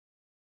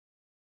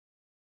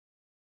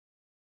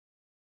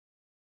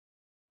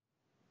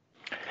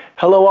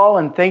Hello all,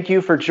 and thank you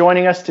for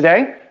joining us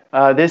today.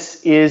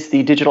 This is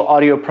the Digital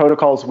Audio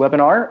Protocols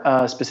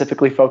webinar,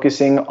 specifically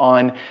focusing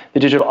on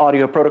the digital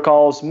audio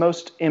protocols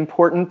most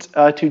important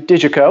to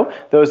DiGiCo,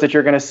 those that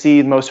you're going to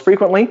see most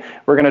frequently.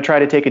 We're going to try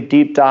to take a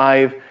deep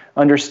dive,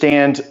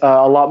 understand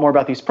a lot more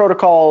about these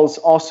protocols,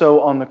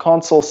 also on the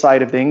console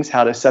side of things,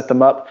 how to set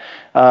them up,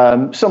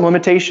 some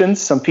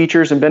limitations, some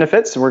features and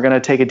benefits. We're going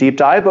to take a deep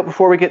dive, but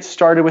before we get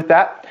started with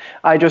that,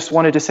 I just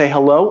wanted to say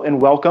hello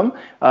and welcome.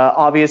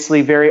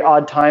 Obviously very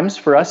odd times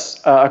for us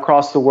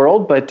across the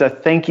world,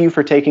 but thank you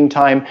for taking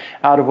time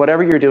out of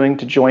whatever you're doing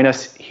to join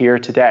us here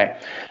today.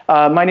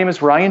 My name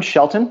is Ryan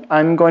Shelton.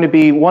 I'm going to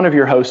be one of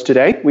your hosts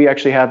today. We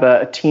actually have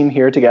a team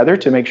here together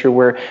to make sure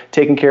we're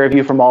taking care of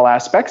you from all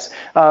aspects.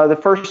 The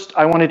first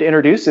I wanted to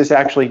introduce is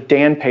actually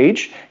Dan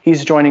Page.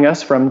 He's joining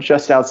us from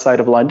just outside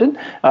of London.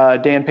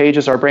 Dan Page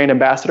is our brand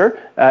ambassador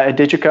at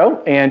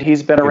DiGiCo, and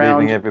he's been around.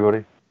 Good evening,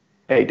 everybody.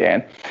 Hey,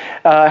 Dan.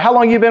 How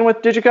long have you been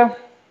with DiGiCo?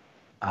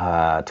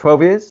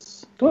 12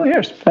 years. 12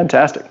 years.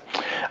 Fantastic.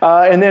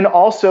 And then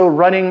also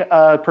running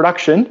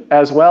production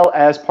as well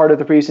as part of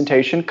the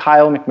presentation,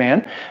 Kyle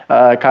McMahon.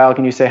 Kyle,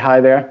 can you say hi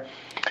there?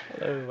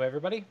 Hello,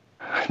 everybody.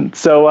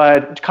 So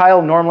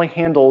Kyle normally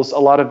handles a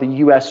lot of the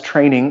U.S.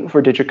 training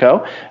for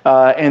DiGiCo.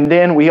 And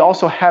then we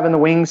also have in the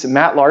wings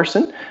Matt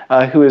Larson,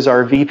 who is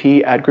our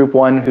VP at Group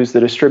 1, who's the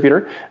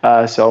distributor.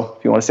 So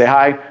if you want to say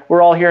hi,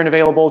 we're all here and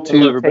available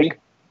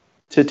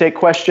to take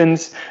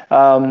questions,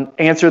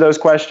 answer those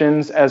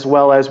questions, as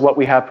well as what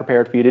we have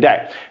prepared for you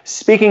today.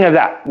 Speaking of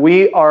that,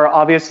 we are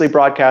obviously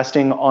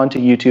broadcasting onto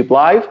YouTube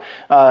Live.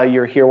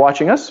 You're here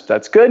watching us.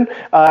 That's good.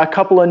 A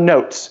couple of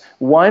notes.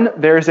 One,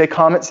 there's a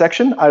comment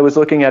section. I was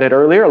looking at it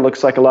earlier. It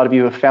looks like a lot of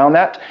you have found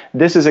that.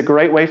 This is a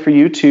great way for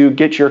you to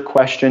get your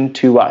question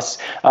to us.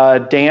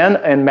 Dan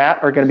and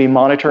Matt are going to be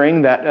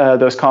monitoring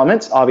those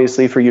comments,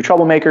 obviously for you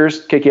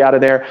troublemakers, kick you out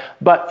of there.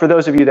 But for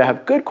those of you that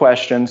have good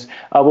questions,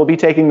 we'll be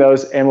taking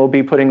those and we'll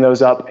be putting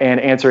those up and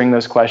answering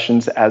those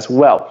questions as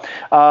well.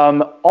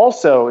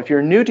 Also, if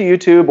you're new to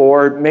YouTube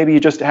or maybe you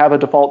just have a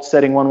default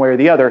setting one way or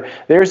the other,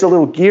 there's a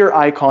little gear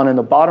icon in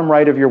the bottom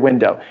right of your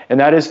window, and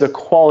that is the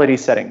quality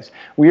settings.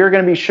 We are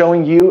going to be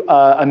showing you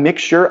a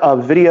mixture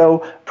of video,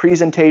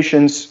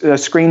 presentations,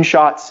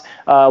 screenshots,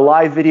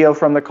 live video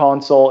from the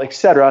console,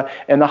 etc.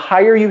 And the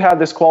higher you have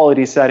this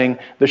quality setting,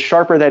 the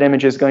sharper that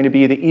image is going to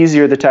be, the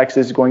easier the text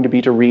is going to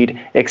be to read,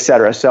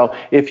 etc. So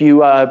if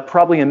you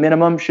probably a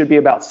minimum should be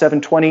about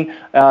 720,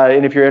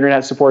 and if your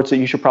internet supports it,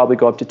 you should probably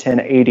go up to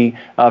 1080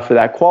 for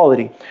that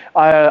quality.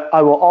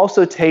 I will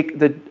also take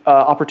the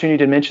opportunity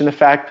to mention the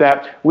fact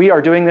that we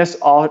are doing this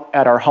all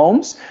at our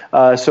homes.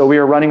 So we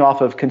are running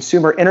off of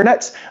consumer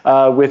internet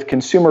with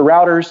consumer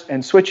routers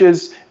and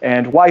switches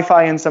and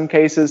Wi-Fi in some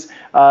cases.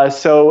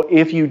 So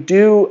if you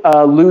do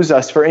lose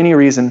us for any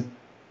reason,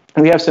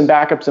 we have some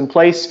backups in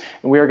place,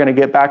 and we are going to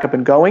get back up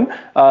and going.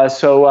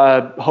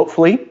 So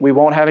hopefully we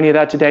won't have any of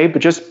that today,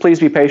 but just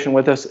please be patient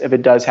with us if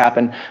it does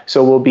happen.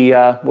 So we'll be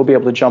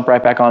able to jump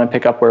right back on and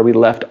pick up where we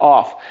left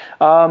off.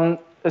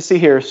 Let's see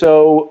here.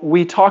 So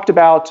we talked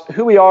about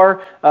who we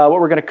are, what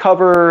we're going to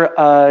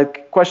cover,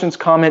 questions,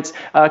 comments.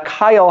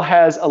 Kyle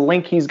has a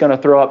link he's going to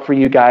throw up for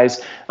you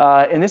guys.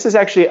 And this is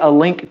actually a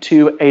link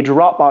to a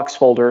Dropbox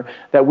folder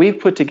that we've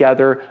put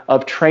together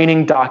of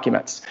training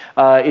documents.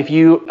 If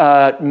you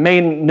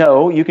may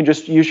know, you can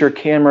just use your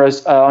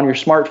cameras on your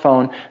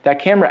smartphone,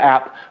 that camera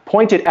app,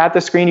 point it at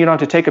the screen. You don't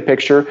have to take a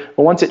picture.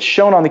 But once it's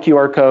shown on the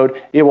QR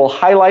code, it will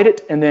highlight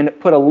it and then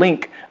put a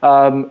link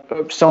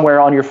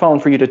somewhere on your phone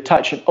for you to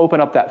touch and open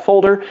up that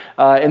folder.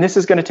 And this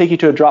is going to take you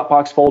to a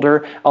Dropbox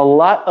folder. A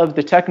lot of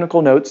the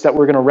technical notes that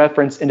we're going to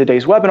reference in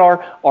today's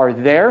webinar are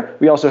there.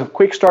 We also have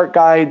quick start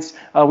guides.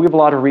 We have a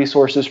lot of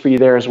resources for you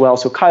there as well.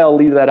 So Kyle, I'll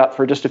leave that up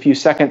for just a few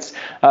seconds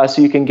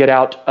so you can get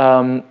out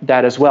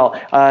that as well.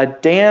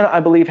 Dan,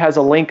 I believe, has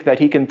a link that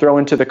he can throw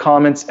into the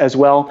comments as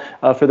well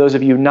for those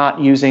of you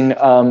not using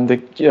the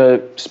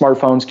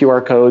smartphones,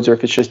 QR codes, or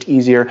if it's just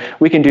easier.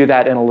 We can do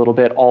that in a little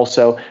bit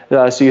also,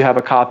 so you have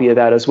a copy of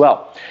that as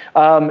well.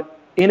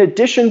 In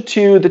addition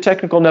to the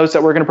technical notes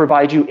that we're going to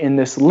provide you in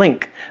this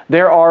link,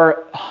 there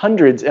are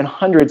hundreds and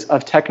hundreds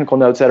of technical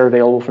notes that are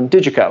available from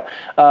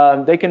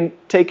DiGiCo. They can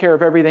take care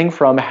of everything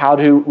from how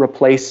to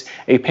replace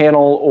a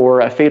panel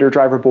or a fader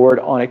driver board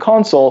on a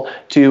console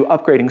to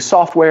upgrading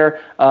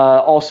software,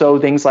 also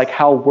things like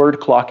how word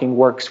clocking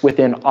works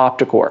within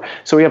Optocore.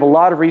 So we have a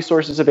lot of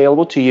resources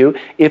available to you.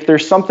 If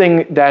there's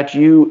something that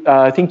you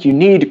think you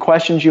need,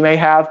 questions you may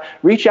have,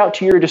 reach out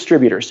to your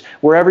distributors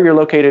wherever you're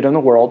located in the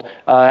world.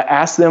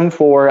 Ask them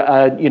for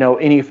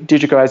any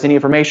DiGiCo has any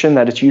information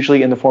that it's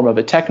usually in the form of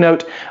a tech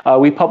note.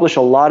 We publish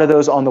a lot of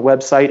those on the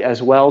website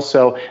as well,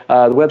 so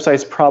the website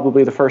is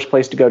probably the first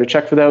place to go to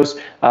check for those.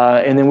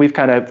 And then we've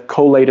kind of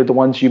collated the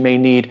ones you may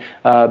need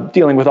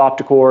dealing with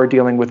Optocore,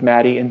 dealing with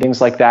MADI, and things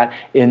like that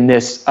in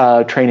this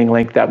training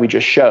link that we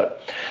just showed.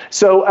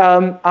 So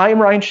I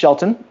am Ryan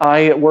Shelton.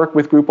 I work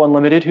with Group 1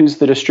 Limited, who's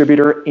the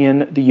distributor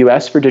in the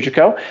U.S. for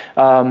DiGiCo.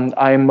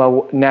 I'm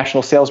a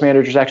national sales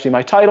manager is actually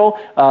my title.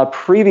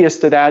 Previous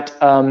to that,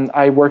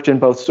 I worked in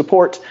both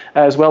support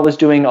as well as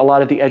doing a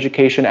lot of the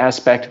education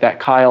aspect that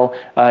Kyle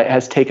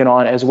has taken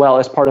on, as well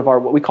as part of our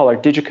what we call our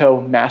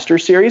DiGiCo Master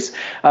Series.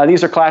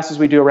 These are classes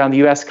we do around the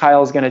U.S.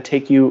 Kyle is going to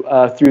take you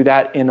through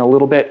that in a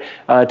little bit,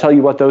 tell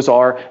you what those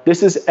are.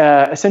 This is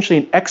essentially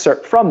an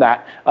excerpt from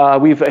that.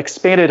 We've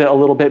expanded it a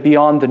little bit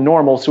beyond the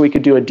normal so we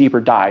could do a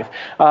deeper dive.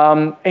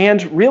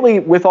 And really,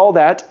 with all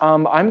that,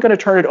 I'm going to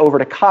turn it over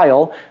to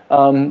Kyle.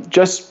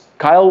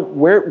 Kyle,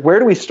 where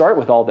do we start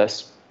with all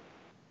this?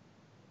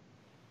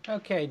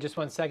 Okay, just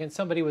 1 second.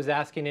 Somebody was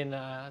asking in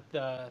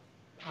the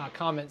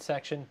comment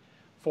section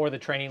for the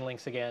training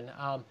links again.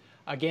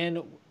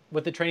 Again,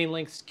 with the training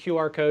links,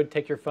 QR code,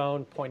 take your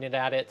phone, point it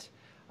at it,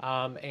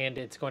 and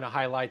it's going to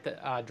highlight the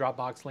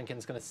Dropbox link and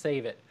it's going to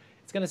save it.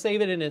 It's going to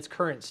save it in its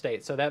current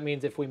state. So that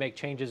means if we make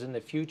changes in the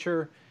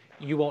future,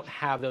 you won't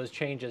have those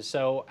changes.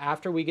 So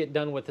after we get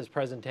done with this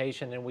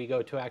presentation and we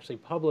go to actually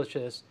publish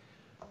this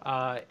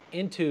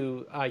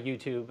into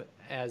YouTube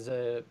as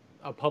a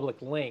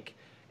public link,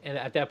 and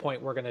at that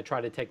point we're going to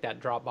try to take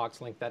that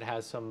Dropbox link that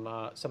has some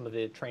of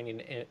the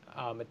training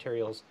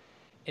materials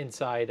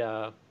inside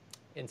that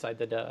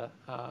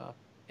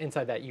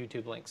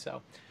YouTube link.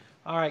 So,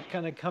 all right,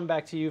 kind of come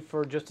back to you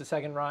for just a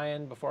second,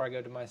 Ryan, before I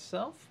go to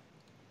myself.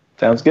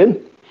 Sounds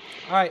good.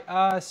 All right,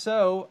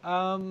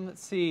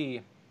 let's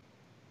see.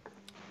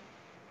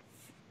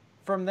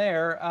 From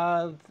there,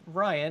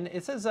 Ryan,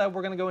 it says we're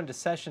going to go into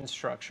session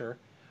structure.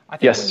 I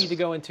think we need to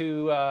go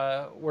into,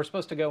 we're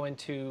supposed to go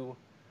into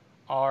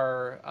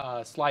our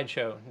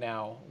slideshow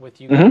now with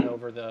you going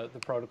over the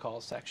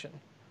protocol section.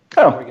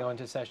 Before we go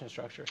into session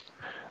structure.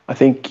 I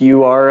think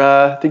you are.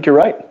 I think you're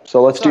right.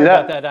 So let's do that.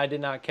 Sorry about that. I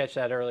did not catch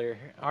that earlier.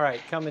 All right,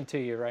 coming to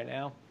you right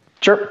now.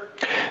 Sure.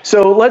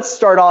 So let's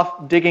start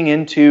off digging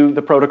into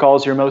the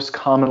protocols you're most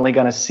commonly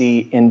going to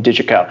see in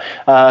DiGiCo.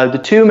 The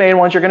two main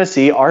ones you're going to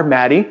see are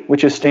MADI,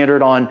 which is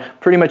standard on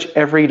pretty much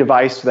every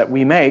device that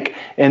we make,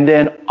 and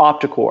then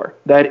Optocore.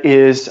 That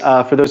is,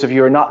 for those of you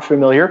who are not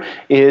familiar,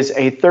 is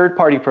a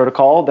third-party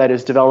protocol that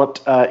is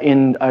developed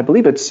in, I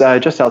believe it's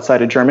just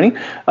outside of Germany,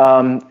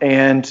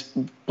 and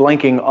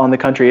blanking on the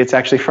country it's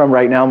actually from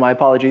right now, my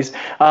apologies.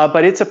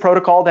 But it's a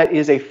protocol that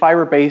is a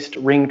fiber-based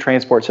ring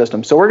transport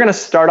system. So we're going to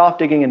start off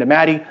digging into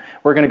MADI.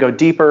 We're going to go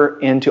deeper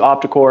into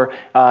Optocore,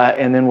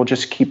 and then we'll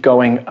just keep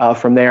going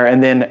from there.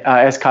 And then,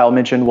 as Kyle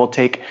mentioned, we'll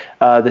take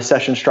the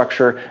session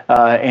structure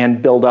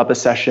and build up a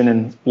session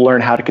and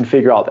learn how to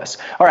configure all this.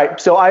 All right,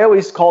 so I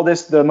always call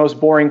this the most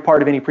boring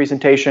part of any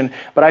presentation,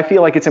 but I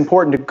feel like it's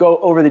important to go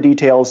over the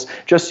details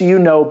just so you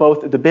know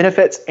both the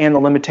benefits and the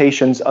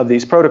limitations of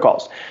these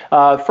protocols.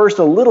 First,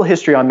 a little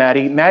history on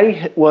MADI.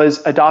 MADI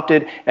was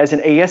adopted as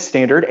an AS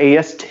standard,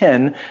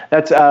 AS10.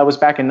 That was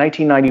back in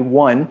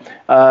 1991.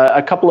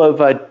 A couple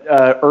of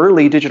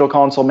early digital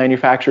console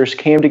manufacturers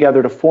came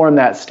together to form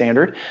that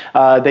standard.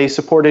 They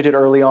supported it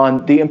early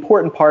on. The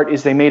important part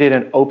is they made it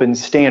an open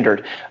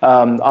standard.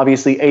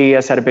 Obviously,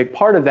 AES had a big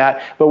part of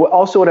that, but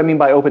also what I mean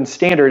by open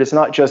standard is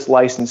not just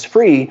license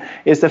free,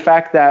 is the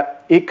fact that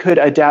it could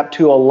adapt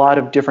to a lot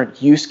of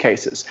different use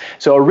cases.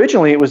 So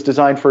originally it was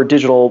designed for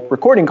digital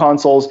recording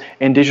consoles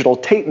and digital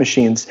tape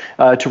machines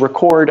to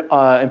record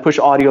and push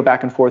audio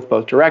back and forth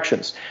both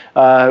directions.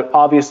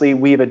 Obviously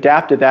we've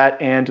adapted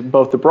that, and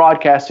both the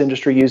broadcast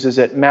industry uses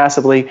it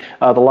massively,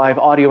 the live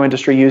audio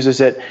industry uses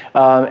it,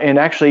 and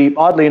actually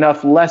oddly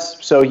enough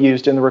less so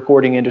used in the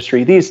recording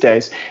industry these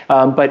days.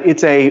 But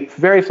it's a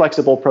very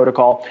flexible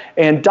protocol.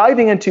 And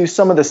diving into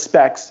some of the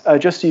specs,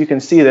 just so you can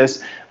see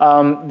this,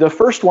 the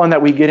first one that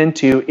we get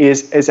into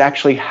is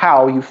actually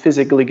how you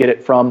physically get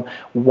it from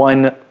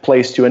one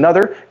place to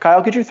another.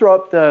 Kyle, could you throw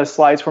up the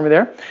slides for me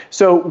there?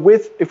 So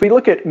if we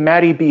look at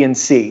MADI B and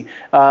C,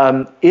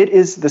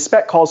 the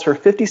spec calls for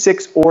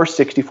 56 or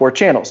 64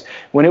 channels.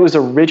 When it was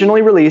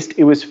originally released,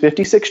 it was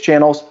 56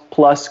 channels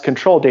plus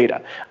control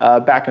data.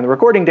 Back in the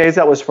recording days,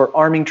 that was for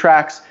arming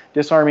tracks,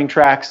 disarming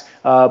tracks,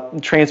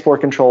 transport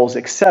controls,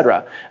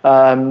 etc.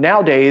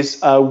 Nowadays,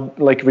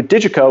 like with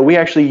DiGiCo, we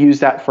actually use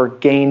that for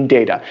gain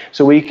data.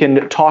 So we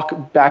can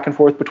talk back and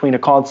forth between a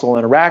console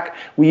and a rack.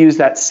 We use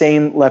that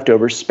same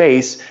leftover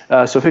space,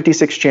 so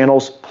 56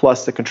 channels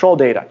plus the control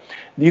data.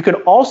 You can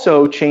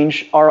also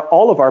change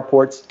all of our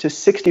ports to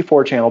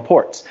 64 channel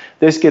ports.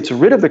 This gets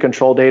rid of the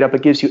control data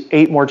but gives you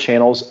 8 more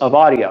channels of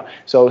audio.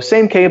 So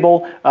same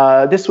cable.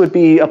 This would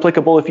be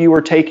applicable if you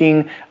were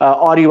taking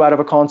audio out of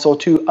a console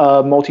to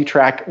a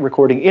multi-track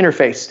recording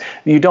interface.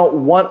 You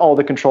don't want all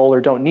the control or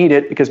don't need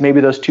it because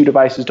maybe those two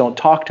devices don't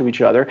talk to each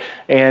other,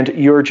 and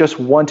you're just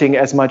wanting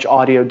as much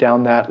audio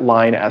down that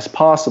line as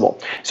possible.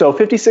 So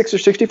 56 or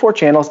 64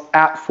 channels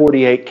at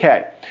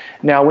 48K.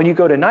 Now, when you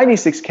go to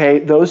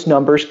 96K, those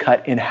numbers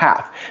cut in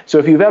half. So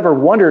if you've ever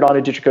wondered on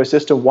a DiGiCo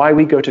system why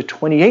we go to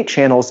 28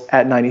 channels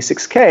at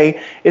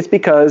 96K, it's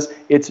because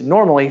it's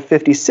normally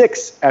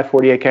 56 at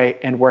 48K,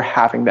 and we're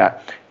halving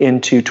that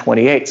into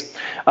 28s.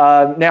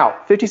 Now,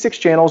 56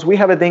 channels, we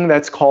have a thing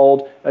that's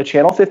called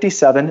channel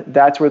 57,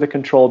 that's where the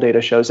control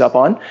data shows up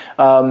on.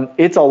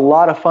 It's a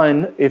lot of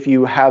fun if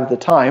you have the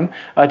time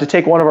to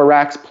take one of our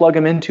racks, plug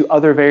them into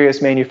other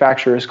various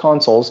manufacturers'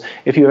 consoles,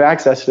 if you have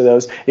access to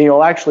those, and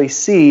you'll actually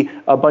see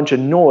a bunch of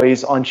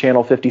noise on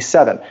channel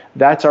 57.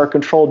 That's our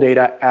control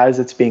data as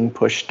it's being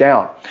pushed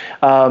down.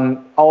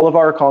 All of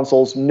our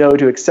consoles know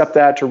to accept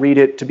that, to read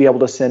it, to be able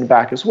to send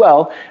back as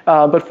well.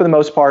 But for the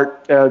most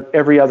part,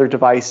 every other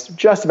device,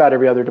 just about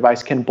every other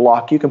device can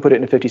block. You can put it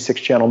in a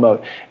 56-channel mode,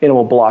 and it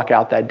will block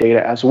out that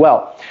data as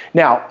well.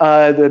 Now,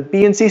 the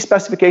BNC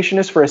specification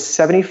is for a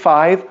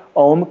 75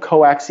 ohm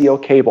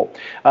coaxial cable.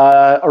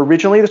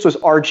 Originally, this was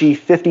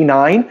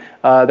RG59.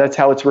 That's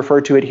how it's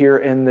referred to it here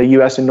in the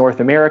US and North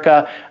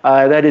America.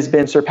 That has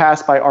been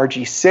surpassed by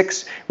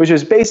RG6, which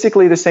is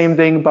basically the same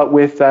thing, but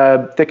with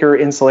thicker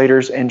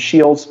insulators and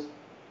shields.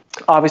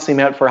 Obviously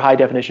meant for high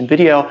definition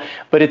video,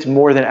 but it's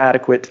more than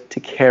adequate to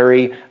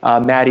carry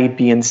MADI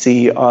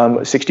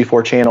BNC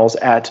 64 channels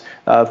at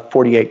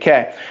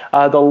 48K.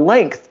 The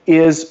length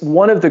is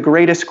one of the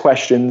greatest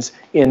questions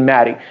in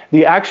MADI.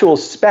 The actual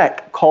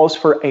spec calls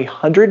for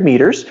 100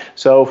 meters.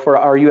 So for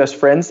our US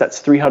friends, that's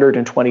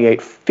 328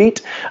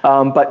 feet.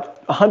 But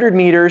 100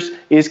 meters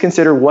is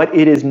considered what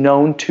it is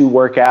known to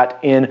work at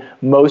in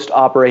most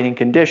operating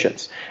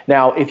conditions.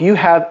 Now, if you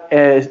have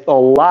a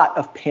lot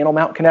of panel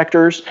mount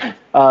connectors,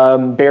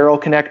 barrel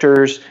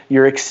connectors,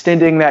 you're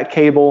extending that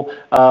cable,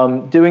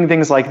 doing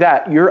things like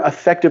that, you're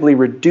effectively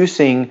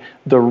reducing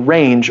the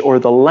range or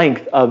the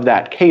length of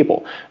that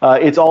cable.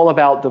 It's all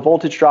about the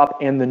voltage drop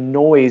and the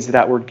noise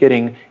that we're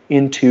getting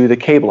into the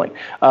cabling.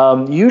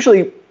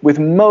 Usually, with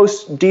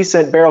most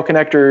decent barrel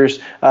connectors,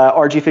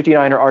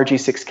 RG59 or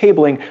RG6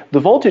 cabling, the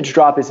voltage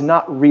drop is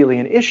not really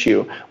an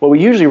issue. What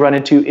we usually run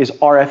into is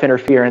RF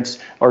interference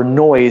or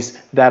noise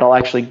that'll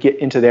actually get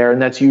into there,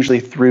 and that's usually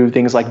through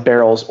things like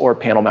barrels or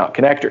panel mount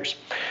connectors.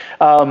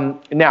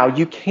 Now,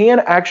 you can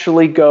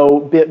actually go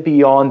a bit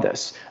beyond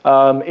this.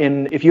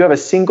 If you have a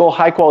single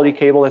high-quality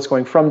cable that's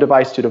going from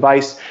device to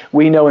device,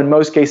 we know in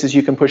most cases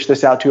you can push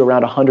this out to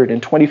around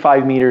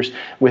 125 meters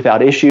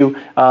without issue.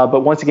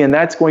 But once again,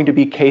 that's going to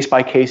be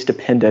case-by-case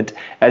dependent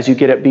as you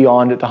get it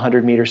beyond the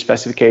 100-meter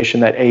specification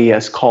that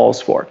AES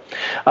calls for.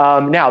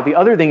 Now, the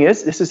other thing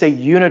is this is a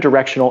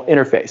unidirectional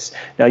interface.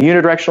 Now,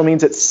 unidirectional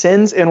means it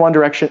sends in one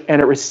direction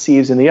and it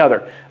receives in the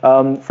other.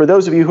 For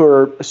those of you who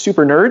are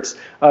super nerds,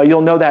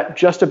 you'll know that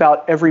just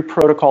about every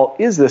protocol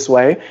is this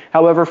way.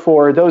 However,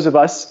 for those of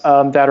us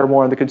that are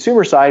more on the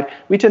consumer side,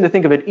 we tend to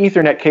think of an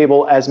Ethernet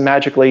cable as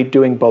magically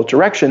doing both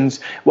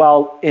directions,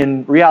 while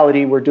in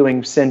reality, we're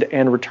doing send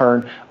and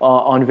return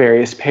on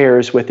various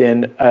pairs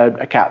within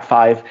a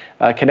Cat5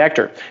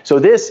 connector. So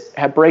this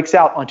breaks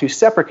out onto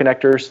separate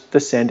connectors,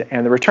 the send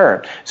and the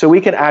return. So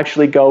we can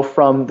actually go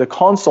from the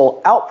console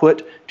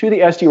output to the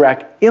SD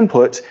rack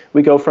input.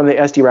 We go from the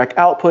SD rack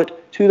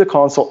output to the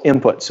console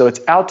input. So it's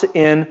out to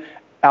in,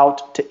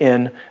 out to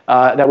in.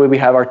 That way we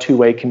have our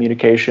two-way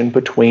communication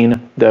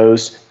between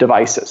those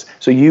devices.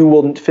 So you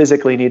will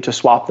physically need to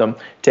swap them,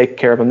 take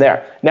care of them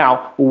there.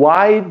 Now,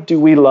 why do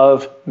we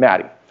love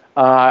MADI?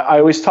 I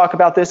always talk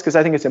about this because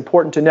I think it's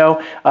important to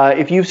know.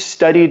 If you've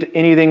studied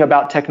anything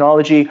about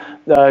technology,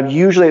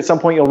 usually at some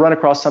point you'll run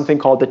across something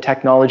called the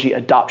technology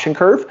adoption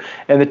curve.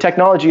 And the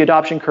technology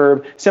adoption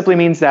curve simply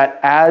means that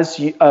as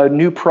a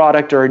new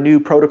product or a new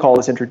protocol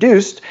is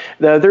introduced,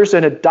 there's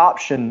an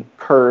adoption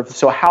curve.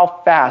 So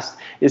how fast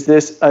is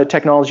this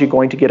technology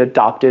going to get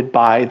adopted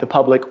by the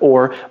public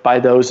or by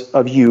those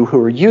of you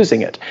who are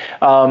using it?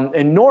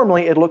 And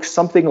normally it looks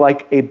something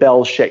like a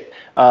bell shape.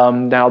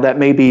 Now that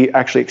may be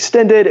actually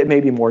extended, it may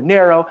be more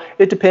narrow.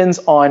 It depends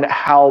on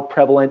how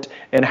prevalent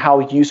and how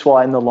useful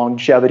and the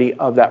longevity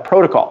of that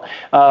protocol.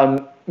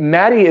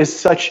 MADI is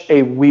such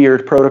a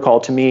weird protocol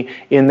to me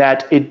in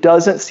that it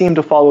doesn't seem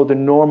to follow the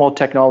normal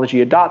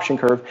technology adoption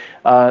curve.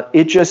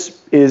 It just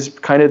is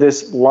kind of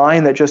this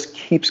line that just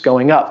keeps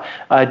going up.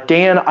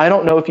 Dan, I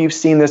don't know if you've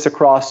seen this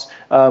across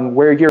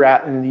where you're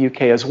at in the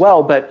UK as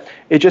well, but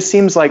it just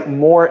seems like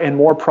more and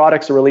more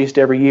products are released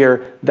every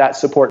year that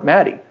support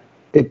MADI.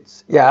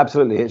 Yeah,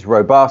 absolutely. It's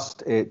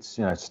robust. It's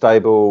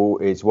stable.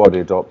 It's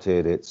widely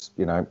adopted. It's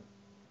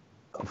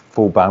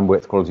full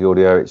bandwidth quality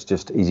audio. It's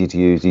just easy to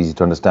use, easy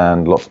to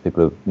understand. Lots of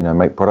people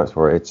make products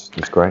for it.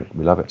 It's great.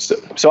 We love it.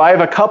 So I have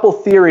a couple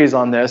theories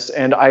on this,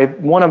 and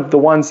one of the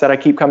ones that I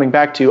keep coming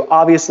back to.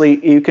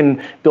 Obviously, you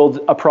can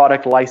build a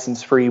product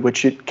license free,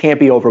 which it can't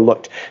be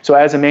overlooked. So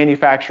as a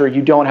manufacturer,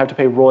 you don't have to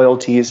pay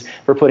royalties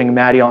for putting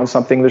MADI on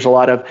something. There's a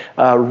lot of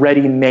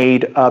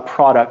ready-made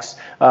products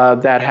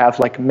that have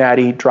like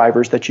MADI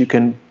drivers that you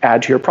can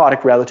add to your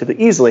product relatively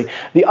easily.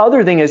 The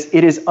other thing is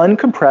it is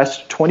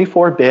uncompressed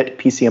 24-bit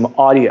PCM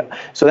audio.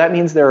 So that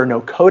means there are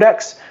no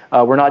codecs.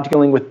 We're not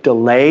dealing with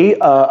delay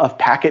of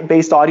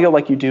packet-based audio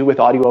like you do with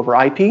audio over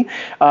IP.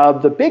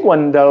 The big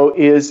one, though,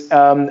 is,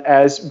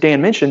 as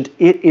Dan mentioned,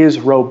 it is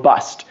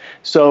robust.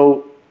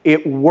 So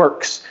it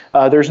works.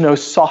 There's no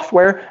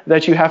software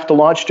that you have to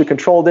launch to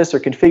control this or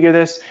configure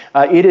this.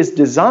 It is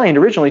designed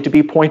originally to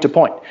be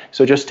point-to-point.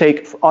 So just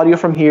take audio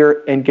from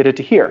here and get it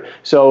to here.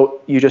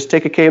 So you just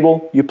take a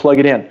cable, you plug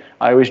it in.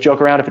 I always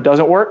joke around, if it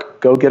doesn't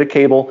work, go get a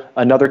cable,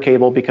 another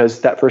cable,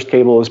 because that first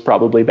cable is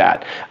probably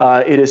bad.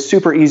 It is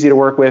super easy to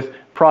work with.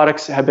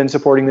 Products have been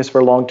supporting this for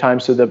a long time,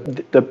 so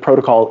the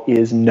protocol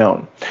is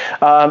known.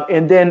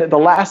 And then the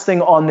last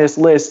thing on this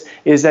list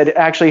is that it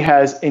actually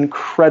has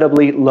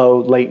incredibly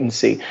low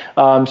latency.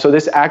 So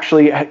this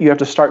actually, you have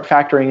to start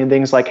factoring in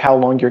things like how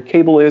long your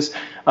cable is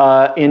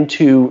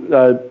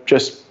into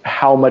just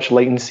how much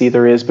latency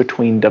there is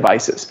between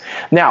devices.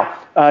 Now,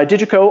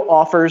 DiGiCo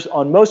offers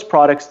on most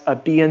products a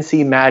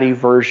BNC MADI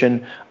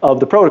version of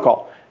the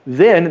protocol.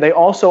 Then they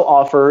also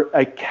offer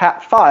a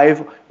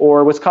Cat5,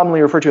 or what's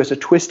commonly referred to as a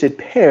twisted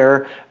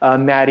pair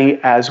MADI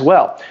as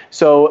well.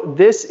 So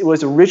this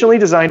was originally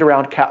designed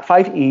around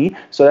Cat5e,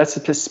 so that's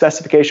the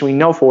specification we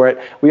know for it.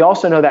 We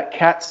also know that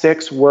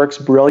Cat6 works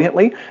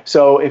brilliantly,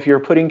 so if you're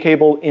putting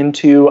cable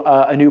into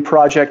a new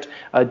project,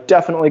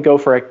 definitely go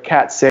for a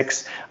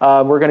Cat6.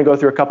 We're going to go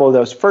through a couple of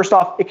those. First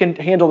off, it can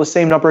handle the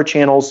same number of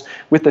channels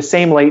with the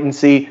same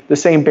latency, the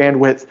same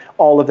bandwidth,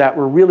 all of that.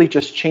 We're really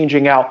just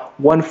changing out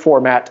one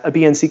format, a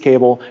BNC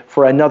cable,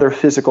 for another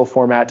physical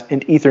format, an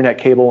Ethernet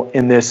cable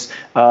in this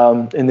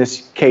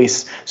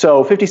case.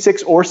 So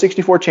 56 or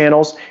 64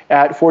 channels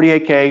at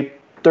 48K,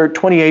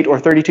 28 or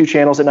 32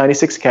 channels at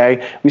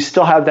 96K. We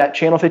still have that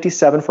channel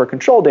 57 for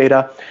control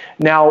data.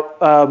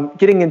 Now,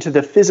 getting into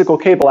the physical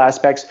cable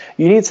aspects,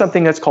 you need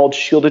something that's called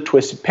shielded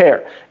twisted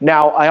pair.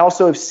 Now, I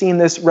also have seen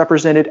this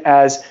represented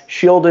as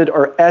shielded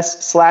or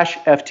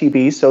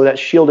S/FTB, so that's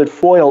shielded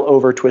foil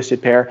over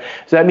twisted pair.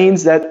 So that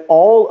means that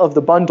all of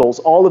the bundles,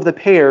 all of the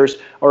pairs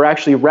are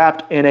actually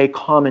wrapped in a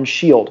common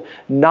shield.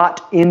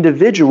 Not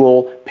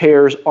individual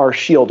pairs are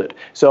shielded.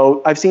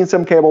 So I've seen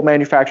some cable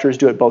manufacturers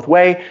do it both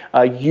ways.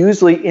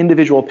 Usually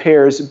individual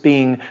pairs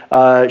being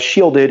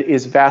shielded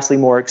is vastly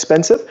more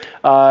expensive,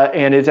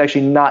 and it's actually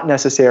not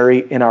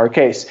necessary in our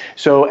case.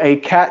 So a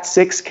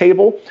Cat6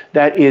 cable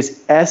that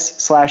is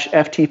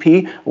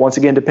S/FTP, once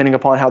again, depending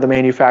upon how the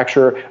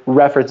manufacturer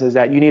references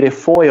that, you need a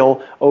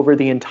foil over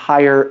the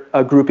entire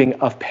grouping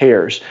of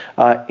pairs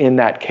in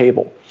that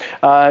cable.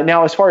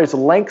 Now, as far as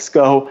lengths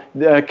go,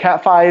 the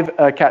Cat5,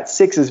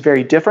 Cat6 is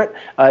very different.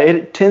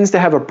 It tends to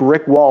have a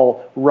brick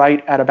wall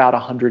right at about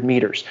 100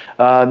 meters.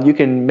 You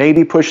can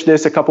maybe push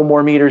this a couple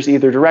more meters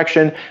either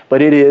direction,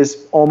 but it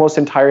is almost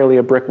entirely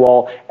a brick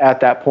wall at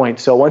that point.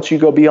 So once you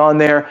go beyond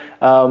there,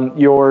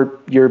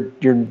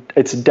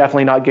 it's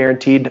definitely not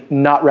guaranteed,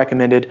 not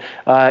recommended.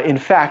 In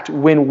fact,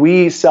 when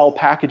we sell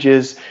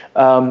packages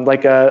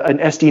like an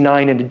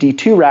SD9 and a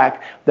D2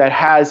 rack that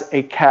has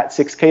a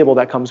Cat6 cable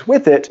that comes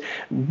with it,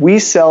 we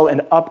sell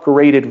an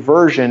upgraded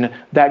version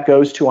that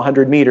goes to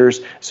 100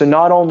 meters. So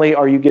not only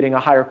are you getting a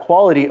higher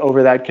quality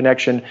over that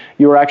connection,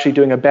 you are actually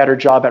doing a better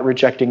job at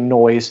rejecting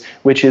noise,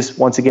 which is,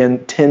 once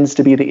again, tends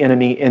to be the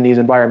enemy in these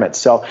environments.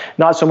 So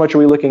not so much are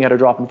we looking at a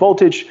drop in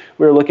voltage,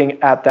 we're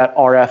looking at that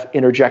RF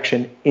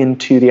interjection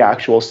into the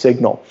actual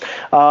signal.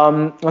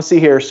 Let's see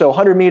here. So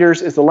 100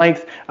 meters is the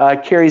length,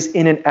 carries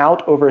in and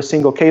out over a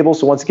single cable.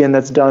 So once again,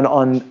 that's done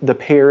on the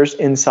pairs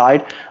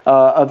inside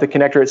of the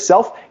connector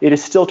itself. It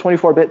is still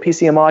 24-bit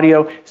PCM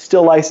audio,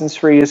 still license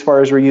free as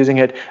far as we're using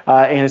it,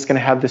 and it's going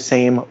to have the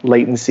same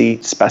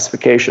latency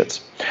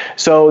specifications.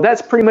 So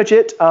that's pretty much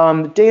it.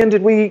 Dan,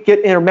 did we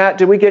get, or Matt,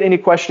 did we get any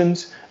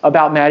questions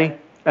about MADI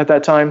at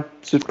that time?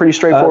 So it's pretty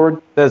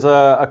straightforward. There's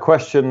a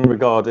question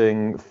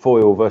regarding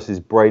foil versus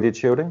braided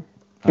shielding.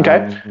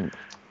 Okay.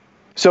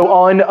 So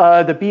on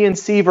the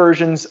BNC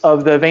versions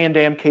of the Van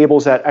Dam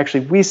cables that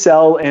actually we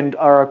sell and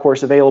are, of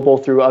course, available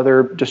through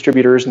other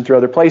distributors and through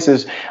other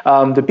places,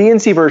 the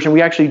BNC version,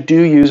 we actually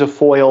do use a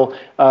foil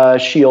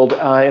shield,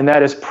 and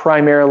that is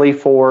primarily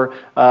for,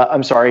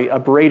 a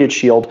braided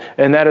shield,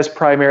 and that is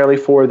primarily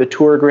for the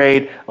tour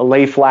grade,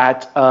 lay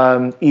flat,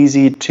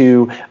 easy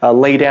to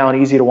lay down,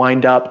 easy to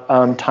wind up,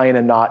 tie in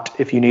a knot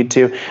if you need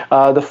to.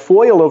 The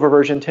foil over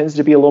version tends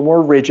to be a little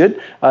more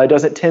rigid. It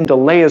doesn't tend to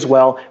lay as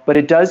well, but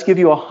it does give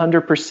you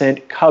 100%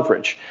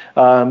 coverage,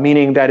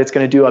 meaning that it's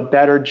going to do a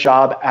better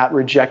job at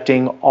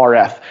rejecting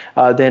RF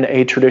than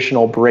a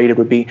traditional braided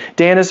would be.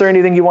 Dan, is there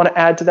anything you want to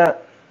add to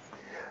that?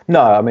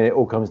 No, I mean, it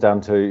all comes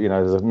down to,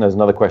 there's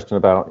another question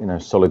about,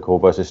 solid core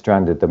versus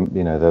stranded,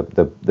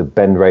 the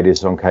bend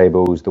radius on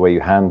cables, the way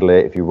you handle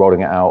it, if you're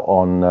rolling it out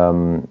on,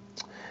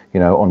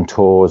 on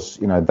tours,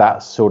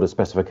 that sort of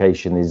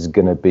specification is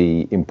going to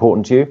be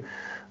important to you.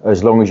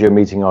 As long as you're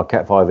meeting our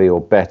Cat5e or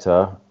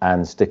better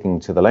and sticking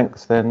to the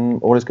lengths, then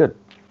all is good.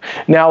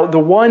 Now, the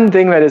one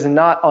thing that is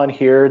not on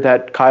here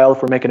that, Kyle,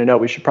 if we're making a note,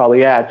 we should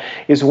probably add,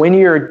 is when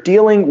you're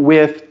dealing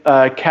with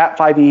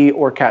Cat5e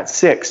or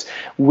Cat6,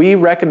 we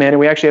recommend, and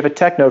we actually have a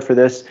tech note for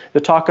this, to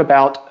talk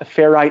about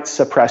ferrite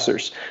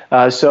suppressors.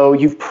 So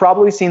you've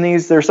probably seen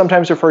these. They're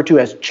sometimes referred to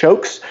as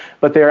chokes,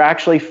 but they're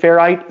actually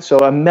ferrite, so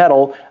a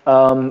metal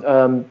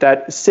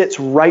that sits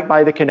right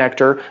by the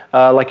connector,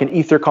 like an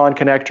Ethercon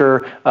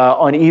connector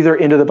on either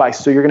end of the device.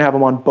 So you're going to have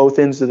them on both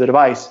ends of the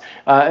device.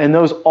 And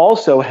those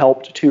also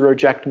helped to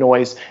reject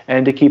noise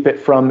and to keep it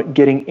from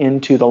getting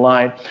into the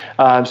line.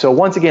 So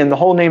once again, the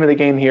whole name of the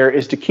game here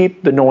is to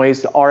keep the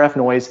noise, the RF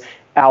noise,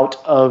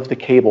 out of the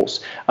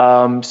cables.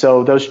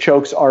 So those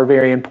chokes are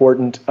very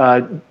important,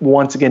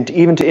 once again,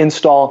 even to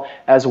install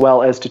as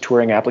well as to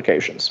touring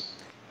applications.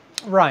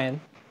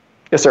 Ryan.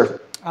 Yes,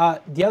 sir.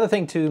 The other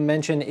thing to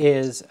mention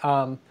is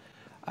when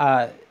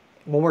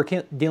we're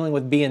dealing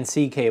with B and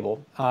C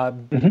cable,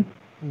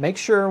 make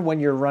sure when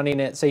you're running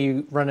it, say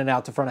you run it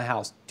out to front of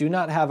house, do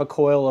not have a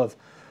coil of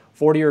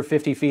 40 or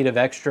 50 feet of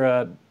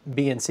extra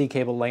B and C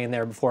cable laying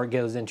there before it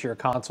goes into your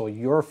console.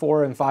 Your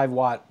 4 and 5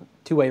 watt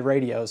two-way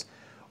radios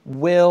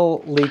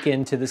will leak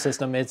into the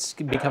system. It's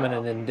becoming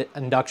an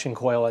induction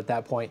coil at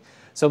that point.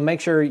 So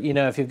make sure, you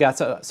know, if you've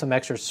got some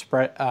extra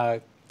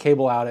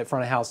cable out at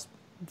front of house,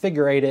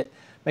 figure 8 it.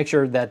 Make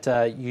sure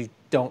that you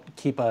don't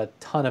keep a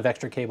ton of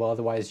extra cable,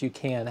 otherwise you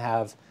can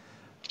have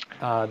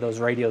those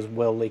radios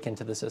will leak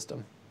into the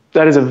system.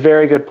 That is a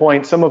very good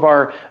point. Some of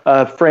our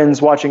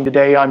friends watching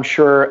today, I'm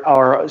sure,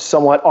 are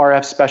somewhat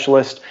RF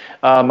specialists.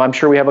 I'm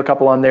sure we have a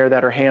couple on there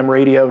that are ham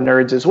radio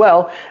nerds as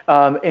well.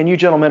 And you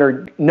gentlemen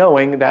are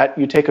knowing that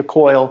you take a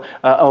coil,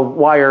 a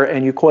wire,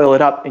 and you coil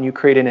it up and you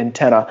create an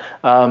antenna.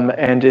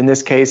 And in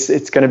this case,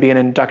 it's going to be an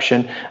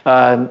induction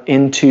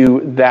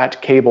into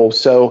that cable.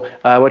 So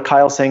what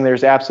Kyle's saying there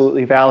is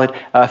absolutely valid.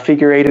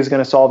 Figure 8 is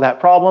going to solve that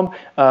problem.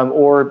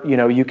 Or, you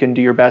know, you can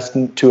do your best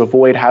to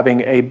avoid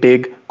having a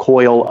big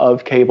coil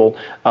of cable.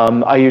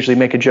 I usually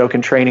make a joke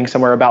in training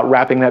somewhere about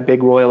wrapping that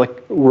big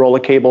roll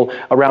of cable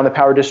around the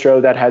power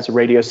distro that has a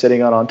radio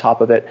sitting on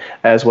top of it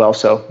as well.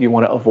 So you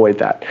want to avoid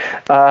that.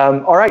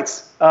 All right.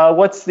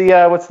 What's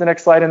the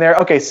next slide in there?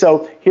 Okay,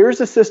 so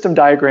here's a system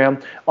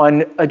diagram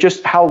on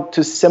just how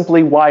to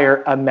simply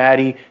wire a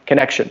MADI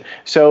connection.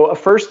 So a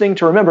first thing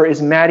to remember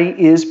is MADI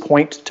is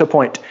point to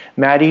point.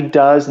 MADI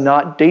does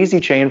not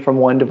daisy chain from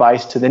one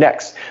device to the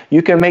next.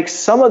 You can make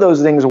some of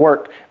those things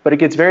work, but it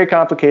gets very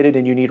complicated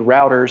and you need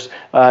routers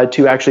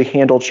to actually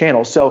handle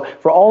channels. So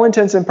for all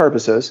intents and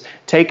purposes,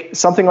 take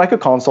something like a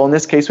console. In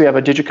this case, we have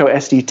a DiGiCo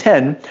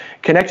SD10.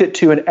 Connect it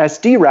to an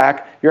SD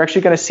rack. You're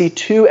actually going to see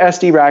 2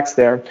 SD racks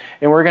there,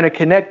 and we're going to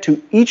connect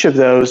to each of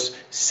those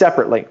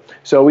separately.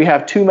 So we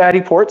have 2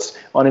 MADI ports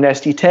on an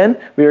SD10.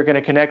 We are going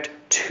to connect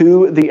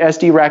to the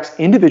SD racks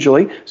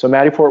individually. So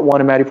MADI port 1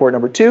 and MADI port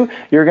number 2.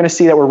 You're going to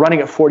see that we're running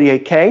at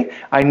 48K.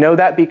 I know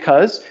that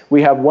because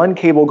we have one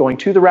cable going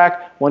to the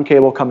rack, one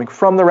cable coming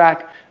from the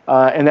rack.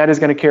 And that is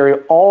going to carry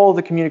all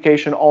the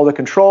communication, all the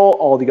control,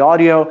 all the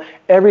audio,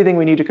 everything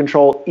we need to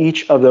control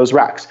each of those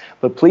racks.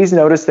 But please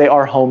notice they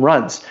are home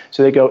runs.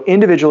 So they go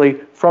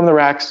individually from the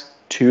racks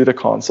to the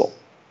console.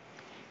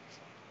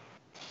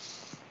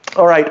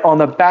 All right, on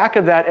the back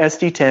of that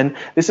SD10,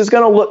 this is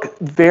going to look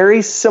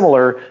very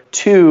similar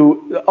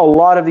to a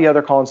lot of the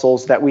other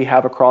consoles that we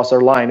have across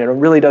our line. And it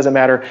really doesn't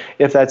matter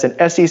if that's an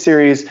SD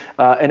series,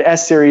 an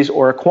S series,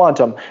 or a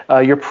Quantum.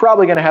 You're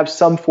probably going to have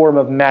some form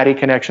of MADI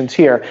connections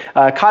here.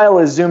 Kyle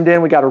is zoomed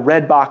in. We got a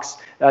red box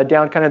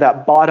down kind of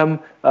that bottom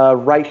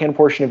right-hand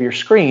portion of your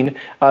screen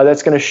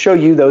that's going to show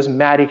you those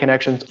MADI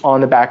connections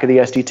on the back of the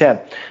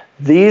SD10.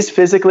 These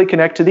physically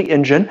connect to the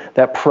engine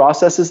that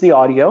processes the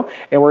audio,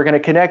 and we're going to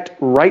connect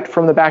right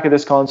from the back of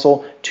this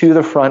console to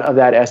the front of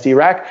that SD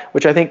rack,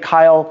 which I think,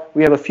 Kyle,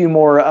 we have a few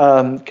more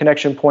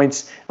connection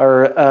points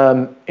or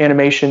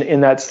animation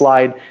in that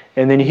slide,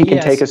 and then he can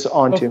take us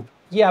on to.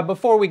 Yeah,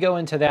 before we go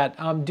into that,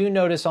 do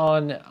notice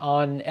on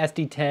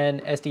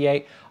SD10,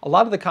 SD8, a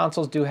lot of the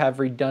consoles do have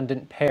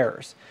redundant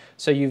pairs.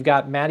 So you've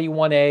got MADI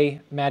 1A,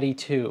 MADI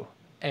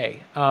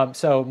 2A.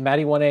 So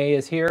MADI 1A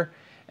is here,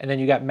 and then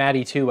you got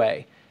MADI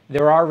 2A.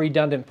 There are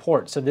redundant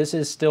ports, so this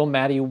is still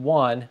MADI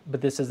 1,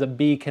 but this is a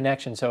B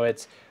connection, so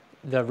it's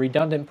the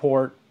redundant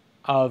port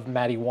of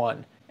MADI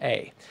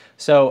 1A.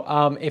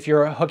 So if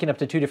you're hooking up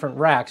to 2 different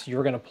racks,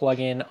 you're going to plug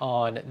in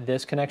on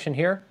this connection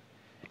here,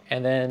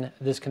 and then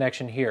this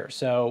connection here.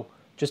 So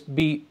just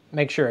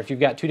make sure if you've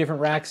got 2 different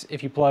racks,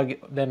 if you plug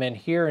them in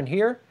here and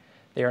here,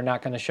 they are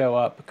not going to show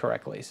up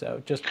correctly.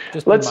 So just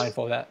be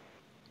mindful of that.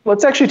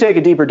 Let's actually take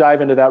a deeper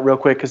dive into that real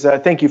quick, because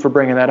thank you for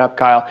bringing that up,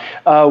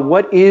 Kyle.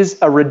 What is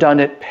a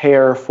redundant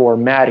pair for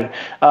MADI?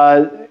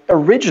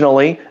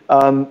 Originally,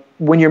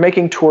 when you're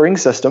making touring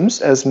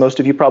systems, as most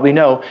of you probably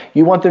know,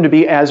 you want them to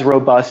be as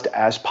robust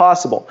as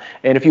possible.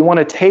 And if you want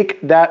to take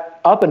that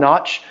up a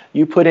notch,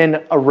 you put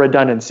in a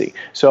redundancy.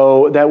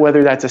 So that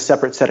whether that's a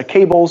separate set of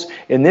cables,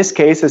 in this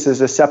case, this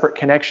is a separate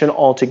connection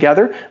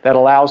altogether that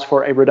allows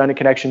for a redundant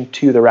connection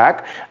to the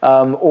rack.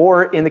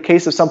 Or in the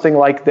case of something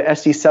like the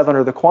SD7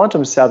 or the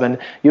Quantum 7,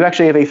 you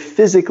actually have a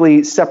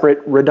physically separate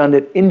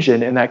redundant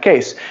engine in that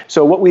case.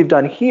 So what we've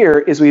done here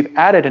is we've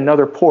added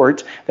another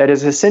port that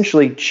is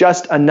essentially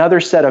just another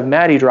set of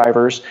MADI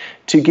drivers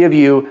to give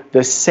you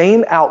the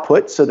same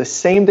output. So the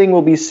same thing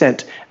will be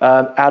sent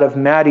out of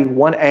MADI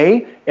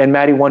 1A and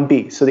MADI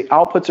 1B. So the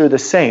outputs are the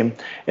same.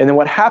 And then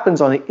what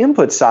happens on the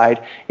input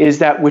side is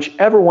that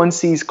whichever one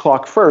sees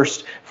clock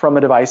first from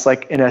a device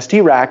like an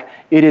SD rack,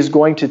 it is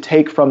going to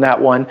take from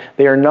that one.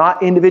 They are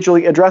not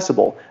individually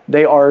addressable.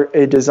 They are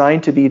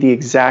designed to be the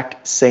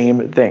exact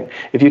same thing.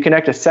 If you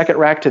connect a second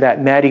rack to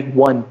that MADI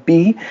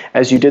 1B,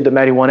 as you did the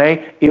MADI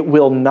 1A, it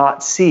will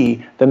not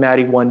see the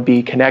MADI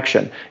 1B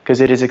connection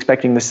because it is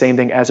expecting the same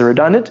thing as a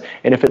redundant.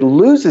 And if it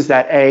loses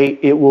that A,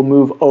 it will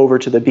move over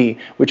to the B,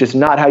 which is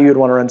not how you would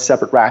want to run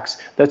separate racks.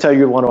 That's how you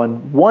would want to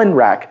run one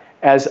rack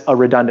as a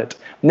redundant.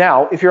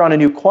 Now, if you're on a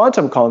new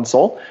Quantum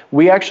console,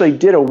 we actually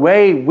did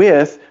away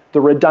with the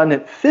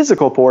redundant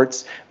physical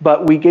ports,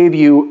 but we gave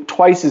you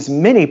twice as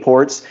many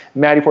ports,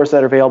 MADI ports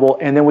that are available,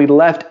 and then we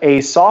left a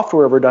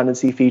software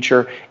redundancy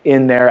feature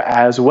in there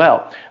as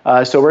well.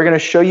 So we're going to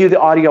show you the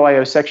audio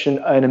I/O section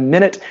in a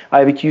minute. I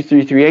have a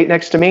Q338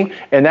 next to me,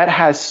 and that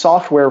has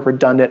software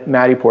redundant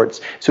MADI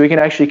ports. So we can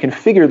actually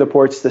configure the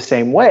ports the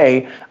same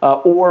way,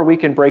 or we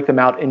can break them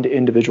out into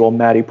individual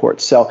MADI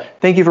ports. So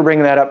thank you for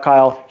bringing that up,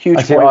 Kyle.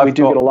 Huge point. We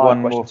do get a lot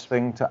of questions. One more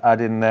thing to add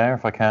in there,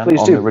 if I can, Please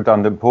on do. the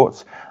redundant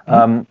ports.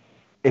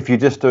 If you're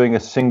just doing a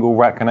single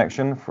rack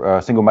connection,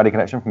 a single MADI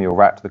connection from your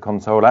rack to the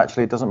console,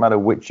 actually it doesn't matter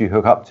which you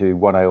hook up to,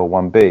 1A or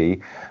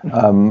 1B.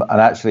 And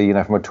actually, you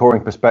know, from a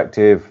touring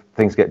perspective,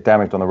 things get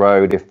damaged on the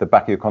road. If the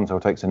back of your console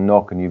takes a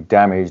knock and you've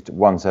damaged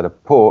one set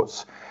of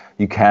ports,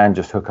 you can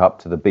just hook up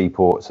to the B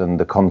ports and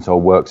the console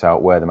works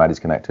out where the MADI is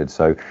connected.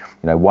 So, you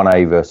know,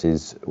 1A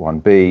versus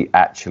 1B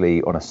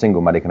actually on a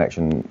single MADI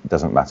connection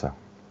doesn't matter.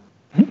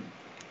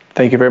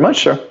 Thank you very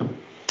much, sir.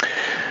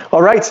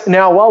 All right,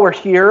 now while we're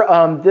here,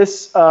 on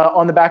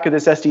the back of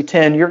this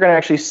SD10, you're going to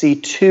actually see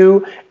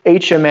two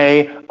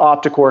HMA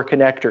Optocore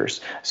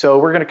connectors. So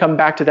we're going to come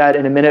back to that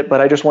in a minute, but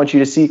I just want you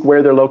to see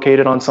where they're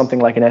located on something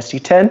like an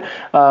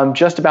SD10.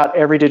 Just about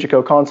every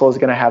DiGiCo console is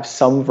going to have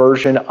some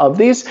version of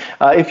these.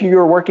 If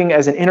you're working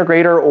as an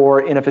integrator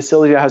or in a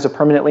facility that has a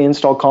permanently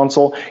installed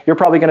console, you're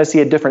probably going to see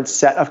a different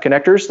set of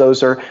connectors.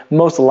 Those are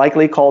most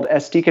likely called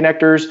SD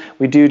connectors.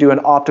 We do an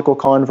optical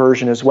con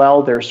version as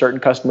well. There are certain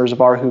customers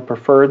of ours who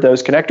prefer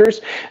those connectors.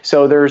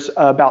 So there's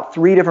about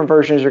 3 different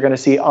versions you're going to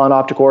see on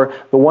Optocore.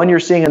 The one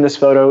you're seeing in this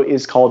photo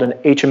is called an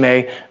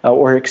HMA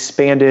or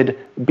expanded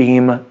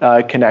beam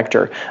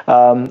connector.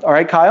 All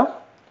right, Kyle.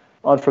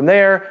 On from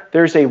there,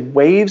 there's a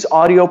Waves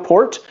audio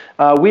port.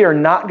 We are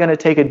not going to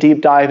take a deep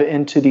dive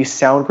into the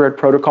SoundGrid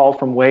protocol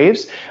from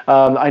Waves.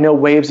 I know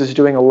Waves is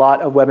doing a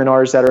lot of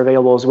webinars that are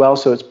available as well,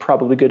 so it's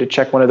probably good to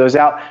check one of those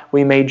out.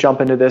 We may jump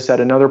into this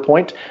at another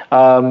point,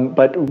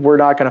 but we're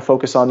not going to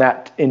focus on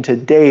that in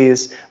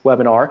today's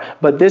webinar.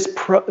 But this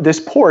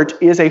port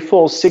is a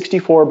full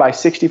 64 by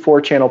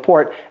 64 channel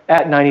port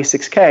at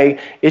 96K.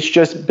 It's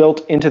just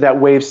built into that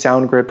Waves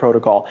SoundGrid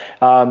protocol.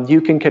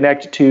 You can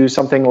connect to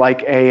something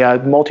like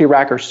a multi-rack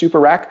or super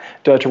rack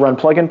to run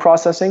plug-in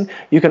processing.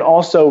 You can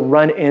also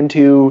run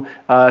into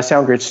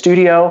SoundGrid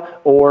Studio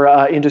or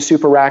into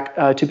super rack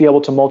to be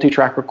able to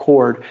multi-track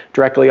record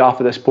directly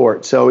off of this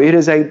port. So it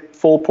is a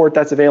full port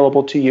that's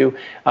available to you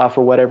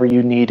for whatever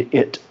you need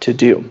it to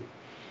do.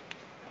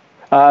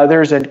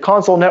 There's a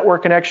console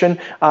network connection.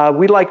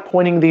 We like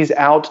pointing these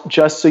out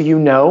just so you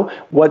know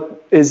what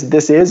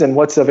this is and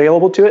what's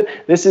available to it.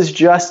 This is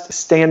just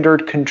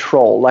standard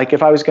control. Like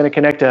if I was going to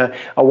connect a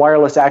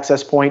wireless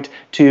access point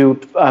to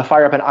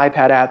fire up an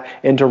iPad app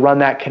and to run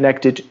that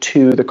connected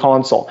to the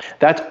console.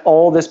 That's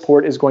all this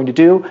port is going to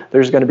do.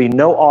 There's going to be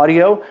no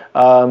audio.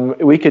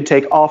 We could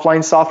take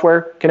offline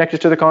software connected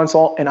to the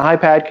console, an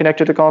iPad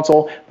connected to the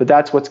console, but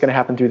that's what's going to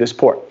happen through this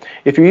port.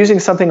 If you're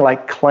using something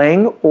like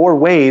Clang or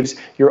Waves,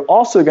 you're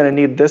also going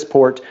to need this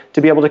port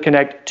to be able to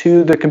connect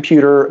to the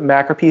computer,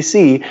 Mac or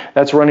PC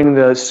that's running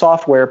the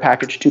software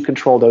package to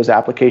control those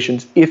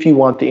applications if you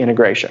want the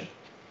integration.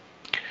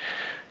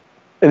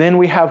 And then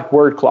we have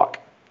word clock.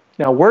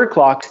 Now word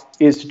clock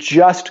is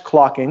just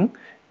clocking,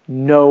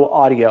 no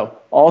audio.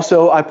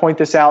 Also, I point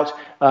this out,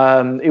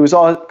 it was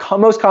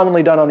most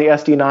commonly done on the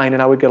SD9,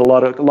 and I would get a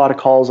lot of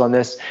calls on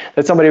this,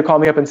 that somebody would call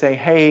me up and say,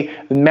 hey,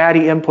 the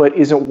MADI input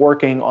isn't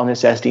working on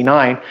this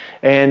SD9.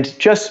 And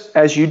just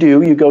as you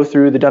do, you go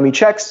through the dummy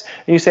checks,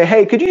 and you say,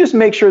 hey, could you just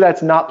make sure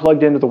that's not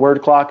plugged into the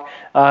word clock?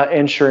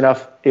 And sure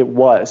enough, it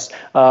was.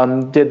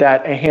 Did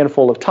that a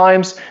handful of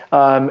times,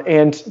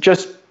 and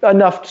just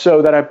enough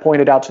so that I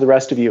pointed out to the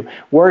rest of you.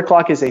 Word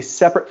clock is a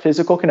separate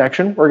physical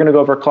connection. We're going to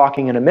go over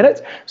clocking in a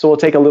minute, so we'll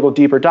take a little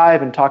deeper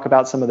dive and talk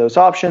about some of those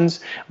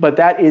options, but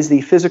that is the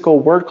physical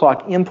word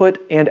clock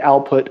input and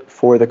output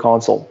for the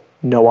console.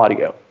 No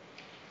audio.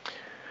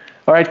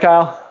 All right,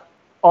 Kyle.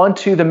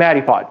 Onto the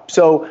MADI pod.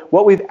 So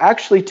what we've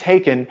actually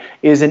taken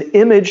is an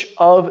image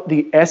of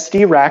the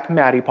SD rack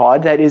MADI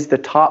pod. That is the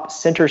top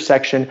center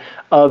section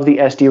of the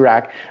SD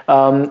rack.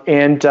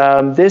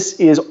 This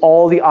is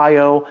all the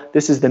I/O.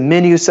 This is the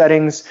menu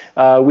settings.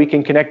 We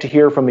can connect to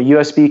here from a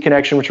USB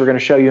connection, which we're going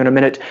to show you in a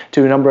minute,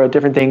 to a number of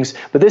different things.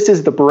 But this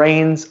is the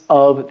brains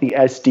of the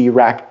SD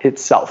rack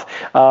itself.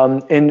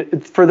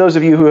 And for those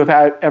of you who have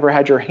ever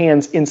had your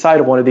hands inside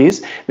of one of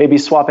these, maybe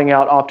swapping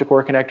out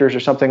Optocore connectors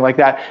or something like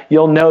that,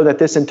 you'll know that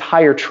this this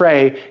entire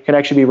tray can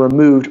actually be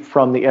removed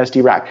from the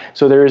SD rack.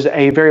 So there's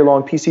a very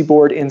long PC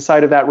board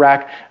inside of that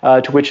rack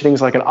to which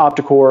things like an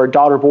Optocore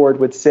daughter board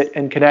would sit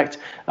and connect.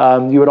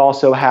 You would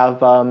also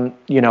have,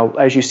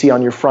 as you see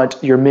on your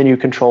front, your menu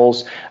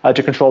controls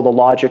to control the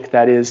logic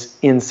that is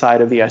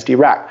inside of the SD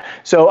rack.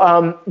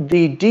 So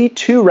the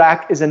D2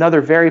 rack is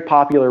another very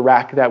popular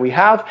rack that we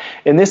have,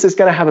 and this is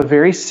going to have a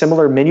very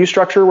similar menu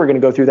structure. We're going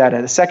to go through that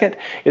in a second.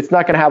 It's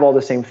not going to have all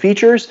the same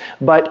features,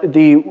 but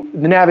the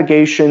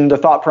navigation, the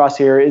thought process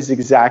here is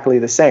exactly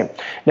the same.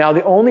 Now,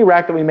 the only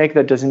rack that we make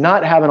that does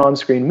not have an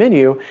on-screen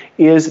menu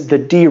is the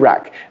D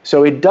rack.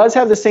 So it does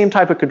have the same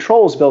type of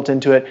controls built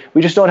into it.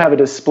 We just don't have a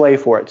display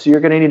for it. So you're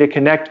going to need to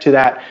connect to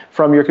that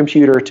from your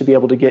computer to be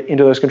able to get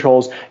into those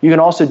controls. You can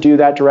also do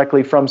that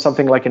directly from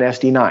something like an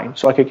SD9.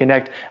 So I could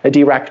connect a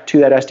D rack to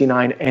that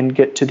SD9 and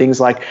get to things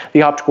like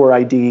the Optocore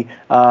ID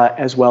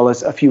as well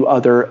as a few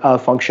other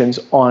functions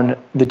on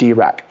the D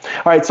rack.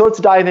 All right, so let's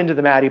dive into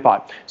the MADI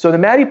pod. So the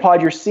MADI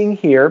pod you're seeing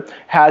here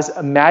has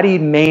a MADI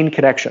main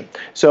connection.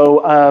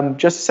 So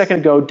just a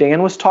second ago,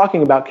 Dan was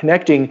talking about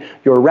connecting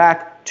your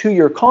rack to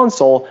your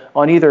console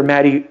on either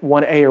MADI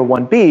 1A or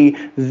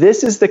 1B.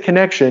 This is the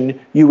connection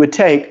you would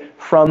take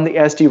from the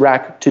SD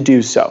rack to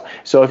do so.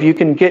 So if you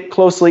can get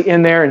closely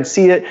in there and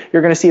see it,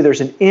 you're going to see there's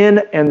an in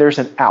and there's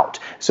an out.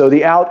 So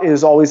the out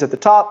is always at the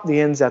top, the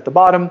in's at the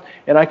bottom,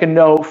 and I can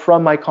know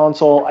from my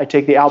console, I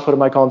take the output of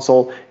my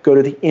console, go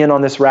to the in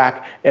on this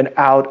rack, and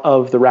out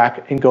of the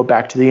rack and go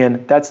back to the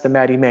in. That's the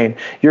MADI main.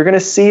 You're going to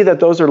see that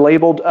those are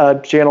labeled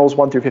channels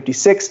 1 through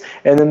 56,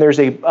 and then there's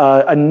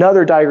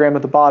another diagram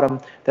at the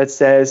bottom that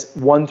says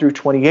 1 through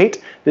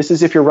 28. This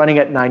is if you're running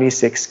at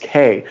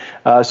 96K.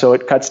 So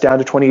it cuts down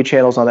to 28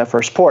 channels on that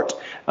first port.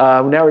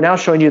 Now we're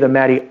showing you the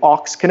MADI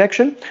aux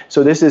connection.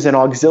 So this is an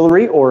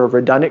auxiliary or a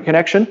redundant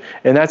connection,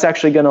 and that's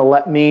actually going to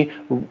let me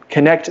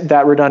connect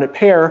that redundant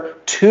pair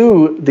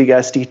to the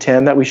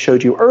SD10 that we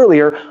showed you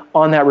earlier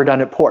on that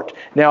redundant port.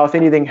 Now, if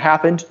anything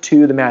happened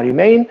to the MADI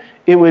main,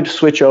 it would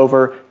switch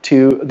over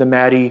to the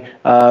MADI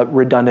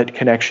redundant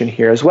connection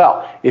here as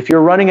well. If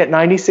you're running at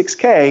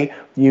 96K,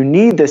 you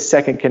need this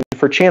second connection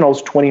for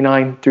channels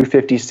 29 through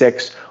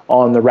 56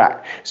 on the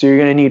rack. So you're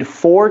going to need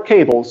 4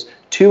 cables,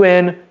 2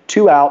 in,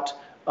 2 out,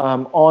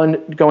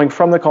 going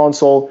from the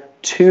console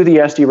to the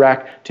SD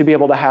rack to be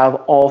able to have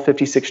all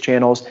 56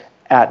 channels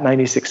at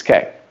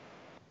 96K.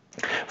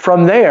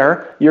 From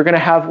there, you're going to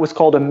have what's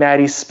called a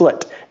MADI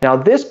split. Now,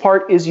 this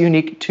part is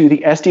unique to the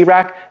SD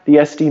rack, the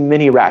SD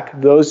mini rack.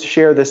 Those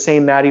share the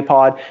same MADI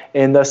pod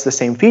and thus the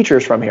same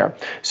features from here.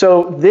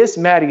 So this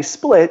MADI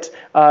split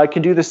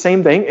can do the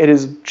same thing. It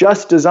is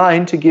just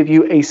designed to give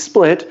you a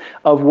split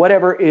of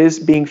whatever is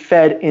being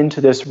fed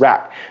into this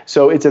rack.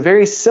 So it's a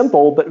very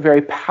simple but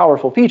very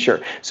powerful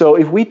feature. So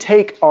if we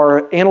take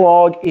our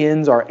analog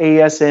ins, our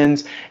AS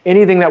ins,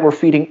 anything that we're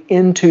feeding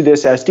into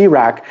this SD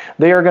rack,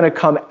 they are going to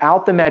come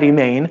out the MADI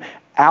main,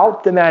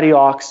 out the MADI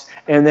aux,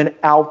 and then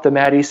out the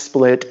MADI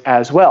split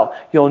as well.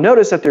 You'll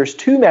notice that there's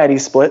 2 MADI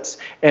splits,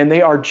 and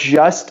they are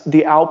just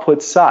the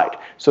output side.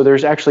 So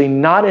there's actually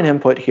not an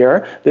input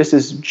here. This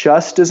is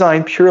just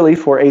designed purely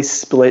for a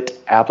split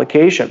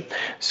application.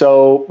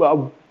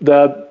 So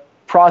the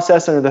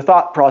process and the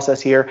thought process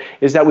here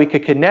is that we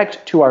could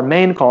connect to our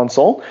main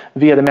console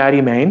via the MADI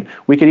main.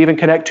 We could even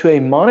connect to a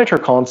monitor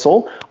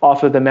console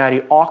off of the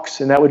MADI aux,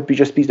 and that would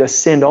just be the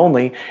send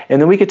only. And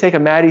then we could take a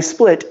MADI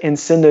split and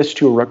send this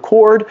to a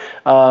record,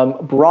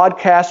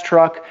 broadcast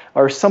truck,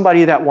 or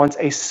somebody that wants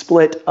a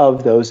split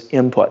of those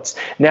inputs.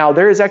 Now,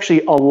 there is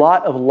actually a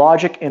lot of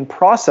logic and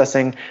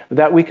processing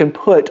that we can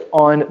put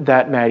on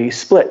that MADI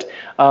split.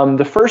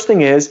 The first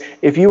thing is,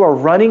 if you are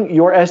running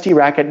your SD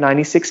rack at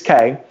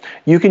 96K,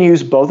 you can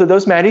use both of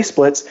those MADI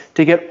splits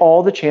to get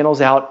all the channels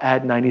out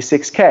at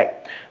 96K.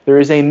 There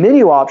is a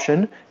menu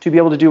option to be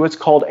able to do what's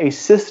called a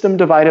system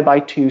divided by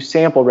 2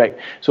 sample rate.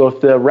 So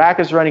if the rack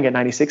is running at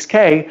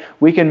 96K,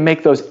 we can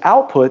make those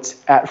outputs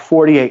at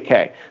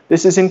 48K.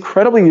 This is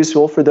incredibly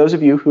useful for those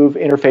of you who've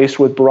interfaced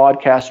with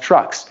broadcast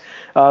trucks.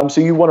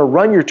 So you want to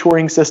run your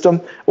touring system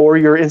or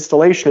your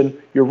installation,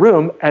 your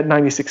room at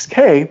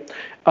 96K,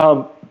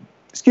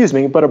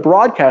 but a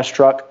broadcast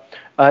truck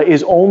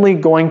is only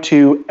going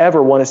to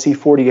ever want to see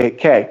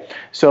 48K.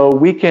 So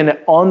we can,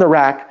 on the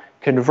rack,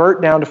 convert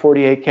down to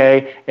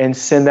 48K and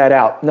send that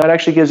out. And that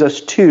actually gives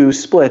us 2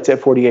 splits at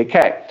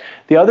 48K.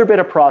 The other bit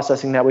of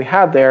processing that we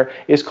have there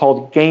is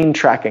called gain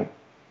tracking.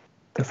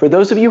 For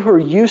those of you who are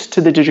used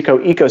to the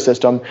DiGiCo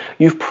ecosystem,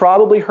 you've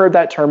probably heard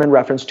that term in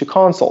reference to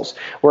consoles,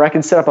 where I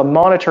can set up a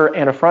monitor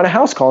and a front of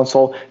house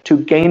console to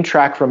gain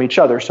track from each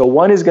other. So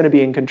one is going to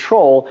be in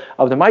control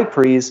of the mic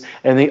pre's,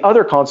 and the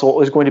other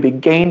console is going to be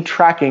gain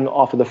tracking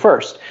off of the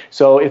first.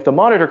 So if the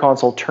monitor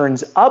console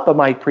turns up a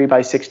mic pre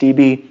by 6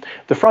 dB,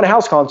 the front of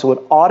house console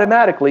would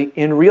automatically,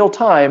 in real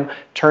time,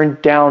 turn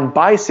down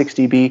by 6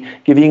 dB,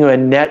 giving you a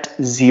net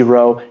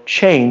 0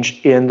 change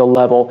in the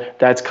level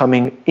that's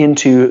coming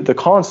into the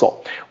console.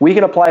 console. We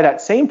can apply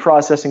that same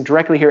processing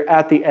directly here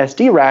at the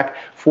SD rack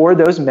for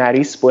those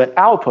MADI split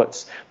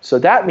outputs. So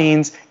that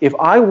means if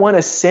I want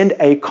to send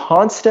a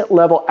constant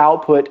level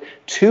output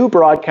to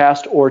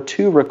broadcast or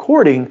to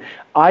recording,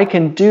 I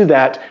can do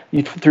that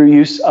through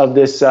use of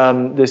this,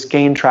 this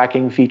gain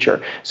tracking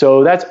feature.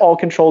 So that's all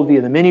controlled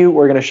via the menu.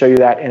 We're going to show you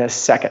that in a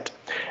second.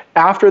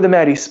 After the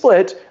MADI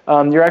split,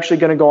 you're actually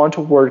going to go on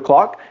to word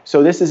clock.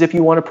 So this is if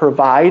you want to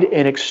provide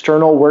an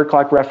external word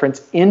clock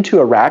reference into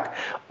a rack,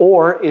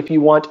 or if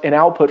you want an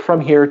output from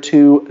here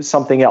to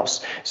something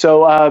else.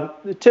 So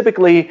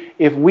typically,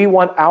 if we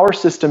want our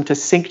system to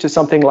sync to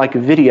something like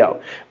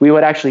video, we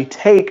would actually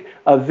take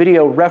a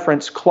video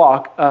reference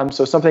clock,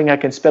 so something that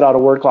can spit out a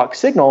word clock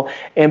signal,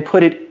 and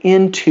put it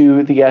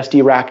into the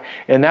SD rack.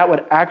 And that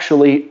would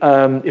actually,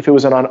 if it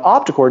was on an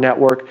Optocore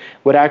network,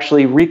 would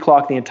actually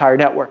reclock the entire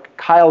network.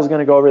 Kyle's going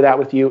to go over that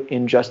with you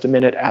in just a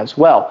minute as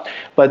well.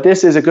 But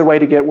this is a good way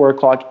to get word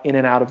clock in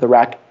and out of the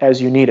rack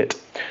as you need it.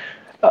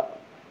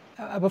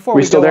 Before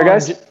we still go there, on,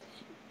 guys?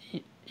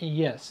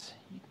 Yes.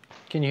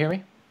 Can you hear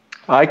me?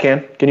 I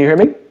can. Can you hear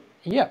me?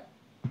 Yeah.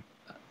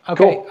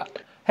 Okay. Cool.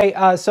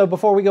 Hey, so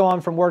before we go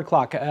on from word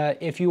clock,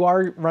 if you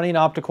are running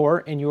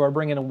Optocore and you are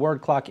bringing a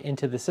word clock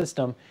into the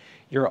system,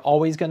 you're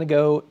always going to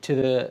go to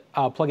the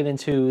plug it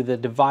into the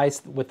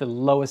device with the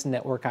lowest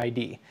network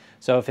ID.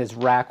 So if it's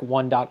rack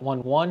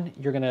 1.11,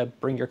 you're going to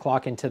bring your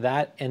clock into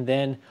that, and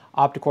then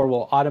Optocore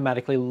will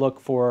automatically look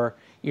for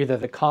either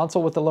the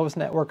console with the lowest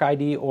network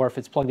ID, or if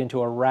it's plugged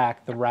into a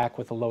rack, the rack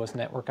with the lowest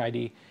network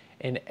ID,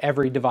 and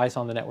every device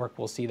on the network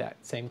will see that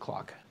same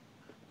clock.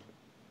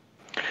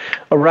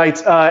 All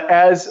right,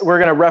 as we're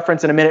going to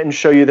reference in a minute and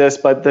show you this,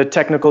 but the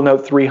technical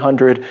note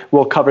 300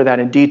 will cover that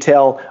in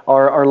detail.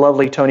 Our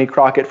lovely Tony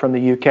Crockett from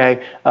the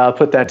UK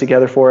put that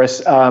together for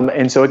us,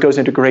 and so it goes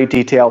into great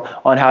detail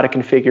on how to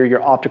configure your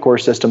Optocore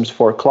systems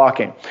for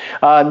clocking.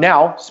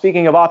 Now,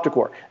 speaking of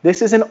Optocore,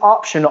 this is an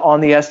option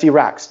on the SD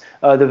racks.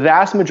 The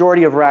vast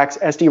majority of racks,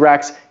 SD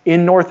racks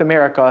in North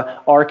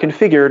America, are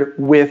configured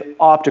with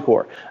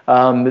Optocore.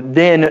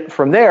 Then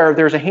from there,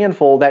 there's a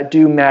handful that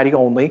do MADI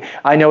only.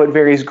 I know it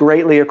varies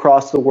greatly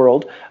across the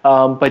world,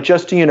 but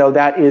just so you know,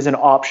 that is an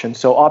option.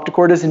 So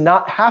Optocore does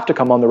not have to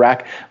come on the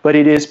rack, but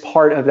it is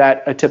part of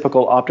that a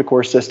typical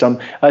Optocore system,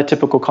 a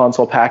typical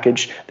console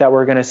package that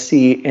we're going to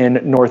see in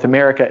North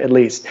America at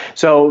least.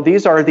 So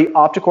these are the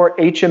Optocore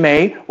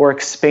HMA or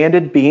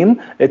expanded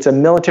beam. It's a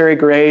military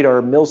grade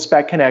or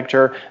mil-spec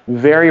connector,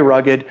 very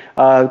rugged.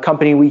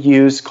 Company we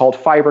use called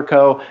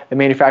Fiberco. It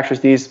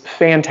manufactures these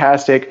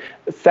fantastic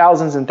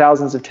thousands and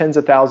thousands of tens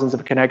of thousands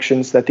of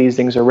connections that these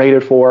things are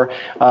rated for.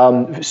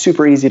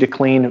 Super easy to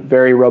clean,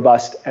 very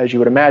robust, as you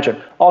would imagine.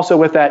 Also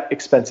with that,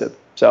 expensive.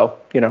 So,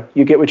 you know,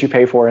 you get what you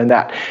pay for in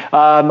that.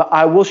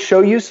 I will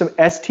show you some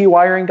ST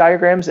wiring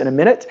diagrams in a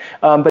minute,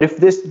 but if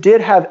this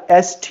did have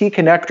ST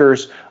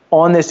connectors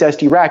on this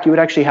SD rack, you would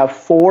actually have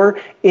 4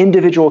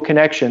 individual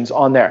connections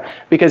on there,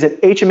 because an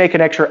HMA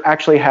connector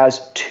actually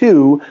has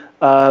 2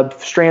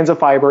 strands of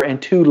fiber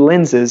and 2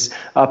 lenses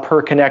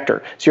per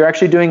connector. So you're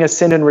actually doing a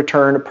send and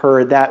return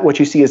per that, what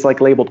you see is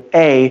like labeled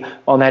A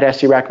on that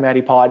SD rack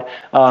MADI pod.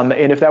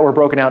 And if that were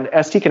broken out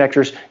into ST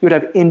connectors, you would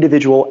have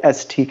individual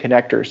ST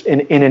connectors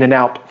in and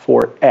out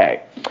for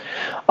A.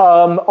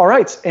 All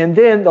right, and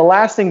then the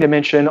last thing to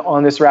mention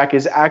on this rack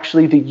is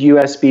actually the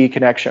USB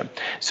connection.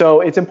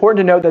 So it's important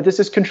to note that this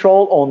is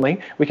control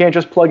only. We can't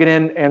just plug it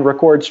in and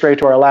record straight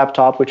to our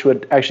laptop, which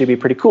would actually be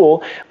pretty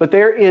cool. But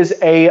there is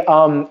a,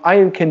 I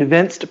am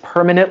convinced,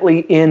 permanently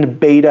in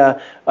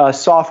beta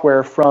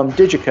software from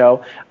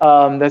DiGiCo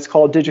that's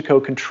called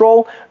DiGiCo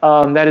Control.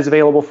 That is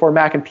available for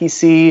Mac and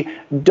PC.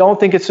 Don't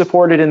think it's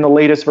supported in the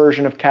latest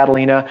version of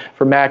Catalina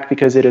for Mac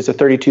because it is a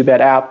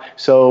 32-bit app.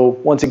 So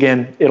once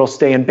again, it'll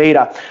stay in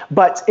beta.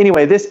 But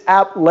anyway, this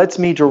app lets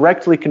me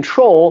directly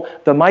control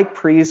the mic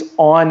pre's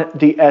on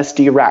the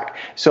SD rack.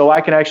 So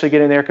I can actually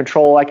get in there,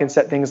 control. I can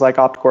set things like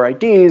Optocore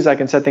IDs. I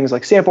can set things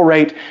like sample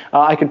rate.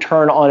 I can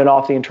turn on and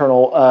off the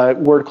internal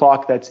word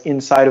clock that's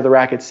inside of the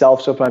rack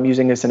itself. So if I'm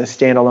using this in a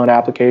standalone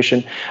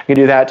application, I can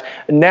do that.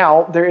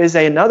 Now, there is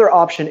another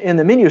option in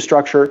the menu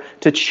structure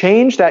to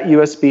change that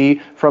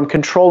USB from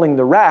controlling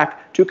the rack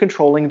to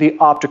controlling the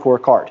Optocore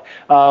card.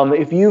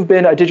 If you've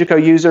been a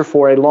DiGiCo user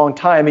for a long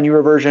time and you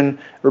were version,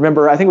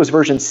 remember, I think it was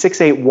version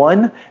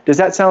 6.8.1. Does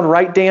that sound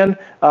right, Dan?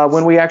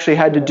 When we actually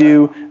had to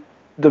do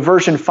the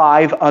version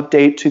 5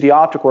 update to the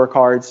Optocore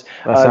cards,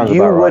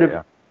 you would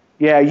have.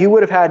 Yeah, you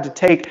would have had to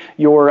take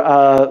your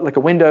like a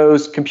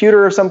Windows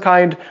computer of some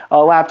kind,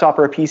 a laptop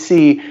or a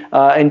PC,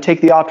 and take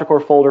the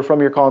Optocore folder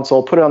from your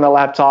console, put it on the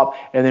laptop,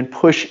 and then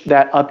push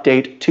that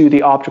update to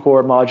the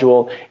Optocore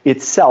module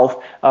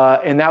itself.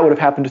 And that would have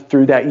happened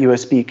through that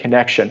USB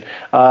connection.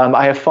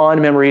 I have fond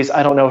memories.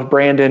 I don't know if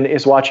Brandon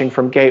is watching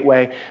from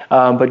Gateway,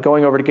 but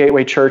going over to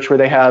Gateway Church, where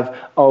they have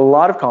a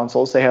lot of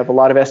consoles. They have a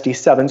lot of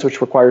SD7s, which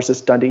requires this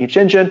done to each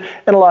engine,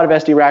 and a lot of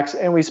SD racks.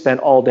 And we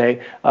spent all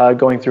day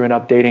going through and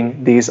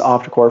updating these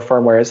Optocore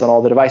firmware is on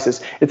all the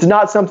devices. It's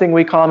not something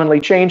we commonly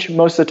change.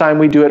 Most of the time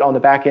we do it on the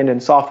back end in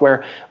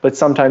software, but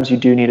sometimes you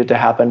do need it to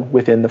happen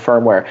within the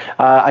firmware.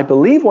 I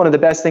believe one of the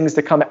best things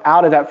to come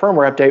out of that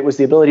firmware update was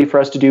the ability for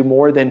us to do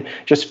more than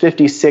just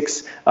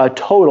 56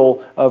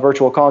 total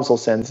virtual console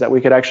sends, that we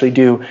could actually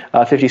do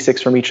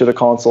 56 from each of the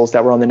consoles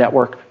that were on the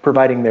network,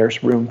 providing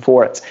there's room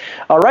for it.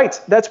 All right,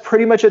 that's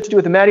pretty much it to do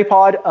with the MADI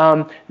pod.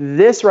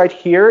 This right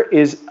here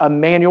is a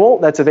manual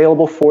that's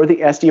available for the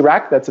SD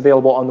rack, that's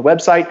available on the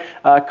website.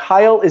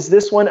 Kyle, is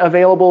this one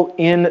available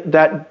in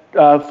that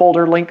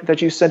folder link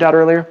that you sent out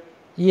earlier?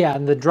 Yeah,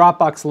 and the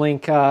Dropbox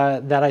link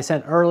that I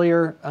sent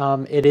earlier,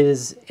 it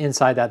is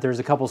inside that. There's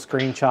a couple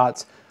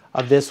screenshots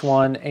of this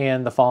one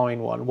and the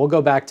following one. We'll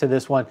go back to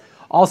this one.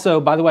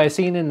 Also, by the way, I've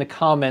seen in the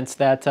comments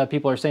that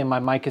people are saying my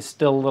mic is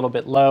still a little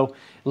bit low.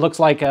 It looks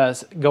like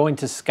going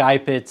to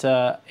Skype,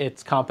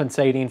 it's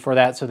compensating for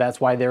that, so that's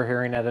why they're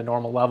hearing at a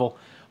normal level.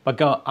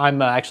 But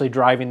I'm actually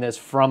driving this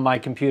from my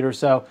computer,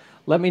 so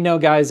let me know,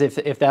 guys,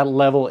 if that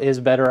level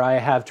is better. I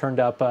have turned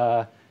up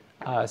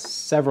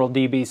several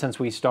dB since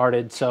we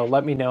started, so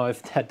let me know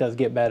if that does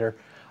get better.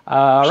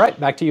 All right,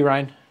 back to you,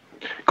 Ryan.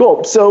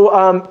 Cool. So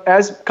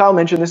as Kyle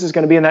mentioned, this is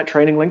going to be in that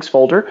training links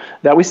folder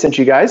that we sent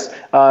you guys,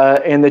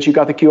 and that you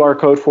got the QR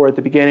code for at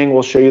the beginning.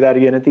 We'll show you that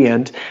again at the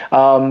end.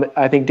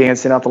 I think Dan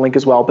sent out the link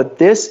as well. But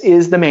this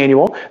is the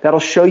manual that'll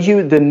show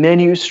you the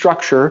menu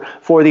structure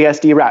for the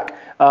SD rack.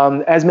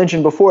 As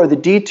mentioned before, the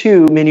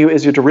D2 menu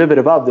is a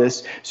derivative of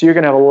this, so you're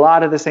going to have a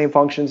lot of the same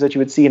functions that you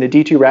would see in a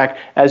D2 rack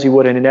as you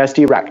would in an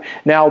SD rack.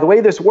 Now, the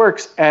way this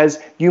works, as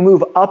you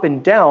move up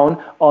and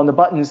down on the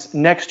buttons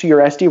next to your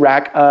SD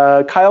rack,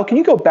 Kyle, can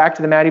you go back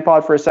to the MADI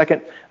pod for a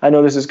second? I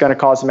know this is going to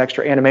cause some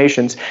extra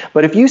animations,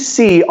 but if you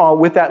see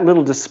with that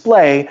little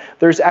display,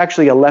 there's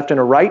actually a left and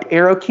a right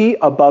arrow key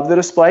above the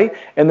display,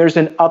 and there's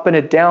an up and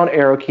a down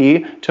arrow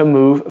key to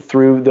move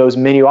through those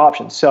menu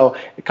options. So,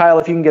 Kyle,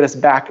 if you can get us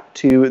back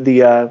to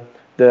the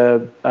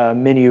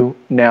menu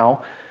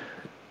now.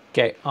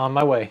 Okay, on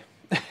my way.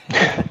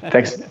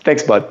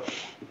 Thanks, bud.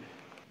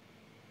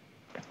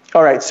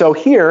 All right, so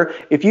here,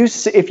 if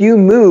you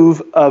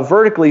move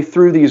vertically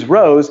through these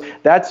rows,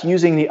 that's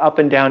using the up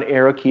and down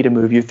arrow key to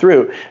move you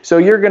through. So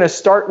you're going to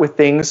start with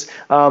things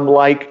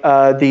like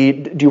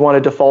do you want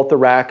to default the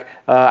rack?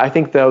 I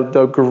think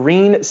the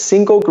green,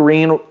 single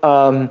green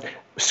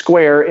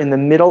square in the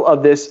middle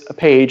of this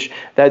page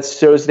that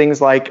shows things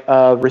like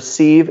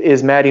receive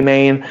is MADI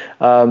main,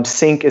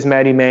 sync is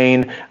MADI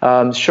main,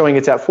 showing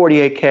it's at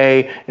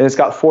 48K, and it's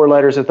got 4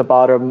 letters at the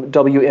bottom,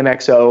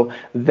 WMXO.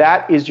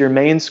 That is your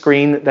main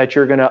screen that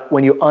you're gonna,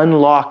 when you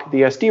unlock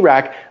the SD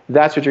rack,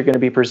 that's what you're going to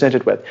be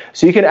presented with.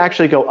 So you can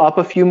actually go up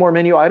a few more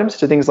menu items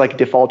to things like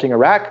defaulting a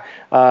rack,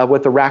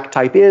 what the rack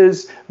type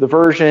is, the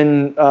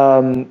version,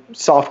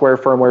 software,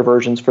 firmware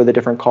versions for the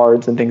different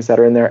cards and things that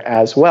are in there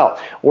as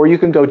well. Or you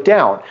can go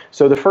down.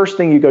 So the first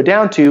thing you go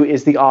down to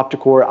is the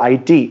Optocore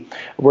ID.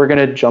 We're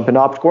going to jump into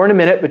Optocore in a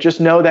minute, but just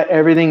know that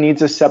everything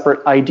needs a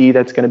separate ID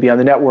that's going to be on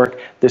the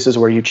network. This is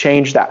where you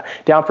change that.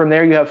 Down from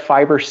there, you have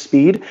fiber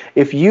speed.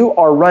 If you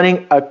are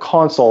running a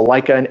console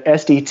like an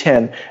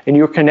SD10 and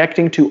you're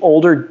connecting to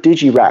older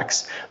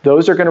DiGiRacks,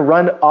 those are going to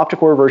run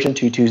Optocore version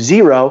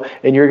 2.2.0,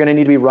 and you're going to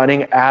need to be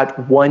running at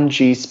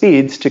 1G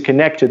speeds to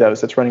connect to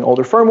those. That's running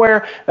older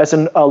firmware. That's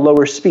a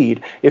lower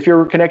speed. If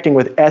you're connecting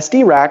with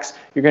SD racks,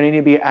 you're going to need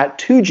to be at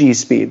 2G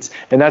speeds,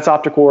 and that's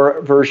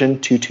Optocore version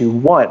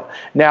 2.2.1.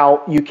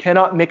 Now, you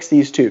cannot mix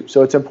these two,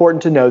 so it's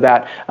important to know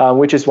that,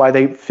 which is why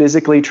they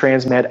physically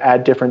transmit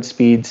at different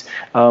speeds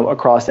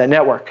across that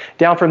network.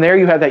 Down from there,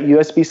 you have that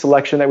USB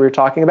selection that we were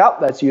talking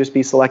about. That's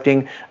USB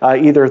selecting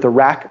either the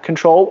rack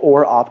control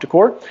or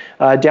Optocore.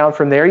 Down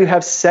from there, you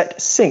have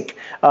set sync.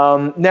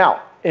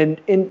 Now,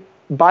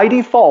 by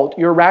default,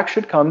 your rack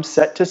should come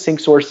set to sync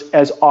source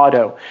as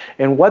auto.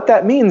 And what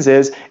that means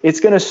is it's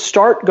going to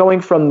start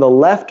going from the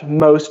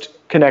leftmost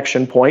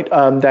connection point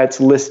that's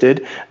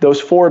listed.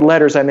 Those 4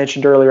 letters I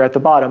mentioned earlier at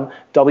the bottom,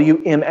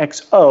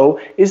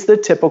 WMXO, is the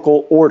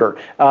typical order.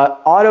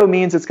 Auto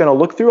means it's going to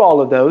look through all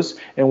of those,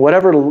 and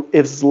whatever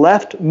is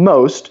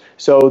leftmost,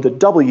 so the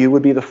W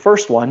would be the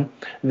first one,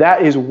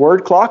 that is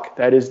word clock,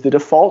 that is the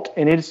default,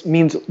 and it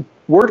means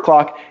word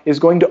clock is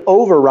going to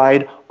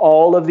override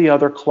all of the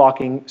other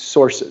clocking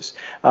sources.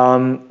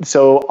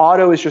 So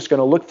auto is just going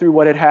to look through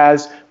what it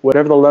has,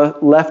 whatever the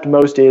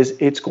leftmost is,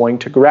 it's going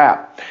to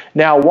grab.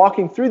 Now,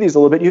 walking through these a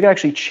little bit, you can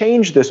actually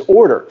change this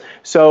order.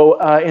 So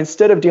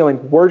instead of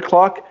dealing word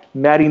clock,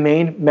 MADI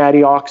main,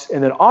 MADI aux,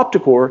 and then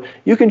Optocore,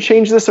 you can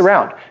change this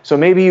around. So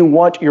maybe you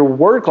want your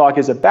word clock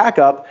as a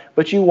backup,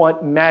 but you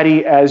want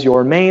MADI as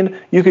your main.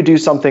 You could do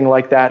something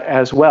like that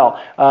as well.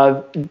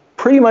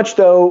 Pretty much,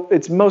 though,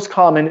 it's most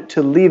common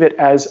to leave it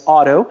as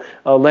auto,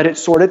 let it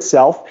sort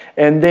itself,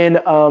 and then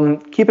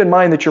keep in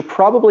mind that you're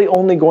probably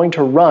only going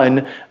to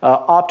run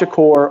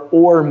Optocore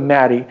or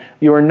MADI.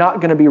 You are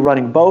not going to be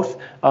running both.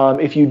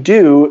 If you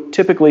do,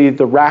 typically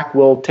the rack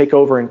will take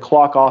over and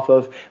clock off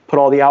of, put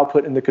all the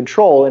output and the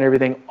control and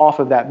everything off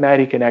of that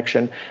MADI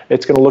connection.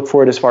 It's going to look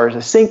for it as far as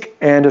a sync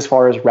and as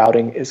far as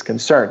routing is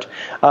concerned.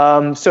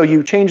 So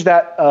you change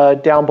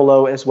that down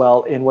below as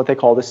well in what they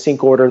call the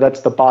sync order. That's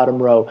the bottom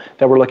row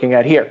that we're looking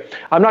at here.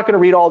 I'm not going to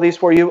read all these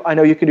for you. I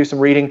know you can do some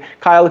reading.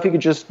 Kyle, if you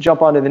could just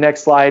jump on to the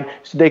next slide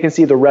so they can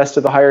see the rest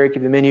of the hierarchy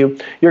of the menu.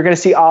 You're going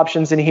to see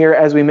options in here,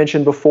 as we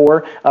mentioned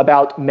before,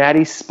 about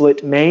MADI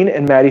split main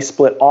and MADI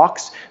split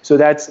aux. So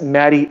that's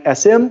MADI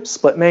SM,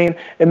 split main,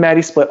 and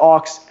MADI split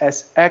aux,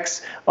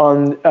 SX,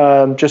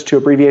 on, just to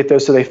abbreviate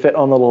those so they fit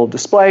on the little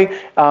display.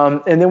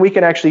 And then we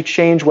can actually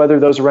change whether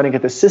those are running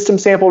at the system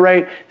sample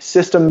rate,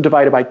 system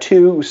divided by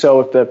 2. So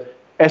if the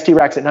SD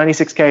rack's at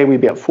 96K, we'd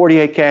be at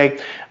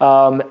 48K,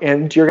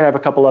 and you're gonna have a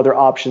couple other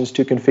options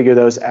to configure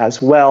those as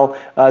well.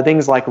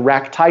 Things like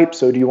rack type,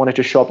 so do you want it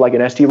to show up like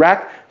an SD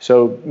rack?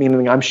 So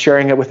meaning I'm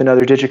sharing it with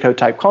another DiGiCo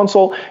type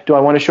console. Do I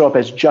want to show up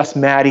as just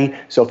MADI,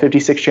 so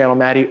 56 channel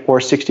MADI or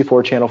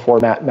 64 channel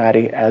format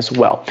MADI as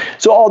well?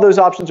 So all those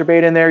options are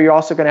baked in there. You're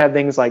also going to have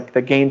things like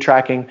the gain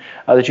tracking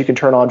that you can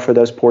turn on for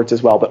those ports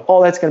as well. But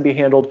all that's going to be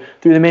handled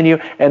through the menu,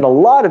 and a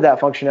lot of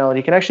that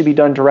functionality can actually be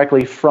done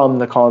directly from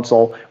the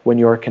console when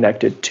you're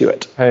connected to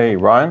it. Hey,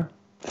 Ryan.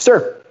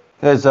 Sir.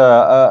 There's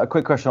a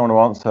quick question I want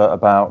to answer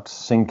about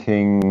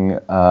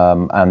syncing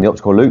and the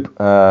optical loop.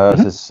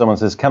 Someone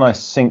says, can I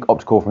sync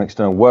Optocore from an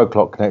external word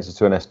clock connected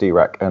to an SD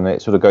rack? And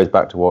it sort of goes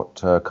back to what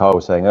Carl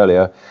was saying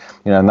earlier.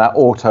 You know, and that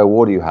auto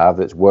order you have,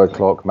 that's word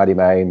clock, MADI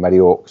main,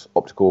 MADI aux,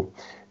 optical.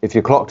 If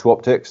you clock to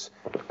optics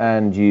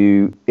and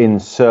you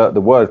insert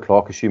the word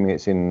clock, assuming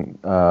it's in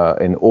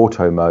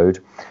auto mode,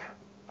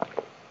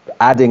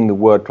 adding the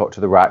word clock to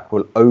the rack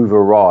will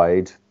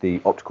override the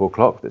optical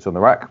clock that's on the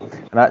rack.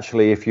 And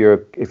actually, if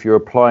you're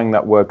applying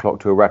that word clock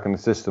to a rack in the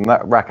system,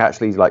 that rack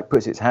actually like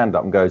puts its hand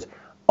up and goes,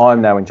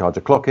 I'm now in charge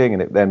of clocking,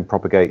 and it then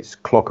propagates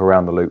clock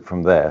around the loop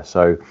from there.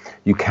 So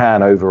you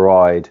can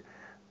override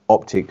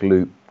optic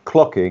loop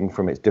clocking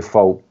from its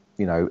default,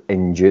 you know,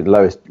 engine,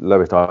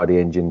 lowest ID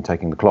engine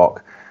taking the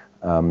clock,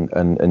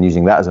 and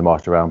using that as a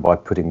master round by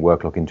putting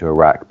word clock into a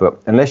rack.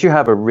 But unless you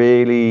have a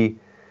really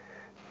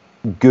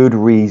good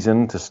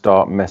reason to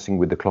start messing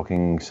with the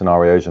clocking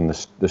scenarios and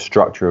the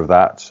structure of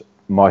that,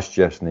 my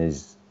suggestion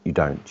is you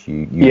don't.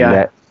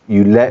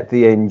 You let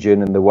the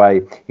engine and the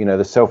way, you know,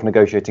 the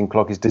self-negotiating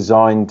clock is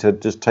designed to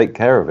just take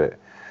care of it.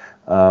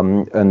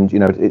 And you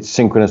know, it's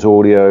synchronous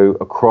audio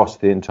across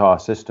the entire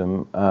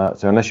system.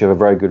 So unless you have a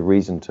very good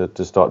reason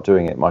to start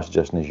doing it, my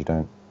suggestion is you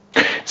don't.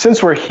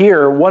 Since we're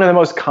here, one of the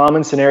most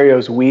common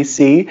scenarios we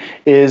see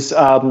is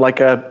like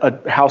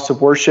a house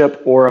of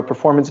worship or a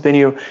performance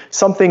venue,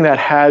 something that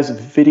has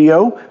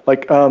video,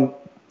 like,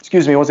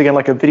 excuse me, once again,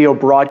 like a video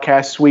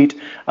broadcast suite,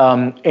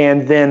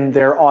 and then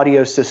their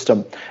audio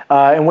system.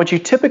 And what you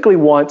typically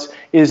want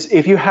is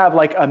if you have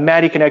like a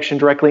MADI connection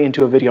directly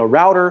into a video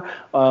router,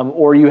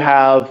 or you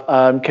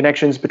have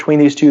connections between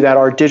these two that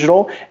are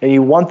digital, and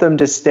you want them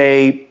to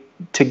stay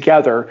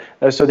together,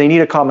 so they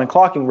need a common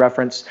clocking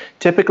reference.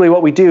 Typically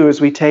what we do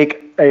is we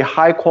take a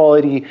high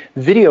quality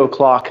video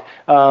clock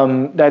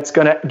that's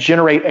going to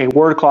generate a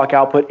word clock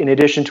output in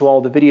addition to all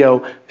the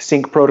video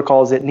sync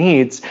protocols it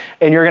needs,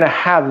 and you're going to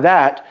have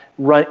that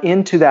run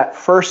into that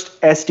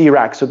first SD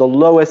rack, so the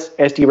lowest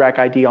SD rack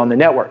ID on the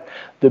network.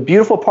 The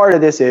beautiful part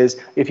of this is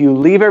if you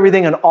leave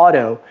everything in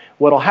auto,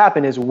 what'll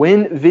happen is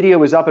when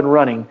video is up and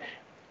running,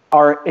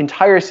 our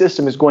entire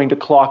system is going to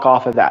clock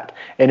off of that.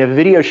 And if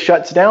video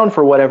shuts down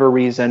for whatever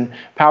reason,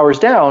 powers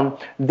down,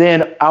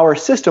 then our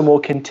system will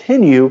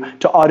continue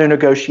to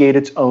auto-negotiate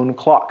its own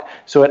clock.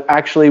 So it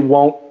actually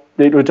won't,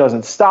 it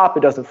doesn't stop,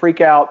 it doesn't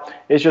freak out.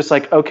 It's just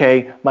like,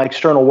 okay, my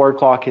external word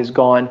clock is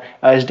gone.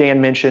 As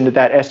Dan mentioned,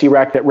 that SD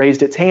rack that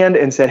raised its hand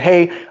and said,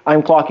 hey,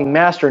 I'm clocking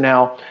master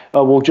now,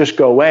 will just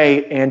go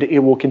away, and it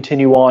will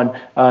continue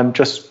on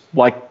just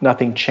like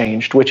nothing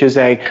changed, which is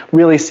a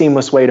really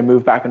seamless way to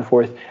move back and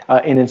forth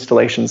in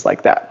installations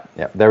like that.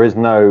 Yeah, there is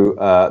no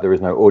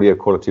audio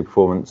quality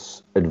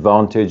performance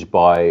advantage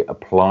by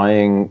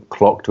applying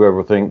clock to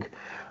everything.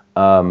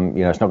 You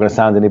know, it's not going to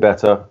sound any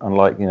better,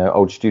 unlike, you know,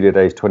 old studio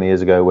days 20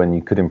 years ago when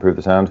you could improve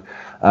the sound.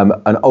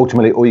 And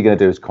ultimately, all you're going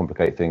to do is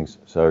complicate things.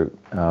 So,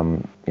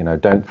 you know,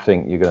 don't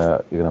think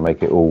you're gonna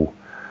make it all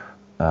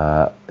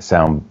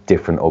sound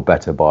different or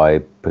better by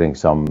putting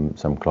some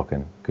clock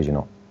in, because you're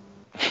not.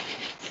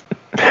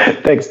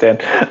 Thanks, Dan.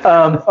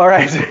 All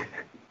right.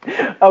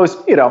 I was,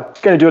 you know,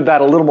 going to do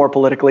that a little more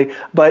politically,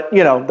 but,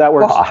 you know, that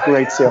works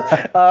great too.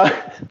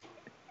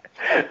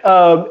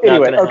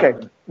 Anyway,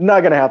 okay.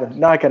 Not going to happen.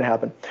 Not going to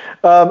happen.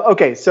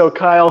 Okay, so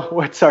Kyle,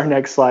 what's our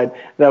next slide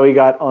that we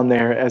got on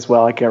there as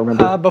well? I can't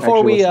remember.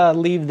 Before we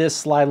leave this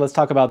slide, let's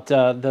talk about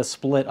the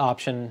split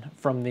option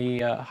from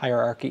the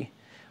hierarchy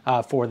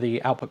for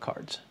the output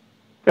cards.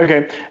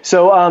 Okay,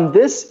 so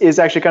this is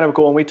actually kind of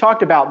cool, and we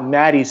talked about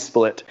MADI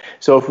split.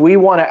 So if we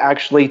want to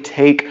actually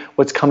take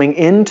what's coming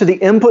into the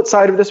input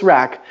side of this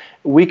rack,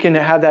 we can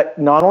have that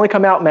not only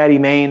come out MADI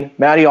main,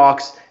 MADI aux,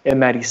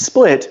 and MADI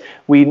split.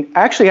 We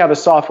actually have a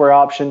software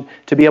option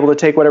to be able to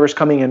take whatever's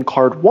coming in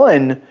card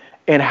 1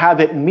 and have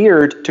it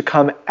mirrored to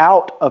come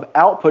out of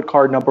output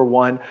card number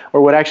 1,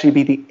 or would actually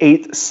be the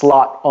 8th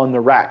slot on the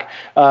rack.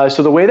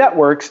 So the way that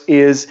works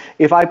is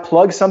if I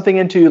plug something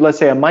into, let's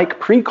say, a mic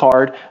pre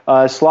card,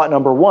 slot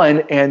number 1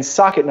 and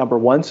socket number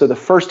 1, so the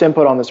first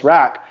input on this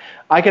rack,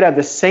 I could have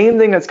the same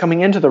thing that's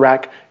coming into the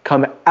rack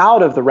come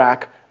out of the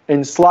rack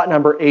in slot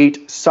number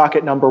 8,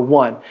 socket number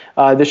 1.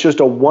 This is just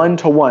a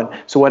 1-to-1.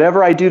 So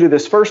whatever I do to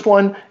this first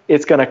one,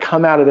 it's going to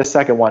come out of the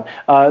second one.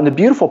 And the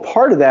beautiful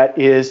part of that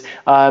is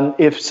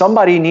if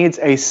somebody needs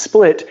a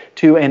split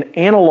to an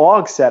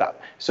analog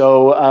setup,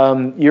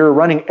 so you're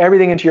running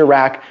everything into your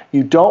rack,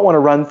 you don't want to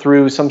run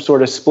through some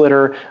sort of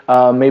splitter.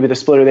 Maybe the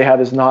splitter they have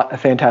is not a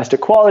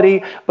fantastic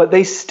quality, but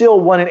they still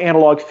want an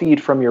analog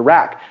feed from your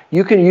rack.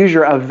 You can use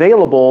your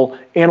available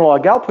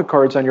analog output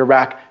cards on your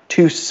rack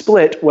to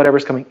split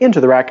whatever's coming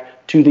into the rack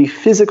to the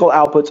physical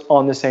outputs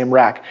on the same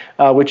rack,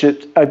 which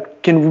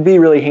can be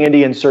really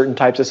handy in certain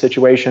types of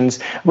situations.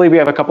 I believe we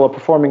have a couple of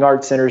performing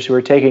arts centers who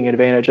are taking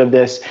advantage of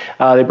this.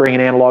 They bring in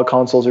analog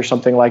consoles or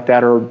something like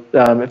that, or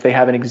if they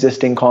have an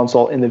existing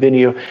console in the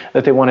venue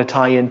that they want to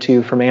tie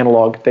into from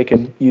analog, they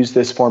can use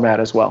this format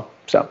as well.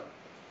 So.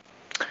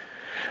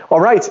 All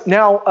right,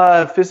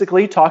 now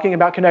physically talking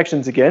about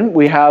connections again,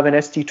 we have an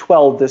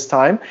ST12 this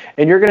time,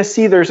 and you're going to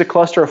see there's a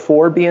cluster of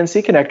 4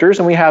 BNC connectors,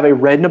 and we have a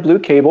red and a blue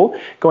cable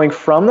going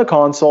from the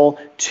console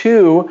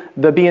to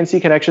the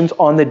BNC connections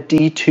on the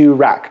D2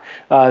 rack.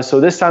 So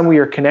this time we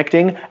are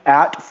connecting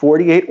at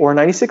 48 or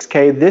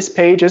 96K. This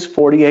page is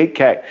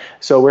 48K.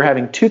 So we're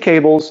having 2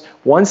 cables,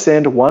 1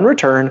 send, 1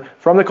 return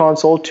from the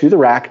console to the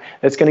rack.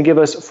 That's going to give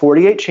us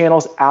 48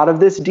 channels out of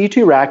this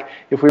D2 rack.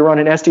 If we were on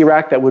an SD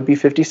rack, that would be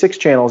 56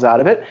 channels out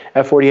of it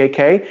at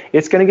 48K.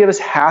 It's going to give us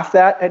half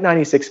that at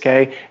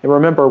 96K. And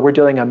remember, we're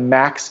dealing a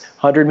max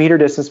 100-meter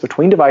distance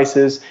between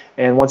devices.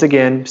 And once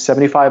again,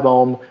 75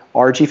 ohm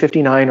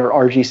RG59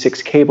 or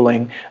RG6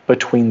 cabling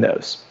between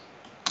those.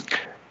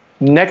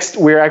 Next,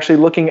 we're actually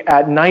looking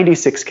at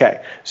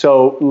 96K.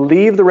 So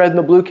leave the red and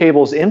the blue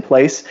cables in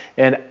place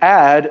and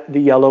add the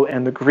yellow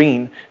and the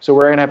green. So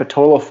we're going to have a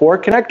total of 4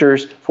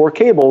 connectors, 4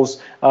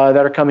 cables that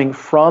are coming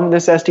from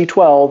this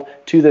SD12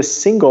 to the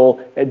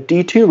single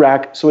D2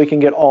 rack, so we can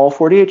get all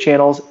 48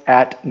 channels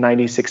at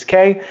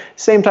 96K.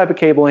 Same type of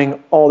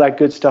cabling, all that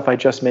good stuff I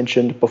just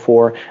mentioned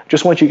before.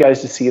 Just want you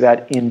guys to see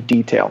that in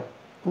detail.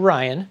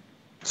 Ryan.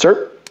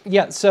 Sir?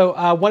 Yeah, so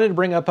I wanted to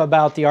bring up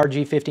about the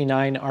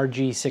RG59,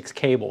 RG6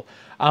 cable.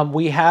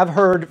 We have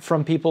heard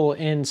from people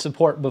in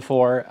support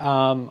before.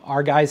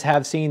 Our guys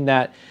have seen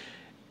that.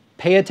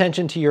 Pay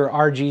attention to your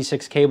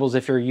RG6 cables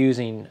if you're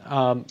using.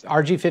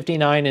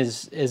 RG59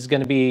 is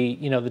going to be,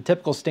 the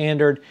typical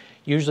standard.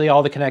 Usually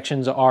all the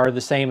connections are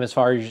the same as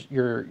far as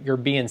your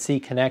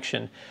BNC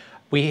connection.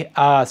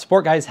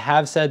 Support guys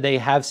have said they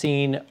have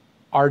seen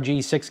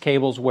RG6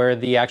 cables where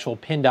the actual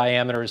pin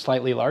diameter is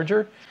slightly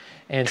larger.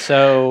 And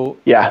so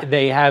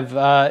they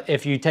have,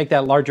 if you take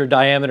that larger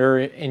diameter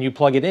and you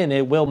plug it in,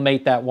 it will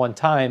mate that one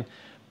time,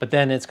 but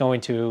then it's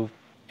going to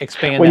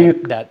expand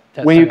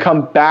when you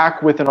come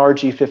back with an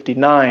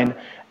RG59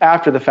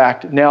 after the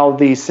fact, now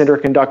the center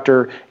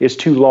conductor is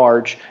too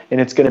large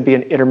and it's going to be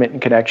an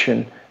intermittent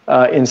connection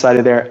inside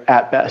of there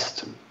at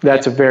best.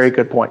 That's a very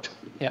good point.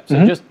 Yeah,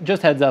 so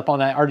just heads up on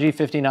that.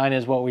 RG59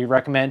 is what we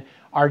recommend.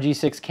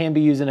 RG6 can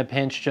be used in a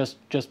pinch,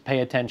 just pay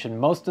attention.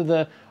 Most of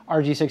the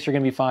RG6 are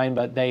going to be fine,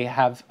 but they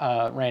have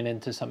ran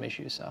into some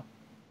issues. So.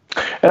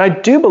 And I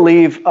do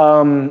believe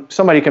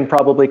somebody can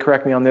probably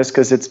correct me on this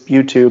because it's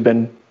YouTube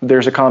and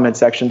there's a comment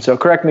section, so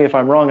correct me if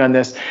I'm wrong on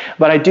this,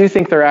 but I do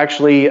think there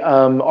actually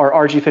are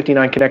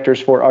RG59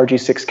 connectors for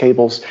RG6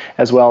 cables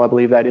as well. I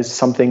believe that is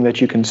something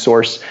that you can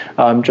source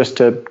just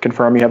to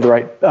confirm you have the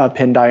right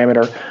pin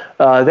diameter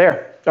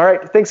there. All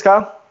right, thanks,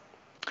 Kyle.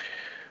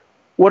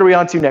 What are we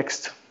on to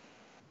next?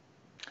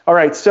 All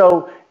right,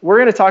 so we're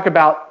going to talk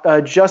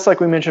about, just like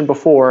we mentioned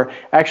before,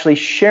 actually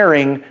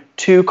sharing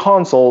 2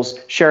 consoles,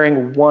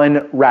 sharing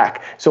 1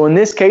 rack. So in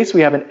this case,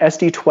 we have an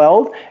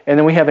SD12, and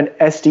then we have an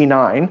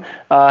SD9,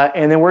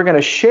 and then we're going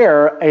to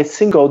share a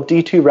single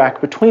D2 rack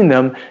between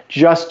them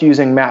just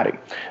using MADI.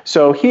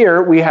 So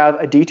here we have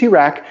a D2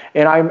 rack,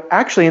 and I'm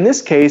actually, in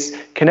this case,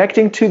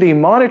 connecting to the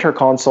monitor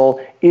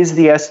console is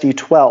the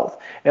SD12.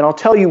 And I'll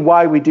tell you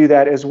why we do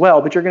that as well,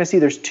 but you're going to see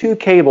there's 2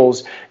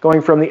 cables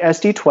going from the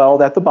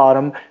SD12 at the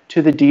bottom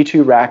to the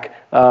D2 rack,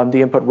 the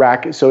input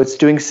rack, so it's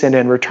doing send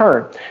and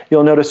return.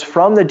 You'll notice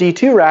from the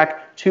D2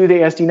 rack to the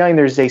SD9,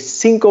 there's a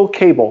single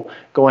cable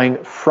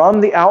going from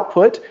the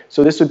output,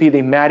 so this would be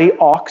the MADI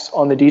aux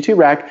on the D2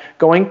 rack,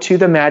 going to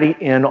the MADI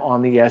in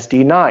on the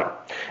SD9.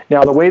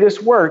 Now, the way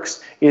this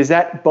works is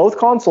that both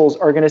consoles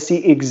are going to see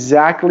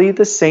exactly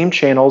the same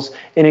channels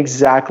in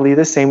exactly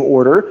the same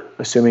order,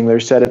 assuming they're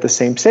set at the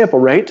same sample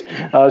rate.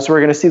 So we're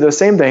going to see those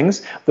same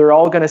things. They're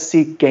all going to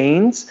see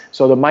gains,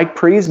 so the mic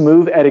pre's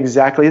move at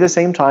exactly the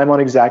same time on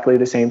exactly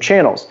the same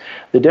channels.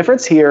 The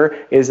difference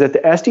here is that the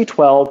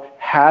SD12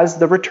 has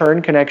the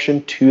return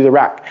connection to the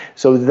rack.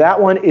 So that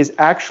one is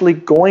actually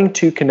going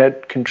to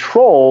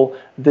control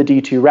the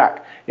D2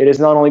 rack. It is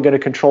not only going to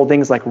control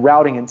things like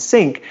routing and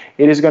sync,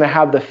 it is going to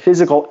have the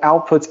physical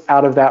outputs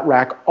out of that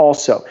rack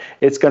also.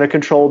 It's going to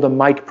control the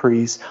mic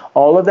pre's.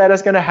 All of that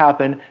is going to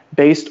happen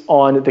based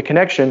on the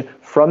connection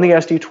from the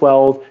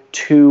SD12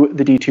 to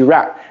the D2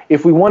 rack.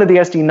 If we wanted the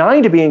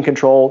SD9 to be in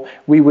control,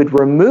 we would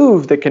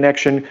remove the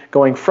connection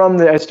going from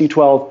the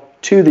SD12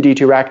 to the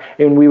D2 rack,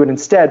 and we would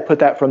instead put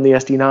that from the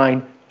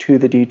SD9 to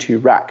the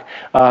D2 rack.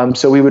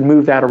 So we would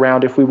move that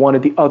around if we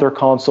wanted the other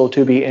console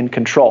to be in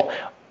control.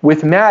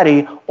 With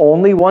MADI,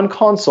 only one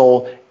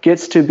console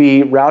gets to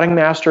be routing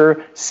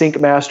master,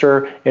 sync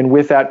master, and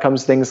with that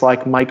comes things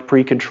like mic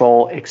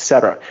pre-control,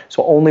 etc.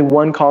 So only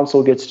one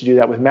console gets to do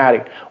that with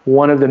MADI.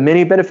 One of the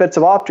many benefits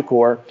of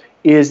Optocore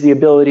is the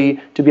ability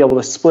to be able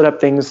to split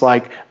up things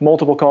like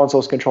multiple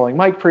consoles controlling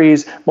mic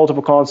pre's,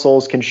 multiple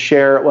consoles can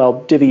share,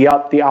 well, divvy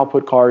up the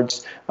output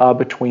cards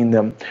between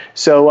them.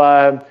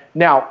 So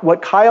now,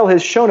 what Kyle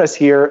has shown us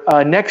here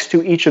next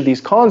to each of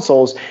these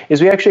consoles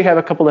is we actually have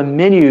a couple of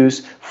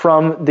menus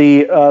from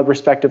the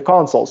respective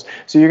consoles.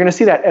 So you're going to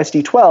see that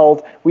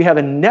SD12, we have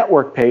a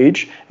network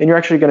page, and you're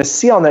actually going to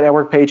see on that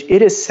network page,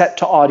 it is set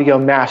to audio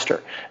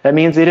master. That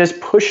means it is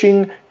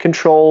pushing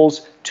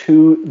controls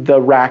to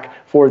the rack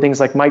for things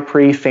like mic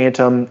pre,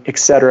 phantom,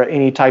 etc.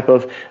 Any type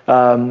of,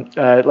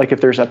 like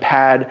if there's a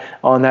pad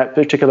on that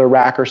particular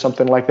rack or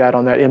something like that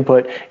on that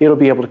input, it'll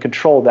be able to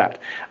control that.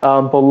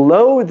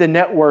 Below the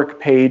network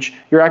page,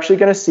 you're actually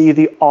going to see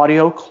the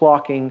audio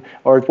clocking,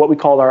 or what we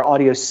call our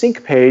audio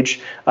sync page,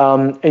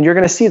 and you're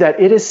going to see that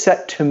it is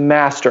set to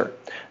master.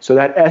 So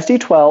that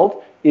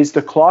SD12 is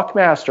the clock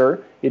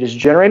master. It is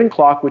generating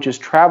clock, which is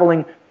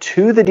traveling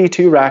to the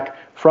D2 rack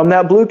from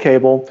that blue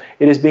cable.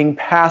 It is being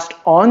passed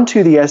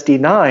onto the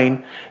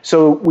SD9.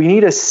 So we need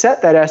to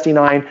set that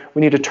SD9.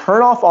 We need to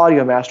turn off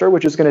Audio Master,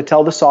 which is going to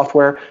tell the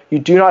software you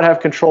do not have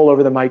control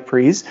over the mic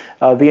pre's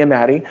via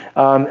MADI.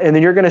 And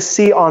then you're going to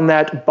see on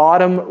that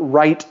bottom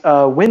right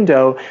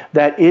window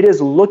that it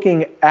is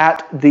looking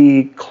at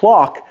the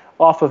clock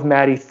off of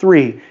MADI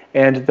 3.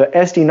 And the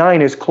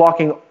SD9 is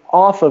clocking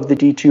off of the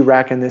D2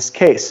 rack in this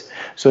case.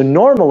 So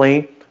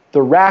normally,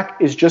 the rack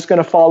is just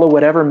going to follow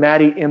whatever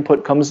MADI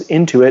input comes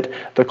into it.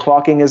 The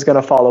clocking is going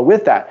to follow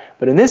with that.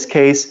 But in this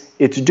case,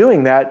 it's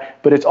doing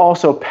that, but it's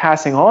also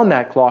passing on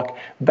that clock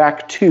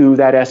back to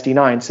that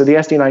SD9, so the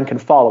SD9 can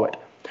follow it.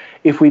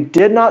 If we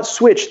did not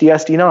switch the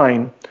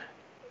SD9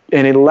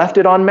 and it left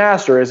it on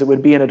master, as it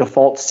would be in a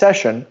default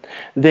session,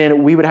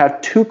 then we would have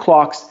two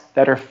clocks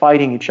that are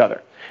fighting each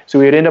other. So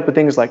we would end up with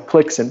things like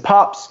clicks and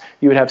pops,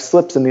 you would have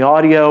slips in the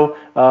audio,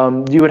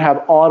 you would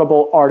have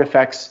audible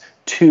artifacts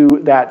to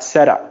that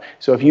setup.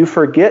 So if you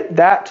forget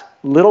that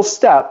little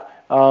step,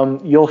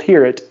 you'll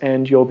hear it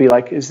and you'll be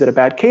like, is it a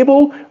bad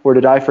cable or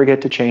did I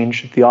forget to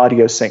change the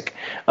audio sync?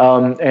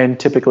 And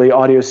typically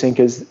audio sync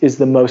is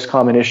the most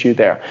common issue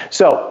there.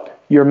 So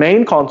your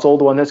main console,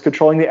 the one that's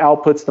controlling the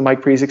outputs, the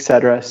mic pre's,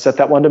 etc., set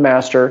that one to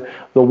master.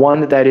 The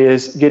one that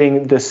is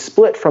getting the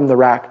split from the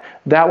rack,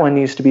 that one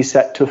needs to be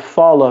set to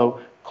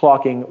follow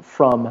clocking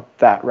from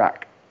that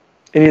rack.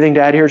 Anything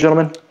to add here,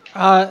 gentlemen?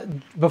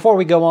 Before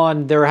we go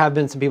on, there have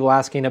been some people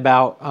asking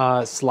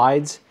about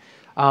slides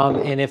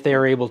and if they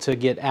are able to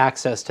get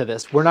access to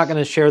this. We're not going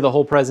to share the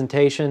whole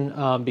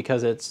presentation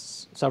because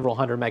it's several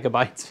hundred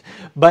megabytes.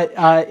 But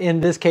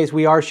in this case,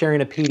 we are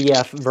sharing a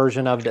PDF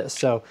version of this.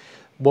 So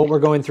what we're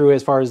going through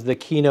as far as the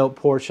keynote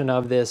portion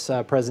of this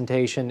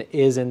presentation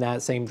is in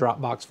that same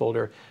Dropbox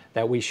folder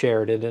that we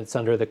shared, and it's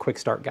under the Quick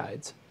Start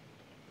Guides.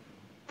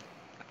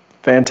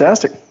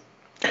 Fantastic.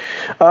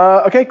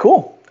 Okay,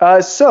 cool.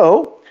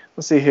 So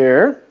let's see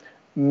here.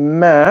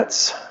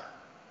 Matt's,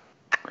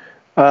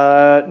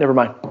 never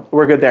mind.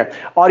 We're good there.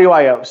 Audio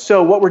I/O.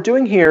 So what we're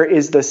doing here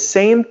is the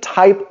same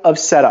type of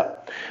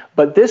setup,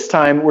 but this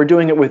time we're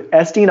doing it with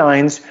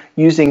SD9s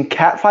using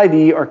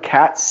Cat5e or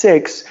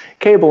Cat6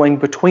 cabling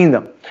between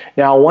them.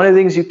 Now, one of the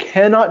things you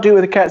cannot do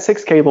with a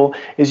Cat6 cable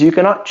is you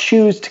cannot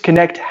choose to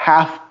connect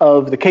half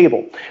of the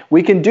cable.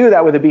 We can do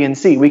that with a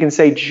BNC. We can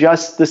say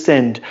just the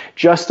send,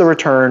 just the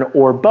return,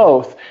 or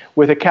both.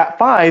 With a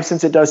Cat5,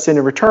 since it does send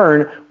and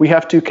return, we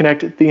have to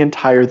connect the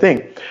entire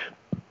thing.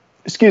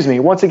 Excuse me.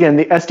 Once again,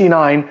 the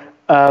SD9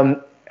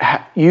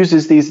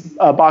 uses these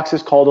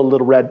boxes called a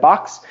little red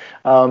box.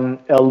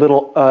 A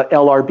little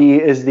LRB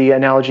is the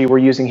analogy we're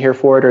using here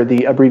for it, or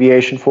the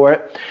abbreviation for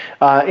it.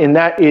 And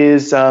that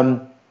is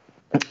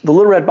The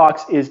little red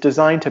box is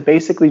designed to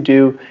basically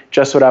do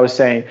just what I was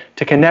saying,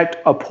 to connect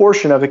a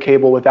portion of the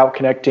cable without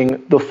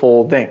connecting the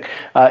full thing.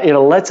 It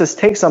lets us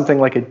take something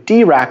like a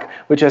D-rack,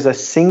 which has a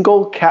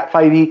single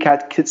Cat5e,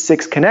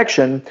 Cat6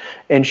 connection,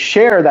 and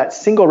share that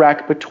single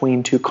rack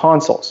between two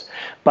consoles.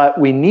 But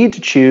we need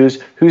to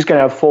choose who's going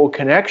to have full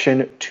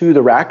connection to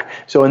the rack.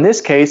 So in this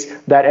case,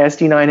 that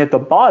SD9 at the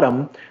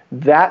bottom,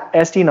 that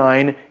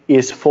SD9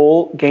 is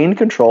full gain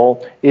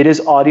control. It is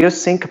audio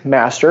sync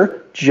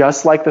master,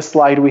 just like the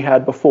slide we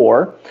had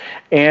before.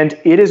 And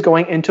it is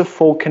going into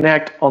full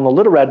connect on the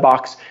little red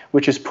box,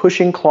 which is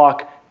pushing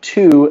clock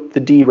to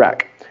the D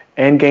rack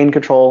and gain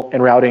control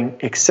and routing,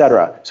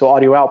 etc. So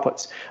audio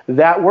outputs.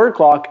 That word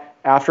clock,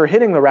 after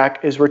hitting the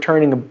rack, is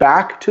returning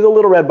back to the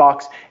little red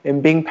box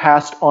and being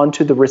passed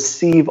onto the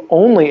receive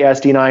only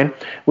SD9,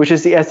 which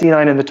is the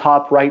SD9 in the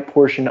top right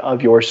portion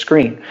of your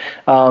screen.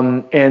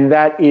 And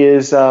that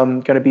is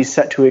going to be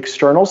set to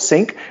external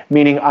sync,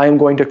 meaning I'm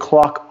going to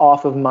clock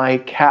off of my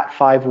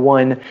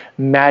Cat5.1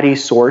 MADI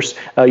source.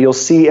 You'll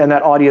see in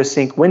that audio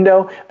sync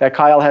window that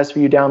Kyle has for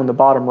you down in the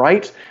bottom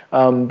right,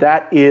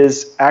 that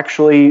is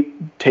actually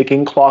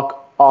taking clock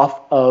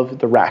off of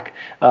the rack,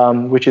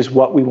 which is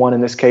what we want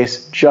in this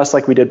case, just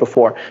like we did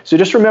before. So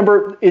just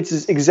remember,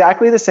 it's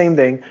exactly the same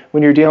thing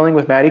when you're dealing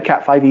with MADI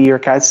Cat5e or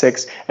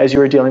Cat6 as you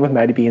are dealing with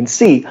MADI B and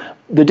C.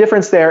 The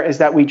difference there is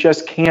that we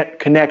just can't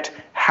connect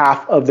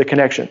half of the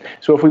connection.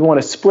 So if we want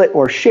to split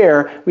or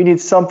share, we need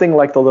something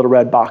like the little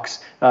red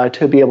box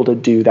to be able to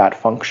do that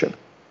function.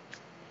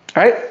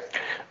 All right.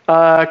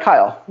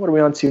 Kyle, what are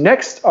we on to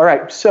next? All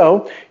right,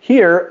 so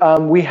here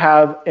we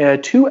have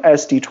two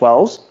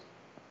SD12s.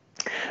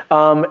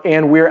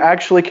 And we're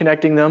actually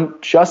connecting them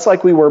just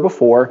like we were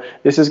before.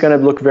 This is going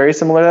to look very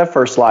similar to that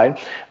first slide.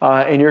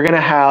 And you're going to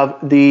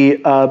have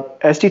the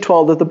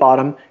SD12 at the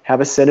bottom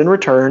have a send and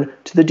return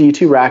to the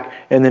D2 rack,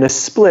 and then a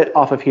split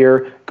off of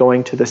here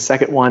going to the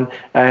second one.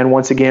 And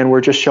once again,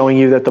 we're just showing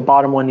you that the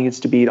bottom one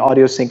needs to be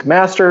audio sync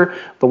master.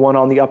 The one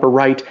on the upper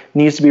right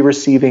needs to be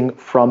receiving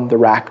from the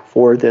rack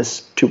for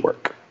this to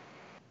work.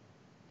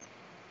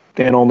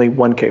 And only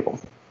one cable.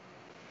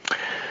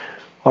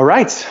 All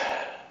right.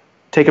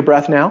 Take a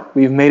breath now.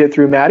 We've made it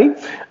through MADI,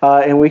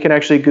 and we can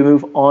actually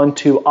move on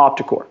to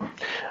Optocore.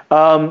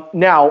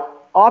 Now,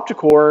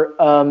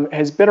 Optocore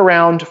has been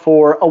around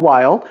for a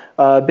while,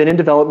 been in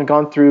development,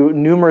 gone through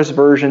numerous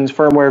versions,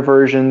 firmware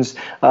versions,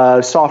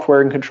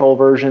 software and control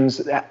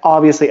versions,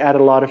 obviously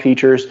added a lot of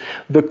features.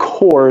 The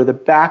core, the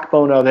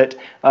backbone of it,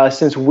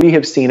 since we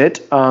have seen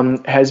it,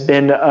 has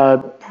been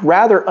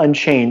rather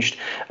unchanged,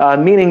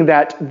 meaning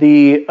that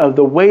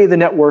the way the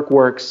network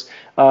works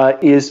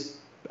is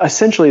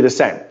essentially the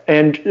same.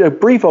 And a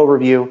brief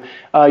overview,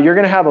 you're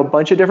going to have a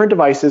bunch of different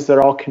devices that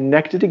are all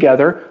connected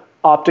together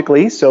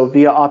optically, so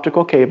via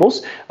optical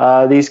cables.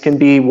 These can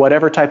be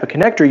whatever type of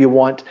connector you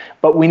want,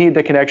 but we need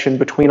the connection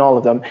between all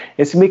of them.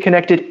 It's going to be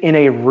connected in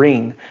a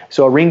ring,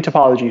 so a ring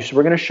topology. So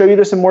we're going to show you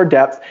this in more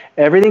depth.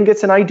 Everything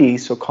gets an ID,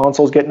 so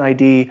consoles get an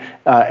ID,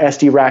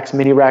 SD racks,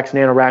 mini racks,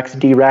 nano racks,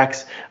 D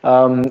racks,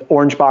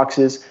 orange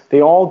boxes,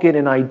 they all get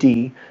an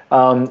ID.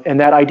 And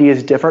that ID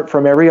is different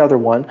from every other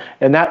one,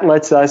 and that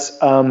lets us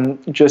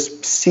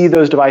just see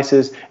those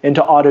devices and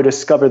to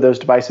auto-discover those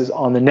devices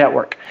on the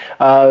network.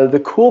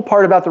 The cool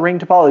part about the ring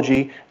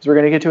topology, as we're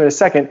going to get to in a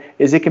second,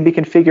 is it can be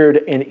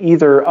configured in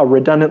either a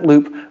redundant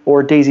loop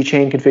or daisy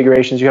chain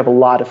configurations. You have a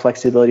lot of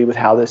flexibility with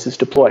how this is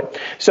deployed.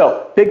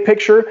 So, big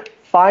picture,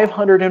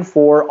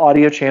 504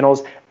 audio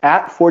channels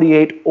at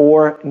 48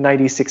 or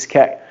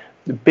 96K.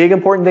 The big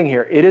important thing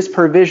here, it is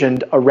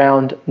provisioned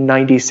around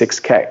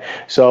 96K.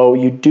 So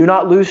you do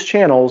not lose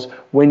channels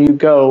when you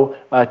go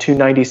to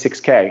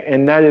 96K.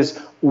 And that is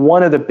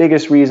one of the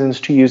biggest reasons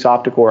to use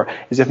Optocore,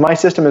 is if my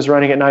system is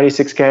running at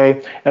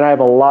 96K and I have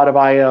a lot of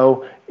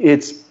I/O,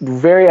 it's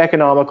very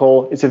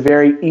economical. It's a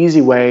very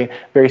easy way,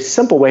 very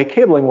simple way,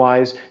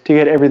 cabling-wise, to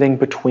get everything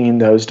between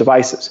those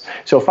devices.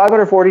 So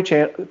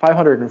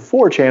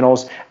 504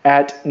 channels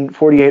at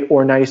 48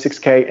 or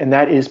 96K, and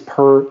that is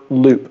per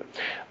loop.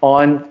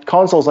 On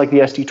consoles like the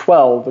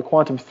SD12, the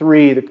Quantum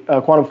 3,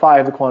 the Quantum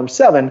 5, the Quantum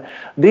 7,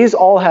 these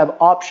all have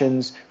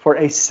options for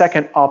a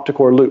second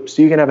Optocore loop.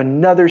 So you can have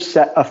another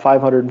set of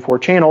 504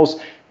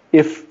 channels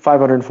if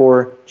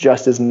 504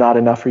 just is not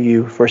enough for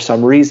you for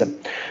some reason.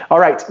 All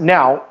right,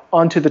 now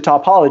onto the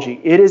topology.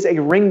 It is a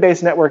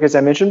ring-based network, as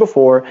I mentioned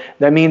before.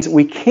 That means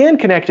we can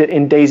connect it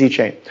in daisy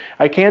chain.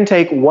 I can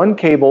take one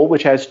cable,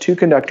 which has two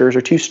conductors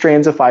or two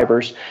strands of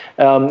fibers,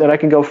 and I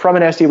can go from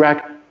an SD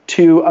rack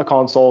to a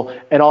console,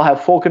 and I'll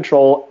have full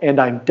control,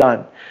 and I'm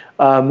done.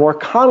 More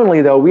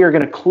commonly, though, we are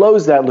going to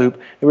close that loop,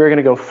 and we're going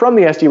to go from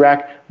the SD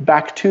rack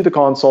back to the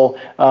console,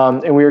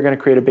 and we are going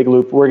to create a big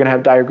loop. We're going to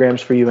have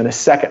diagrams for you in a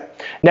second.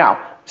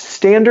 Now,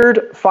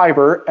 standard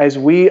fiber, as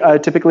we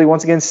typically,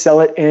 once again,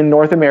 sell it in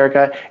North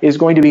America, is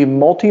going to be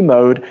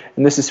multi-mode,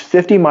 and this is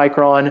 50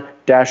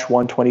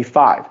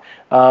 micron-125.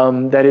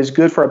 That is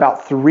good for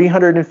about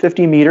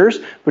 350 meters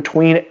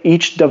between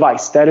each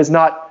device. That is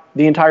not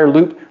the entire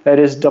loop, that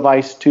is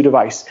device to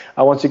device.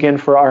 Once again,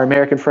 for our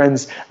American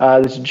friends,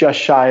 it's just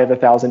shy of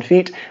 1,000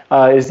 feet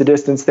is the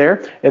distance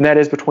there, and that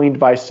is between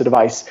device to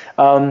device.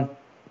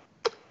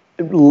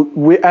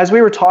 As we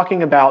were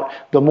talking about,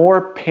 the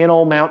more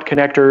panel mount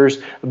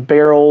connectors,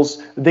 barrels,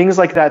 things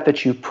like that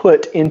that you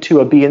put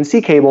into a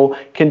BNC cable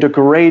can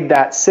degrade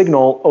that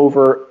signal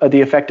over the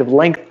effective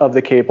length of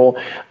the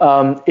cable.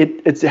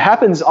 It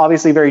happens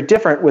obviously very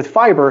different with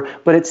fiber,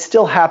 but it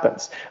still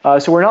happens.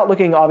 So we're not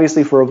looking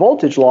obviously for a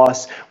voltage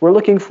loss, we're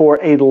looking for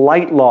a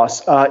light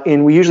loss,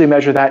 and we usually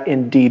measure that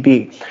in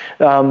dB.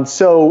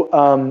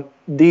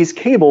 These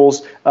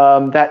cables,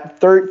 that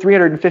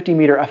 350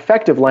 meter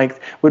effective length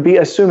would be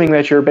assuming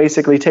that you're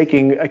basically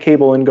taking a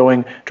cable and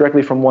going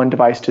directly from one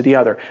device to the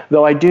other.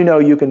 Though I do know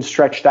you can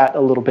stretch that a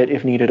little bit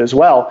if needed as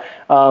well.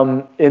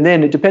 And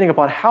then depending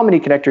upon how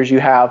many connectors you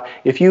have,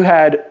 if you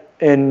had,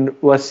 in,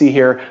 let's see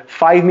here,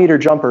 5 meter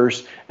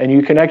jumpers and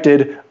you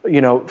connected,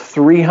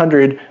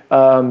 300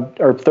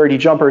 or 30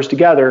 jumpers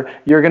together,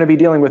 you're going to be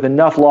dealing with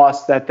enough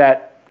loss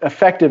that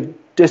effective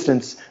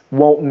distance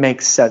won't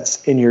make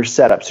sense in your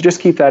setup. So just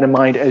keep that in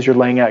mind as you're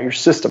laying out your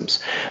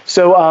systems.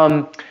 So,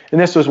 and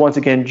this was once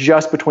again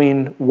just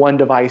between one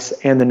device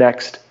and the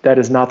next. That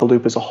is not the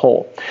loop as a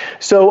whole.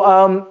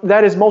 So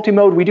that is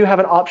multi-mode. We do have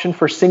an option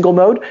for single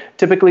mode.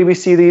 Typically we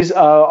see these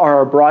are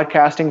our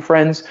broadcasting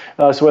friends.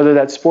 So whether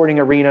that's sporting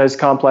arenas,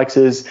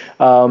 complexes,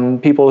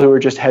 people who are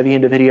just heavy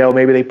into video,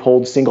 maybe they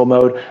pulled single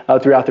mode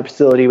throughout the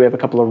facility. We have a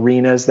couple of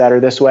arenas that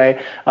are this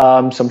way,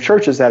 some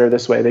churches that are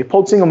this way. They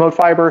pulled single mode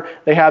fiber,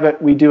 they have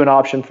it. We do an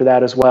option for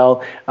that as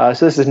well.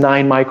 So this is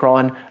 9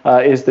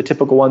 micron is the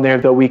typical one there,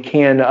 though we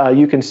can,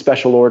 you can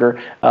special order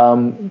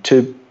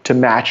to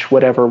match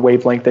whatever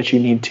wavelength that you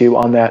need to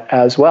on that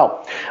as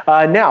well.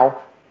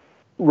 Now,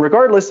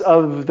 regardless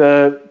of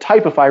the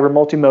type of fiber,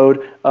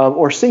 multi-mode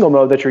or single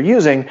mode that you're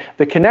using,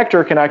 the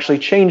connector can actually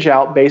change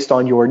out based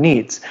on your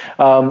needs.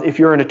 If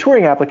you're in a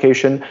touring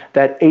application,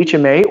 that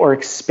HMA or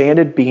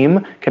expanded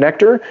beam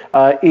connector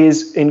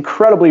is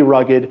incredibly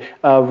rugged,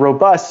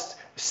 robust,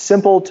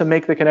 simple to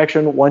make the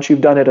connection once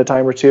you've done it a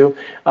time or two,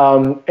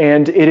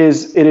 and it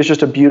is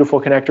just a beautiful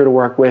connector to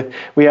work with.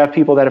 We have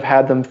people that have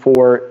had them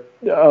for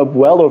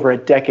well over a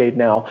decade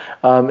now,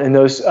 and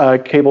those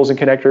cables and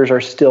connectors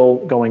are still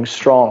going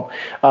strong.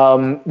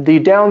 The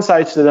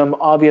downsides to them,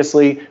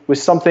 obviously, with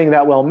something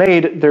that well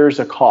made, there's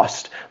a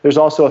cost. There's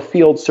also a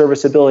field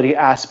serviceability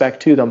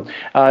aspect to them.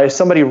 If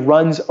somebody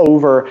runs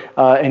over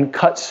and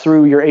cuts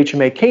through your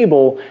HMA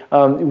cable,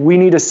 we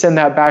need to send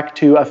that back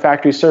to a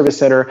factory service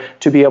center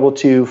to be able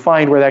to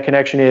find where that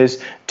connection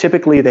is.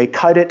 Typically, they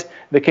cut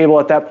the cable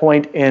at that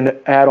point and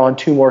add on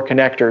 2 more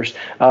connectors.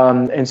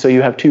 And so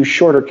you have 2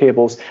 shorter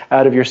cables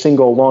out of your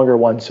single longer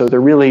one. So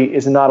there really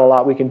is not a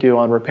lot we can do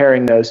on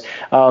repairing those.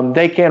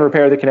 They can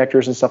repair the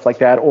connectors and stuff like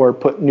that, or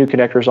put new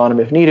connectors on them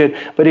if needed,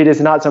 but it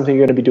is not something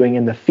you're going to be doing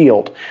in the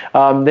field.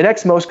 The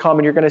next most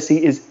common you're going to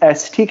see is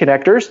ST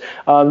connectors.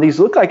 These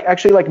look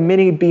actually like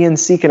mini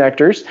BNC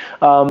connectors,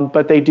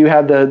 but they do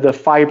have the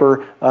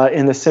fiber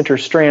in the center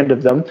strand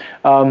of them.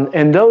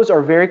 And those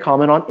are very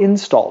common on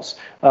installs.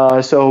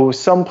 So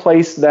some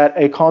place that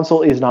a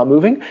console is not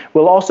moving.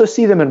 We'll also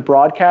see them in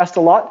broadcast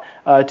a lot.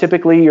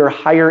 Typically your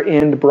higher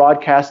end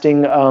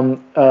broadcasting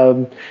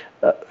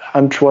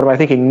what am I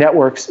thinking?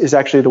 Networks is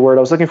actually the word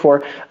I was looking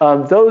for.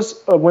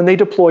 Those, when they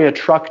deploy a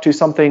truck to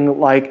something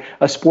like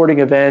a sporting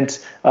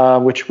event,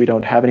 which we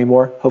don't have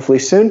anymore, hopefully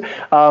soon,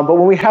 but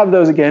when we have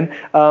those again,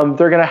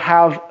 they're going to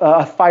have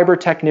a fiber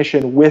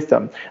technician with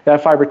them.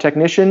 That fiber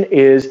technician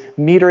is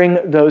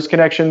metering those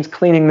connections,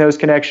 cleaning those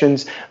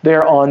connections.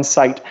 They're on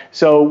site.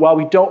 So while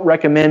we don't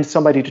recommend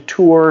somebody to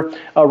tour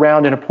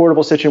around in a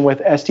portable situation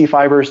with ST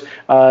fibers,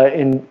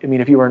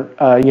 if you were,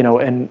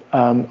 an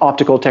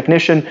optical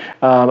technician,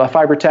 a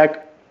fiber tech,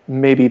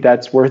 maybe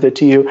that's worth it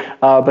to you,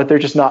 but they're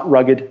just not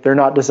rugged. They're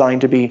not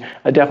designed to be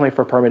definitely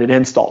for permanent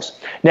installs.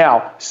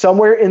 Now,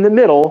 somewhere in the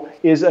middle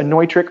is a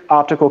Neutrik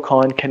optical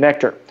con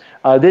connector.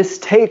 This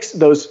takes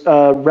those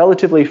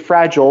relatively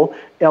fragile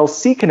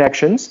LC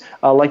connections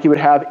like you would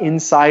have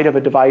inside of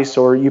a device,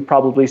 or you've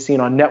probably seen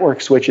on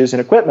network switches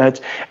and equipment,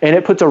 and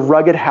it puts a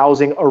rugged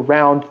housing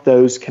around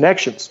those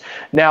connections.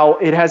 Now,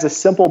 it has a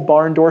simple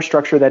barn door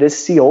structure that is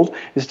sealed.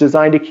 It's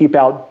designed to keep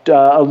out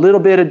a little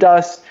bit of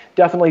dust,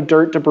 definitely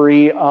dirt,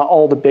 debris,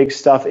 all the big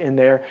stuff in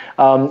there.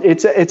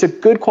 It's a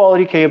good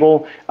quality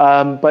cable,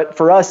 but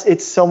for us,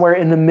 it's somewhere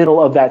in the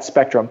middle of that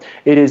spectrum.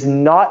 It is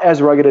not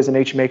as rugged as an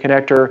HMA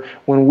connector.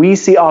 When we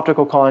see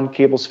optical con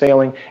cables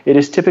failing, it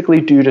is typically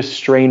due to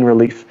strain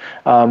relief.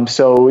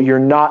 So you're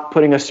not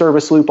putting a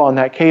service loop on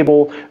that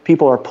cable.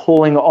 People are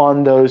pulling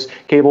on those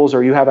cables,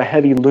 or you have a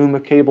heavy loom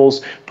of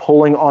cables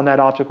pulling on that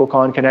optical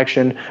con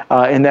connection,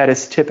 and that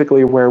is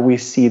typically where we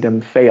see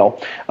them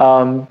fail.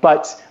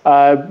 But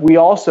we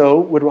also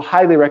would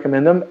highly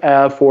recommend them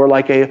for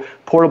like a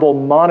portable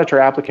monitor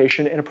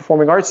application in a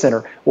performing arts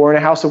center or in a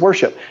house of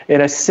worship.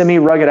 In a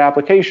semi-rugged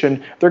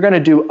application, they're going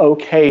to do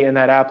okay in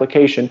that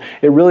application.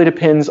 It really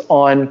depends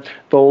on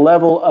the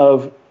level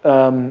of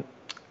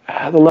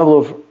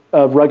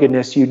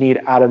ruggedness you need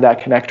out of that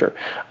connector.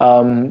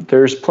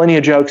 There's plenty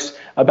of jokes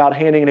about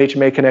handing an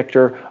HMA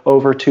connector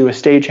over to a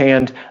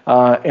stagehand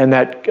and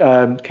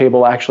that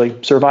cable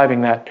actually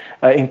surviving that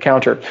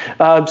encounter.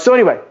 So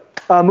anyway,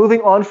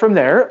 moving on from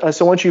there,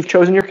 so once you've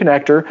chosen your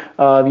connector,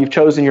 you've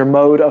chosen your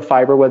mode of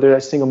fiber, whether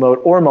that's single mode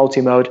or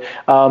multi-mode,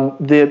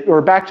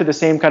 we're back to the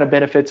same kind of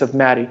benefits of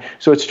MADI.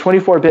 So it's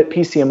 24-bit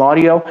PCM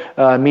audio,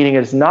 meaning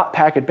it is not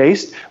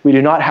packet-based. We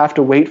do not have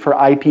to wait for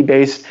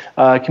IP-based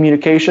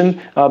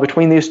communication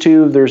between these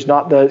two. There's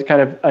not the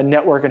kind of a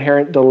network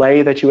inherent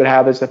delay that you would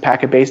have as a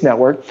packet-based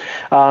network.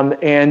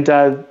 And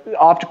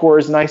Optocore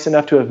is nice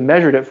enough to have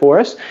measured it for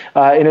us,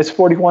 and it's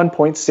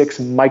 41.6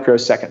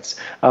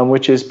 microseconds,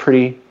 which is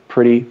pretty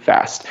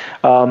fast.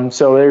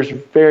 So there's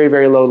very,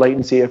 very low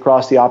latency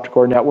across the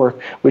Optocore network,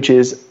 which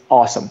is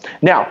awesome.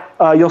 Now,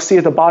 you'll see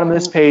at the bottom of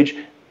this page,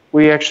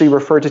 we actually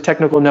refer to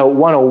Technical Note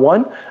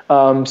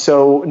 101.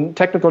 So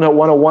Technical Note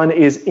 101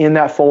 is in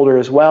that folder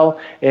as well,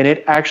 and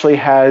it actually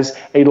has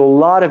a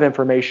lot of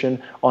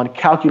information on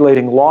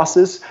calculating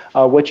losses,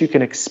 what you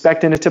can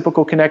expect in a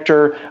typical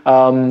connector,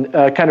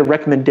 kind of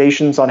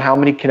recommendations on how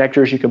many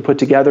connectors you can put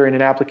together in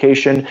an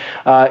application.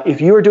 If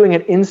you are doing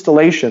an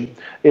installation,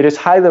 it is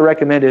highly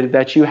recommended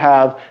that you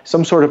have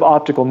some sort of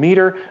optical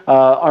meter.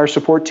 Our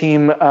support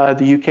team,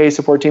 the UK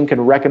support team, can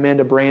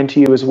recommend a brand to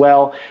you as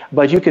well,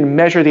 but you can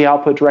measure the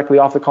output directly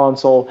off the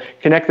console,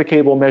 connect the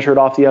cable, measure it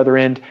off the other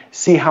end,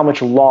 see how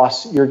much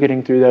loss you're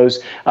getting through those.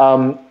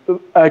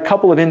 A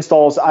couple of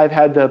installs I've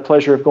had the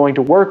pleasure of going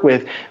to work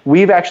with,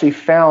 we've actually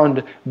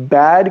found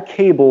bad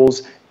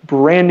cables,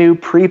 brand new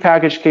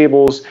prepackaged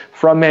cables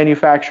from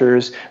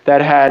manufacturers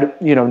that had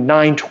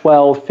 9,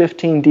 12,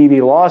 15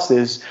 dB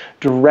losses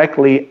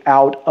directly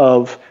out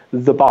of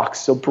the box.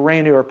 So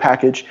brand new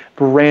package,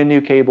 brand new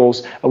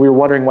cables. We were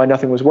wondering why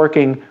nothing was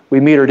working. We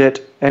metered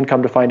it and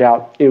come to find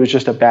out it was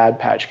just a bad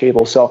patch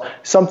cable. So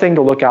something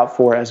to look out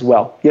for as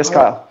well. Yes,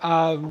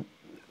 Kyle?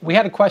 We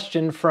had a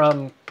question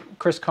from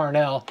Chris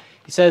Carnell.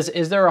 He says,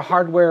 is there a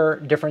hardware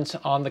difference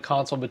on the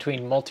console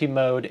between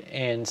multi-mode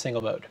and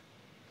single mode?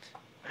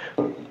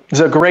 It's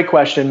a great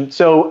question.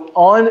 So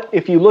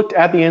if you looked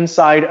at the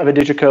inside of a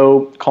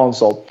DiGiCo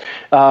console,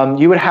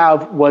 you would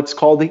have what's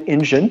called the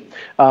engine.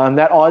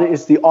 That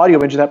is the audio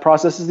engine that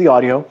processes the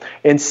audio.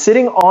 And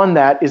sitting on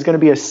that is going to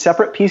be a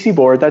separate PC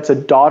board. That's a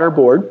daughter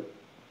board.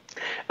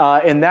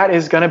 And that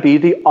is going to be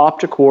the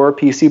Optocore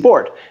PC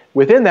board.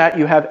 Within that,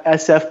 you have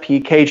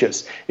SFP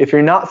cages. If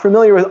you're not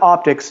familiar with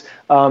optics,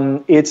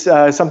 it's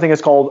something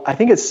that's called, I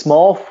think it's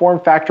small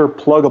form factor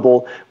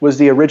pluggable was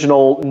the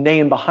original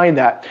name behind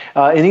that.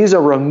 And these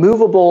are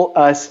removable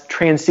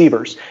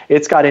transceivers.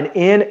 It's got an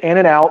in and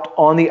an out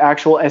on the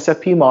actual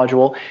SFP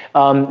module.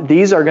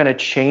 These are going to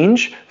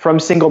change from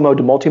single mode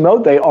to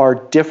multi-mode. They are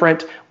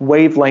different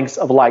wavelengths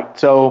of light.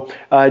 So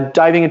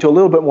diving into a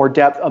little bit more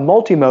depth, a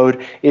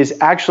multi-mode is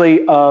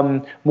actually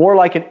more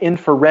like an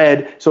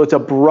infrared. So it's a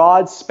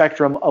broad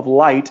spectrum of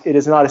light. It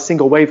is not a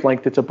single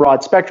wavelength. It's a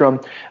broad spectrum.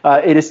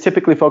 It is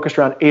typically focused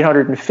around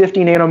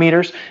 850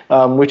 nanometers,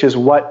 which is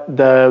what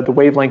the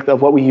wavelength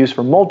of what we use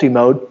for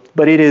multi-mode,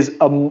 but it is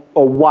a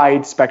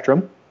wide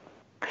spectrum.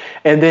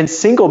 And then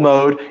single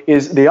mode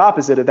is the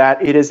opposite of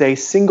that. It is a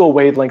single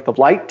wavelength of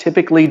light,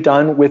 typically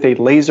done with a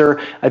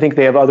laser. I think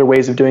they have other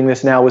ways of doing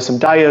this now with some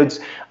diodes,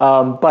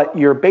 but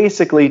you're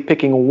basically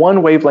picking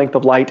one wavelength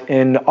of light.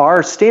 In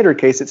our standard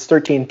case, it's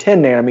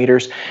 1310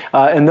 nanometers,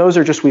 and those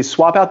are just, we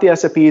swap out the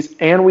SFPs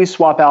and we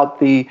swap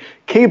out the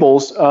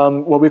cables,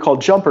 what we call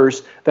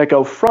jumpers, that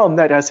go from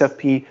that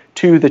SFP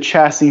to the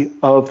chassis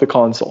of the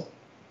console.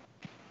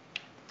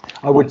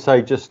 I would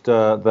say just there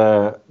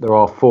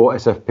are 4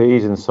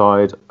 SFPs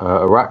inside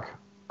a rack.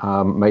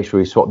 Make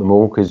sure you swap them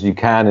all, because you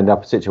can end up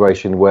in a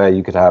situation where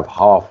you could have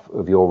half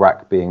of your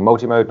rack being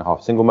multi-mode and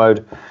half single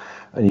mode,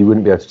 and you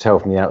wouldn't be able to tell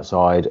from the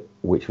outside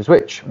which was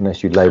which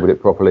unless you labeled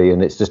it properly,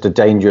 and it's just a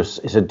dangerous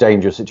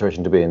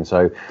situation to be in.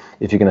 So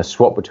if you're going to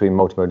swap between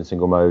multi-mode and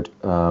single mode,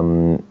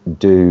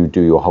 do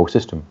your whole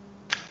system.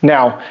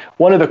 Now,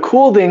 one of the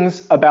cool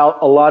things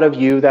about a lot of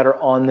you that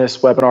are on this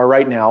webinar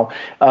right now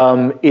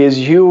is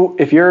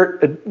if you're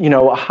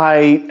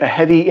a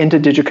heavy into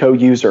DiGiCo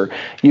user,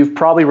 you've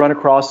probably run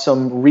across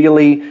some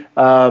really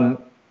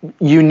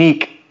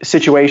unique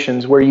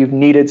situations where you've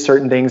needed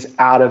certain things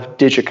out of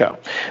DiGiCo.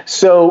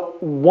 So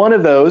one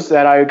of those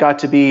that I got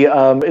to be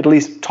at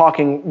least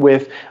talking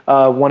with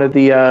one of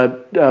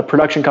the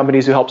production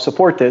companies who help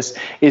support this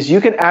is you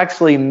can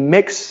actually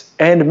mix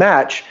and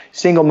match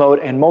single mode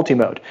and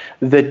multi-mode.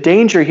 The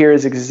danger here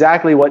is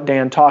exactly what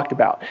Dan talked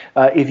about.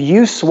 If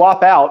you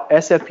swap out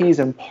SFPs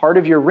in part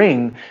of your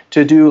ring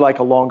to do like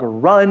a longer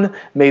run,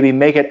 maybe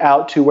make it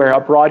out to where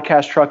a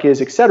broadcast truck is,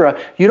 etc.,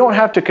 you don't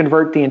have to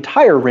convert the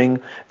entire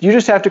ring. You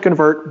just have to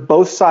convert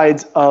both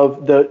sides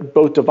of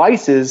both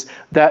devices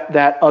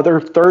that other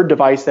third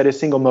device that is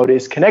single mode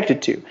is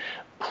connected to.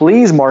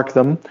 Please mark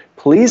them.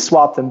 please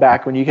swap them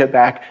back when you get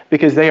back,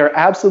 because they are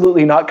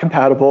absolutely not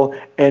compatible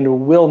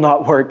and will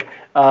not work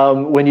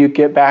when you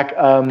get back,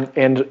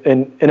 and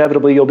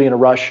inevitably you'll be in a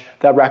rush.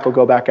 That rack will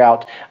go back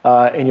out,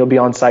 and you'll be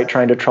on site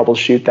trying to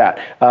troubleshoot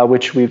that,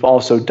 which we've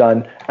also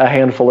done a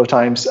handful of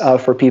times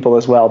for people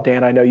as well.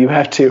 Dan, I know you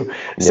have too.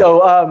 Yeah.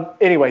 So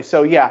anyway,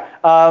 so yeah,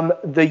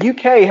 the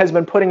UK has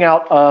been putting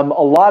out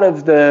a lot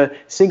of the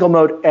single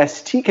mode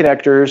ST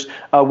connectors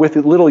with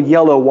little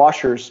yellow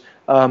washers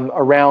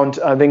around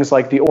things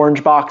like the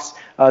orange box,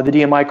 the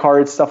DMI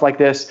cards, stuff like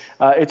this.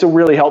 It's a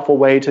really helpful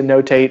way to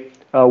notate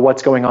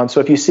what's going on. So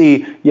if you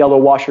see yellow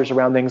washers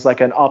around things like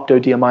an Opto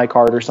DMI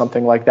card or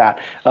something like that,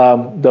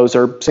 those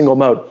are single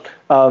mode.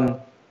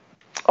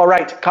 All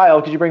right,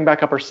 Kyle, could you bring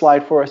back up our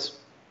slide for us?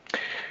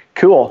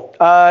 Cool.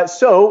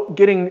 So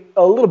getting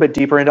a little bit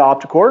deeper into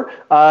Optocore,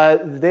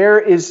 there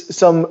is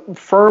some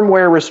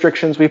firmware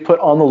restrictions we put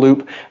on the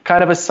loop,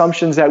 kind of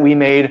assumptions that we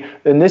made,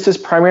 and this is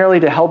primarily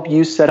to help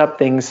you set up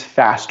things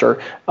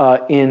faster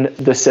in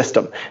the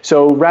system.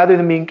 So rather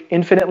than being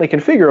infinitely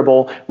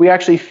configurable, we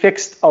actually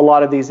fixed a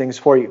lot of these things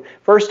for you.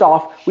 First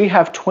off, we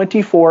have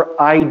 24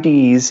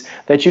 IDs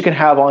that you can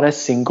have on a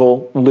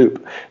single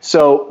loop.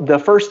 So the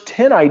first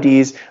 10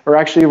 IDs are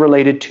actually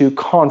related to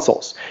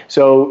consoles.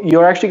 So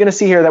you're actually going to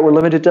see here that we're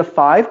limited to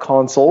 5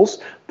 consoles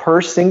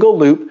per single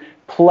loop,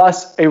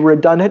 plus a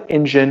redundant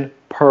engine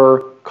per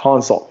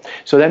console.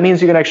 So that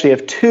means you can actually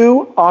have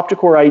 2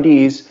 Optocore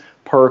IDs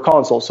per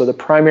console, so the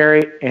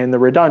primary and the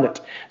redundant.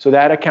 So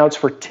that accounts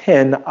for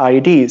 10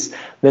 IDs.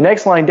 The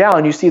next line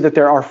down, you see that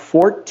there are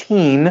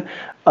 14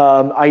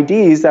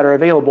 IDs that are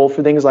available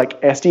for things like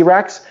SD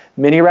racks,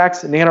 mini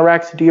racks, nano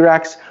racks, D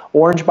racks,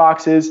 orange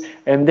boxes,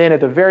 and then at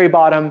the very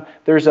bottom,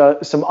 there's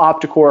some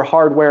Optocore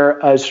hardware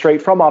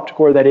straight from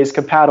Optocore that is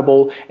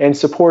compatible and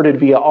supported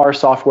via our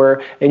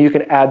software, and you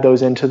can add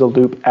those into the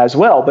loop as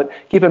well. But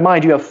keep in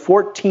mind, you have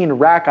 14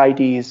 rack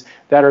IDs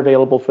that are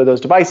available for those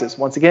devices.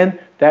 Once again,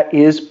 that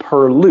is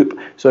per loop.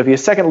 So if you have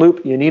a second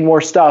loop, you need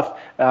more stuff.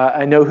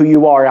 I know who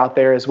you are out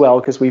there as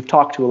well, because we've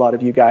talked to a lot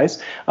of you guys.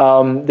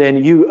 Then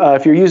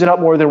if you're using up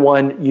more than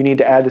one, you need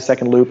to add the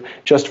second loop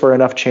just for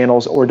enough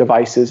channels or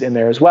devices in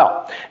there as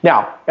well.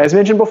 Now, as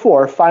mentioned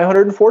before,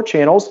 504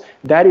 channels,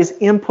 that is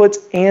inputs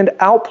and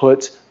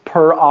outputs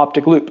per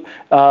optic loop.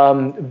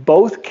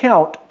 Both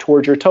count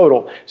towards your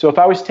total. So if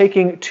I was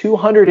taking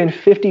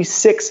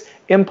 256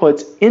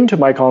 inputs into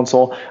my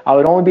console, I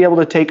would only be able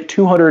to take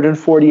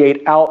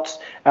 248 outs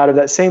out of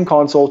that same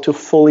console to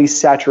fully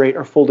saturate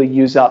or fully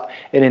use up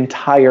an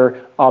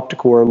entire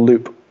Optocore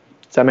loop.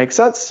 Does that make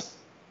sense?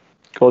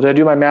 Cool. Did I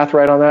do my math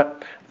right on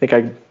that? I think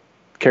I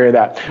carry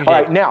that. All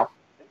right, now,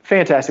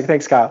 fantastic.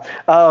 Thanks, Kyle.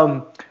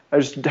 I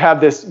just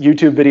have this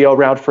YouTube video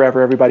around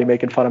forever, everybody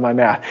making fun of my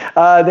math.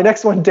 The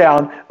next one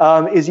down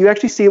is you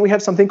actually see we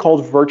have something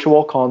called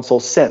Virtual Console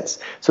Sense.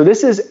 So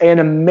this is an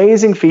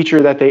amazing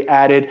feature that they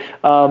added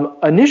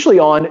initially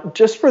on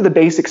just for the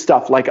basic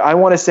stuff. Like I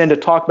want to send a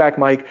talkback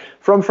mic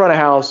from front of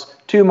house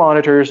to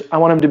monitors. I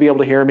want them to be able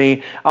to hear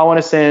me. I want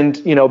to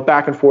send,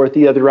 back and forth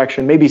the other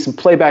direction, maybe some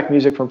playback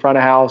music from front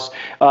of house.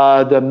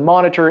 The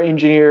monitor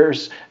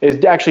engineers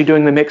is actually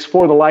doing the mix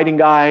for the lighting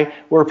guy.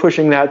 We're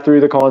pushing that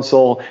through the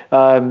console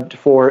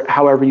for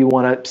however you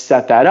want to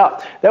set that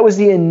up. That was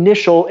the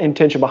initial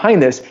intention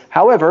behind this.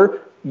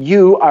 However,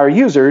 you, our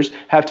users,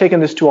 have taken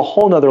this to a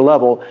whole nother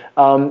level.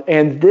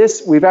 And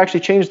this, we've actually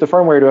changed the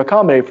firmware to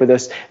accommodate for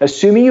this.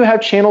 Assuming you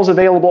have channels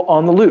available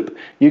on the loop,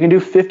 you can do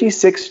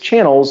 56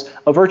 channels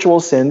of virtual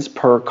sends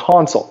per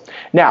console.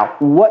 Now,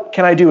 what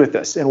can I do with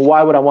this, and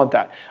why would I want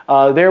that?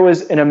 There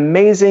was an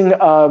amazing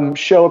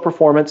show of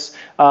performance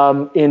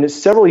in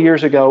several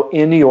years ago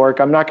in New York.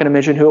 I'm not going to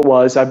mention who it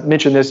was. I've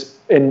mentioned this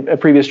in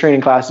previous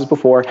training classes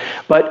before,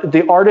 but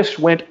the artist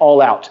went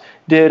all out.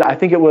 I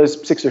think it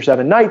was 6 or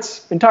 7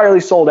 nights, entirely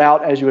sold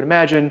out, as you would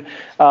imagine,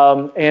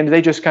 and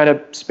they just kind of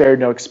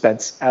spared no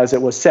expense, as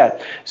it was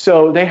said.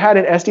 So they had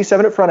an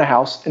SD7 at front of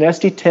house, an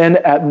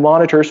SD10 at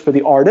monitors for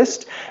the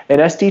artist, an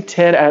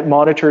SD10 at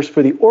monitors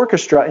for the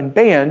orchestra and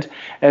band,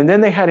 and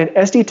then they had an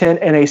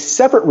SD10 in a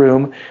separate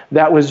room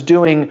that was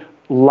doing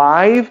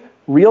live,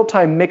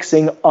 real-time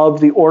mixing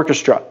of the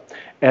orchestra.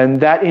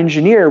 And that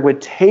engineer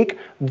would take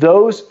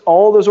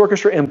all those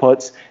orchestra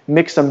inputs,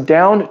 mix them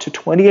down to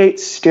 28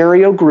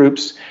 stereo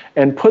groups,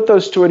 and put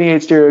those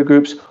 28 stereo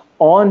groups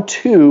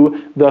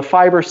onto the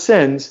fiber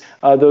sends,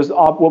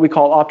 what we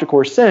call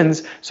Optocore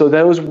sends, so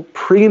those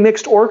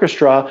pre-mixed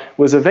orchestra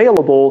was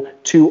available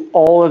to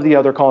all of the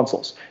other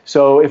consoles.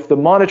 So if the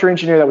monitor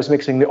engineer that was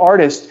mixing the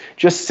artist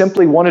just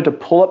simply wanted to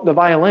pull up the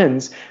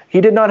violins,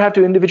 he did not have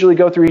to individually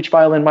go through each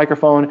violin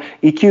microphone,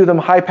 EQ them,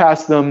 high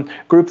pass them,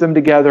 group them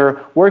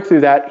together, work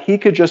through that. He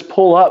could just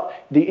pull up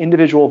the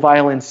individual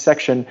violin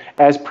section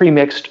as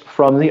pre-mixed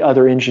from the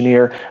other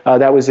engineer.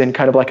 That was in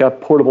kind of like a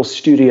portable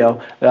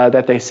studio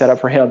that they set up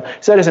for him.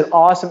 So that is an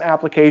awesome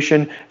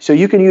application. So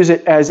you can use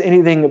it as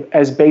anything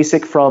as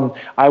basic from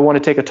I want to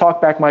take a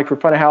talkback mic from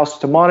front of house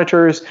to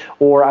monitors,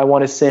 or I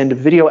want to send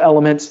video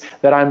elements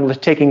that I'm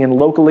taking in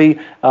locally.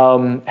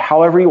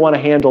 However you want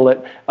to handle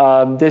it,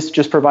 this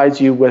just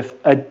provides you with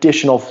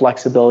additional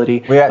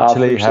flexibility. We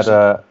actually had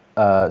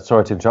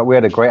sorry to interrupt, we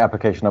had a great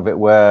application of it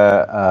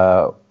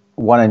where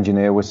one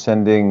engineer was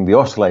sending the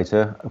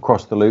oscillator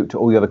across the loop to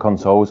all the other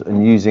consoles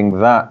and using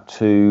that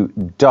to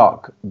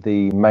duck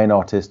the main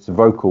artist's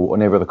vocal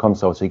on every other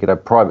console, so he could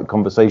have private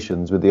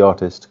conversations with the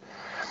artist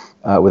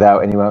without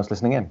anyone else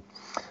listening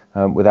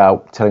in,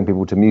 without telling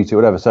people to mute it,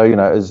 whatever. So, you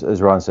know,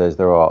 as Ryan says,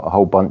 there are a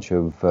whole bunch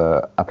of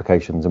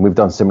applications, and we've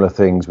done similar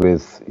things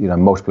with, you know,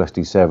 multiple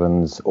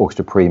SD7s,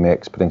 orchestra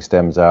premix, putting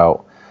stems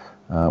out.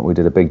 We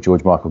did a big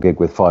George Michael gig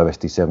with 5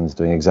 SD7s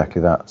doing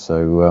exactly that.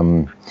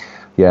 So,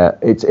 yeah,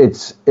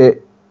 as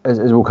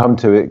we'll come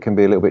to, it can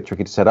be a little bit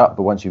tricky to set up,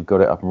 but once you've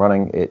got it up and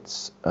running,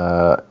 it's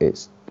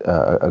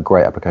a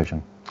great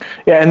application.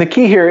 Yeah, and the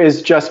key here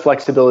is just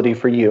flexibility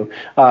for you.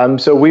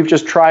 So we've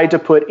just tried to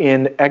put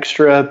in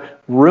extra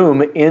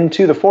room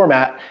into the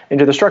format,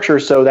 into the structure,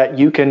 so that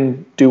you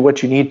can do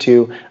what you need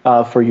to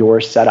for your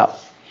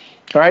setup.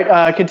 All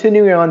right,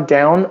 continuing on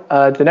down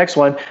to the next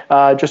one,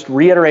 just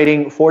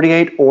reiterating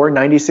 48 or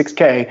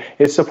 96K.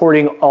 It's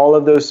supporting all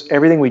of those,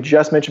 everything we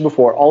just mentioned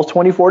before, all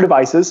 24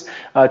 devices,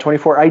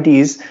 24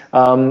 IDs,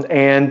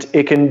 and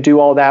it can do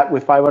all that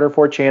with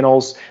 504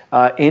 channels.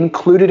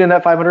 Included in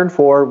that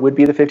 504 would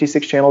be the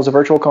 56 channels a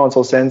virtual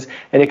console sends,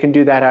 and it can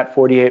do that at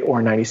 48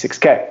 or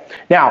 96K.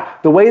 Now,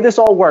 the way this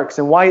all works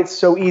and why it's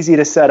so easy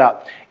to set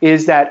up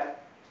is that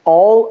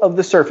all of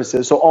the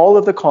surfaces, so all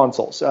of the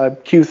consoles,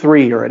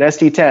 Q3 or an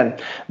SD10,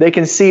 they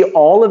can see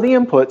all of the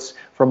inputs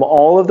from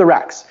all of the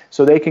racks.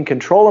 So they can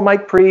control a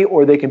mic pre,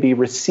 or they can be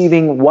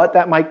receiving what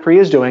that mic pre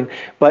is doing,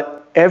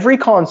 but every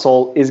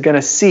console is going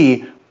to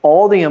see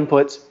all the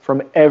inputs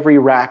from every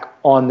rack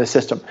on the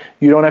system.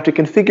 You don't have to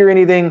configure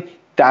anything.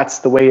 That's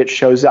the way it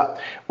shows up.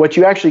 What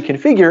you actually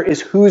configure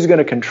is who's going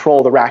to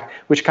control the rack,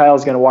 which Kyle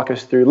is going to walk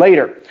us through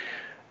later.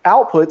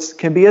 Outputs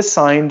can be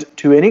assigned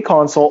to any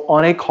console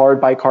on a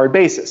card-by-card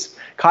basis.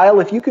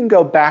 Kyle, if you can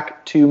go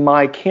back to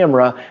my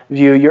camera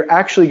view, you're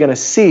actually going to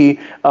see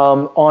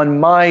on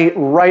my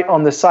right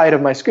on the side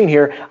of my screen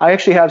here, I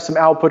actually have some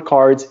output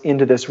cards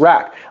into this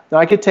rack. Now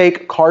I could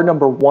take card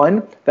number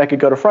 1, that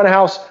could go to front of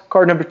house,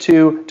 card number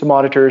 2 to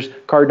monitors,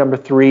 card number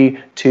 3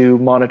 to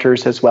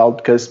monitors as well,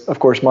 because of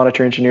course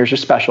monitor engineers are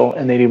special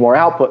and they need more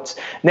outputs.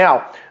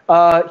 Now,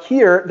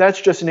 here,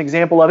 that's just an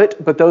example of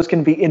it, but those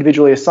can be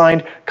individually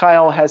assigned.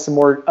 Kyle has some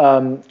more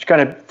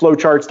kind of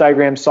flowcharts,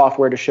 diagrams,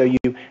 software to show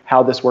you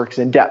how this works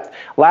in depth.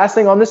 Last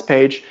thing on this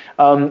page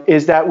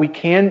is that we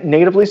can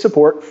natively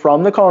support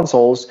from the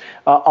consoles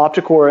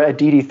Optocore at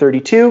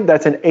DD32.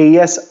 That's an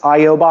AES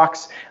I/O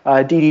box.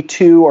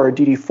 DD2 or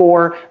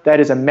DD4, that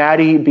is a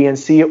MADI,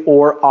 BNC,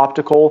 or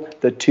optical.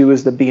 The 2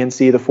 is the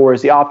BNC, the 4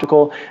 is the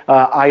optical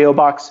I/O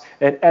box.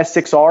 An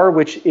S6R,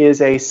 which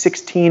is a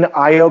 16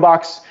 I/O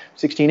box,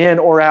 16 in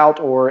or out,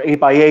 or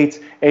 8x8,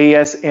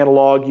 AES,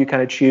 analog, you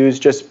kind of choose,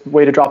 just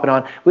way to drop it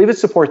on. I believe it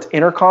supports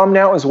intercom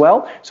now as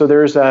well, so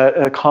there's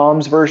a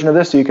comms version of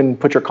this, so you can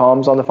put your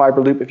comms on the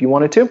fiber loop if you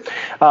wanted to.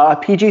 A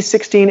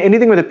PG16,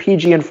 anything with a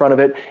PG in front of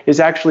it, is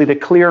actually the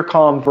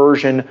ClearComm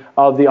version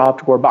of the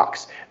Optocore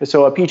box.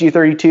 So a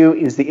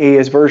PG32 is the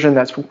AES version,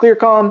 that's from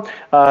ClearComm.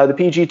 The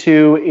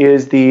PG2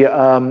 is the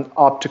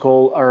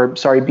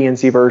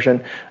BNC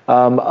version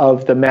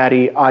of the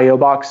MADI I/O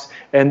box.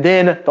 And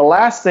then the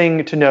last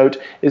thing to note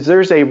is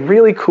there's a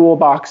really cool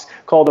box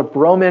called a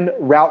Broman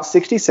Route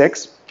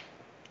 66.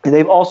 And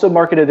they've also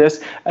marketed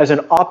this as an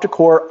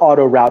Optocore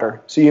auto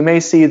router. So you may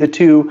see the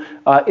two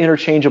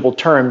interchangeable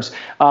terms.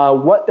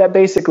 What that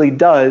basically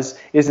does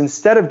is,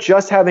 instead of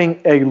just having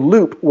a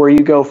loop where you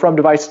go from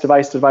device to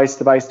device to device to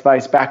device to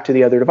device back to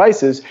the other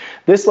devices,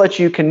 this lets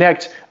you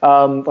connect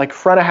like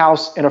front of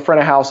house and a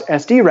front of house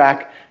SD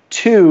rack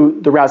to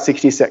the Route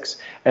 66.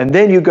 And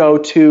then you go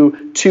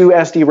to 2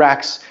 SD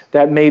racks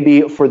that may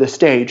be for the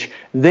stage.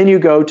 Then you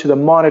go to the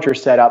monitor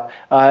setup,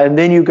 and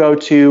then you go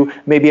to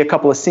maybe a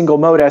couple of single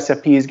mode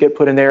SFPs get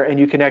put in there, and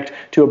you connect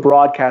to a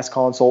broadcast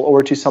console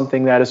or to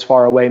something that is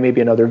far away,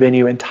 maybe another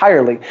venue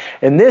entirely.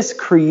 And this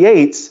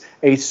creates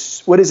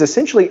what is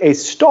essentially a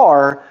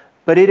star,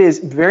 but it is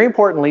very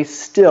importantly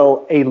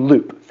still a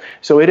loop.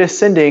 So it is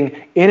sending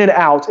in and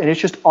out, and it's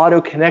just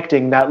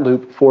auto-connecting that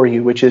loop for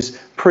you, which is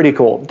pretty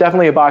cool.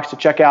 Definitely a box to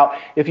check out.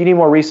 If you need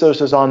more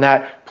resources on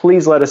that,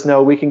 please let us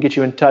know. We can get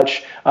you in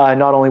touch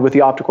not only with the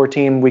Optocore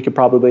team, we could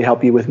probably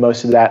help you with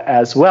most of that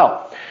as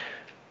well.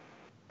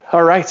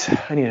 All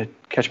right, I need to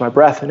catch my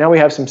breath. Now we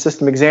have some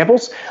system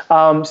examples.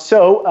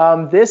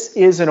 This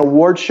is an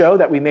award show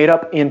that we made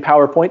up in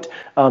PowerPoint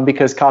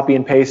because copy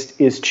and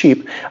paste is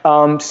cheap.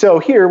 So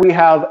here we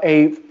have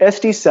a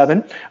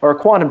SD7, or a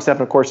Quantum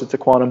 7, of course it's a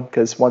Quantum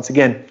because once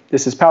again,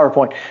 this is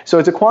PowerPoint. So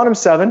it's a Quantum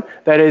 7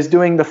 that is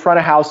doing the front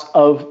of house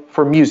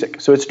for music.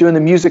 So it's doing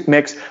the music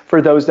mix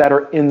for those that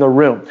are in the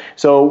room.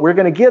 So we're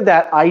gonna give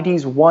that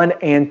IDs 1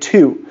 and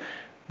 2.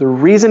 The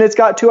reason it's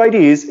got 2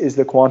 IDs is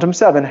the Quantum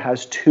 7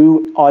 has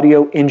 2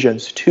 audio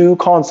engines, 2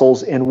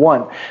 consoles in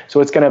one.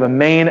 So it's going to have a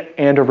main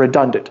and a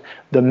redundant.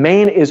 The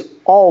main is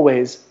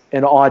always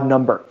an odd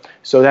number.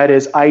 So that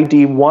is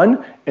ID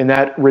 1, and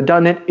that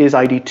redundant is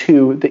ID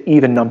 2, the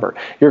even number.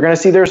 You're going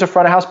to see there's a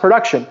front of house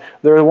production.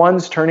 They're the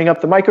ones turning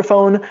up the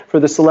microphone for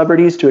the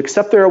celebrities to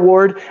accept their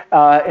award,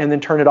 and then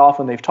turn it off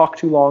when they've talked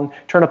too long,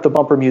 turn up the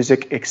bumper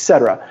music,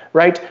 etc.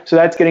 Right? So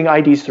that's getting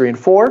IDs 3 and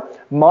 4.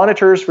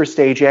 Monitors for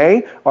stage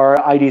A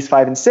are IDs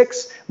 5 and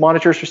 6.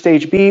 Monitors for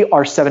stage B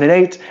are 7 and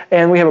 8.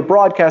 And we have a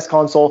broadcast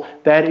console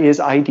that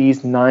is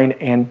IDs 9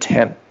 and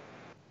 10.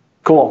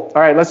 Cool.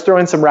 All right, let's throw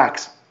in some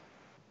racks.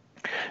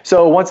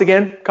 So once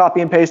again,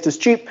 copy and paste is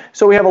cheap.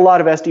 So we have a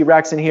lot of SD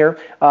racks in here.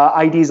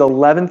 IDs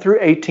 11 through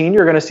 18,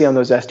 you're going to see on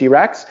those SD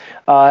racks.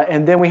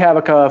 And then we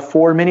have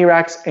 4 mini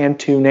racks and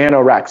 2 nano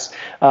racks.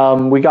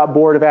 We got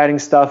bored of adding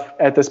stuff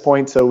at this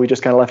point, so we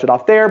just kind of left it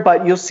off there.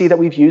 But you'll see that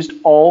we've used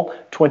all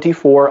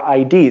 24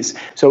 IDs.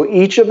 So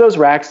each of those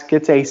racks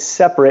gets a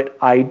separate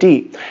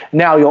ID.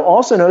 Now you'll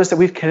also notice that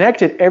we've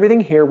connected everything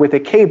here with a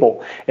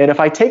cable. And if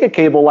I take a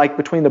cable like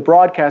between the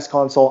broadcast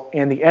console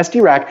and the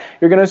SD rack,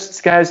 you're going to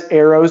see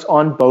arrows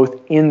on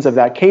both ends of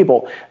that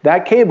cable.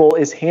 That cable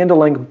is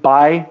handling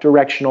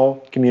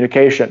bi-directional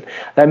communication.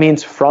 That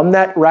means from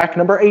that rack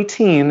number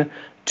 18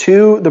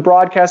 to the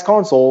broadcast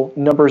console,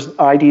 numbers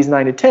IDs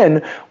 9 and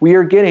 10, we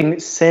are getting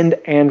send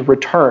and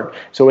return.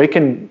 So it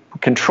can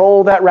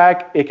control that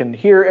rack, it can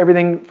hear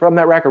everything from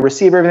that rack or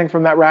receive everything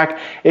from that rack.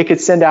 It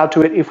could send out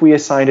to it if we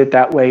assigned it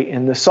that way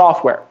in the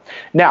software.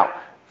 Now,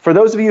 for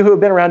those of you who have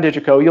been around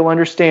DiGiCo, you'll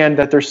understand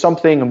that there's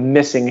something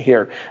missing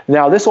here.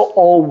 Now, this will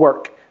all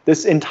work.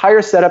 This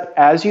entire setup,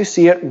 as you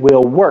see it,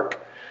 will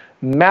work.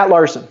 Matt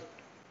Larson,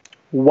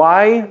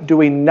 why do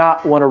we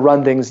not want to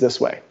run things this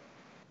way?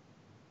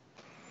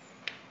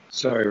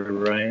 Sorry,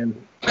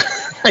 Ryan.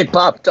 I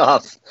popped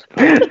off.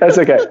 That's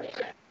okay.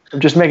 I'm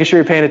just making sure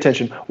you're paying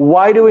attention.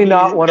 Why do we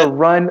not want to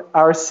run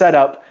our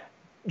setup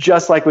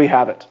just like we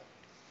have it?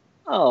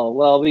 Oh,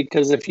 well,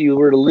 because if you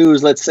were to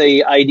lose, let's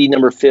say ID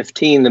number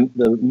 15,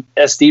 the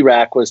SD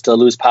rack was to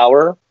lose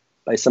power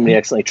by somebody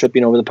accidentally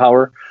tripping over the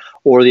power,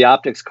 or the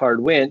optics card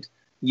went,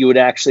 you would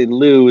actually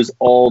lose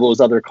all those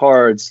other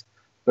cards.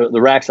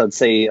 The racks, I'd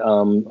say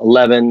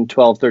 11,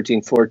 12,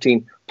 13,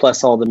 14,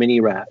 plus all the mini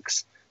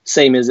racks.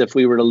 Same as if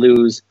we were to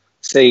lose,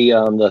 say,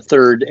 the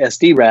third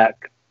SD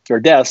rack or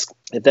desk.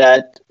 If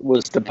that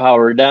was to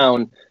power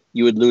down,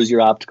 you would lose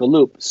your optical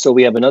loop. So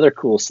we have another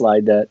cool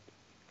slide that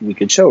we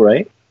could show,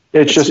 right?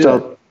 It's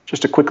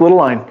just a quick little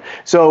line.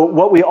 So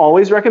what we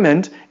always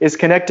recommend is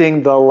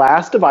connecting the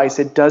last device.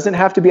 It doesn't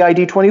have to be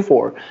ID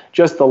 24,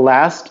 just the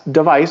last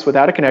device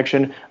without a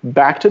connection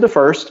back to the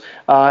first,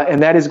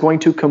 and that is going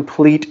to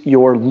complete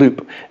your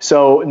loop.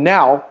 So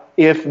now,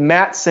 if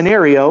Matt's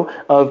scenario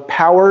of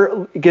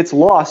power gets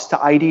lost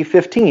to ID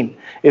 15,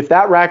 if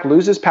that rack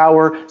loses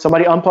power,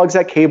 somebody unplugs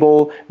that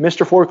cable,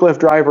 Mr. Forklift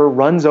Driver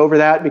runs over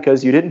that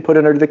because you didn't put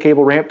it under the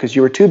cable ramp because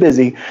you were too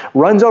busy,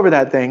 runs over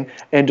that thing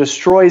and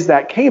destroys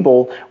that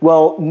cable,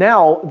 well,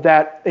 now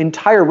that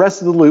entire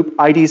rest of the loop,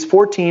 IDs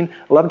 14,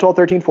 11, 12,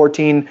 13,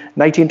 14,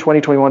 19,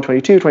 20, 21,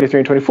 22, 23,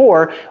 and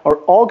 24, are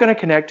all going to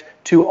connect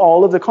to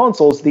all of the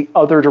consoles the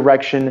other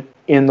direction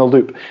in the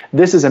loop.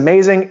 This is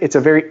amazing. It's a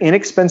very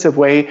inexpensive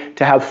way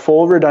to have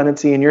full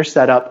redundancy in your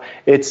setup.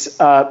 It's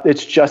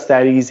just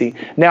that easy.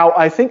 Now,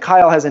 I think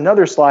Kyle has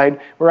another slide.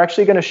 We're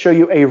actually going to show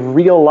you a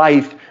real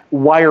life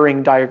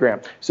wiring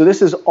diagram. So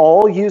this is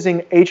all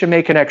using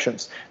HMA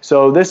connections.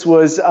 So this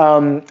was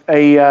in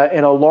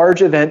a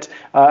large event,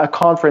 a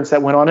conference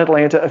that went on in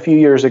Atlanta a few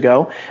years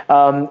ago.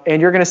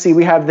 And you're going to see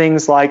we have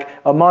things like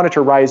a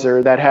monitor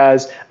riser that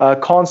has a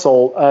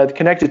console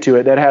connected to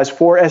it that has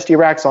 4 SD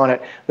racks on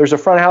it. There's a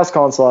front of house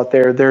console out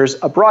there. There's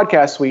a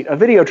broadcast suite, a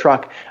video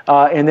truck,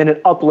 and then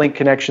an uplink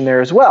connection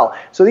there as well.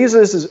 So this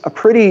is a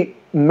pretty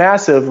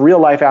massive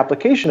real-life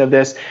application of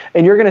this,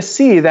 and you're going to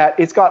see that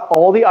it's got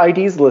all the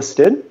IDs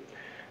listed.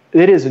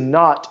 It is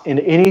not in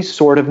any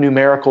sort of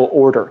numerical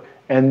order,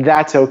 and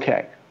that's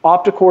okay.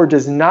 Optocore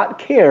does not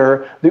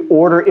care the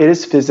order it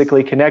is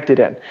physically connected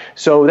in.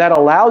 So that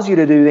allows you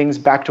to do things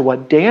back to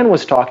what Dan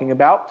was talking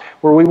about,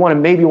 where we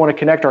maybe want to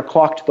connect our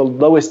clock to the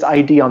lowest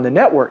ID on the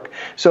network.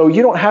 So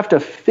you don't have to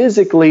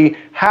physically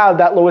have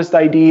that lowest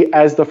ID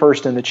as the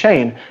first in the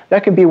chain.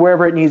 That can be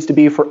wherever it needs to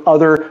be for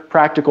other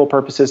practical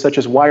purposes, such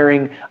as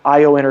wiring,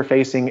 I/O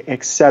interfacing,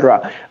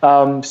 etc.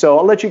 So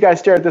I'll let you guys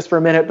stare at this for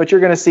a minute, but you're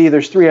going to see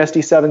there's 3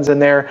 SD7s in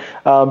there.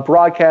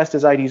 Broadcast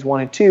is IDs 1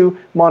 and 2.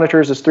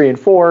 Monitors is 3 and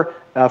 4.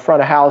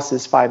 Front of house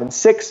is 5 and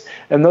 6,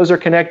 and those are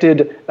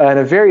connected in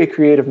a very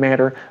creative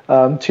manner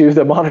to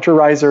the monitor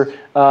riser,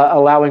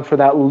 allowing for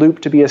that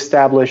loop to be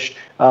established.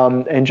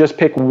 And just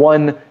pick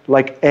one,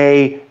 like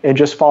A, and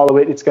just follow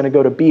it. It's going to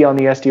go to B on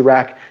the SD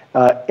rack,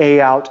 A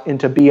out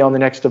into B on the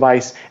next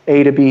device,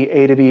 A to B,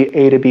 A to B,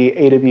 A to B,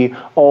 A to B,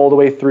 all the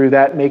way through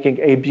that, making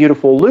a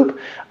beautiful loop.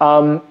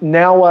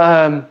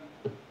 Now,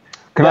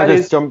 can I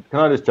just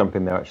jump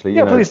in there? Actually,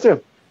 yeah, please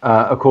do.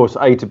 Of course,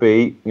 A to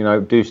B,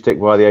 do stick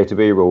by the A to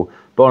B rule.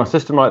 But on a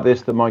system like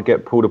this that might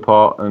get pulled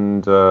apart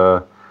and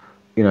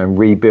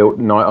rebuilt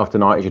night after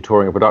night as you're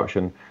touring a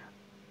production,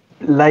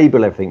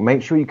 label everything.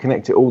 Make sure you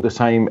connect it all the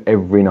same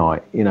every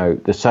night.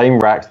 The same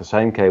racks, the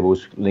same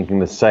cables, linking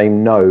the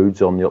same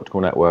nodes on the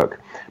optical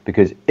network.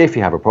 Because if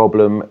you have a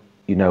problem,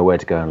 you know where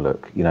to go and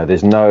look.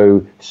 There's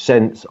no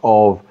sense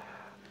of,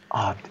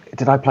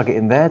 did I plug it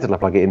in there? Did I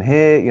plug it in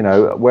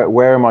here?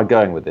 Where am I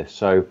going with this?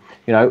 So,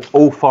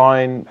 all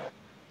fine.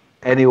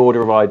 Any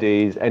order of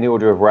IDs, any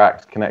order of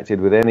racks connected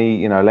with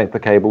any, length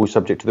of cable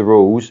subject to the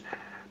rules.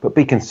 But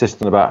be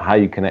consistent about how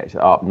you connect it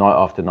up night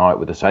after night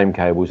with the same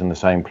cables in the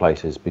same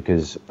places,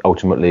 because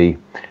ultimately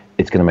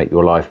it's going to make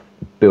your life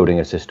building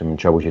a system and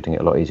troubleshooting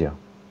it a lot easier.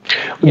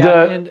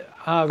 Yeah,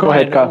 go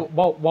ahead, Kyle.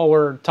 While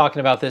we're talking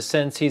about this,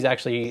 since he's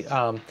actually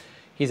on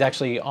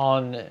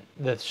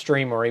the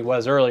stream where he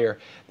was earlier,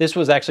 this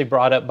was actually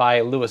brought up by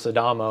Louis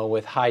Adamo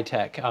with High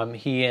Tech.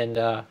 He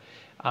and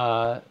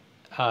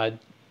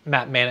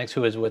Matt Mannix,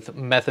 who is with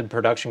Method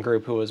Production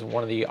Group, who was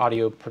one of the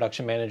audio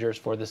production managers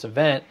for this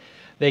event,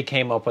 they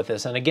came up with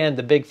this. And again,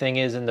 the big thing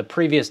is in the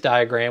previous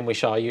diagram we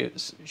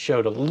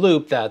showed a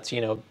loop that's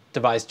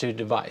device to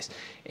device.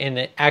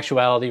 In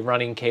actuality,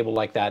 running cable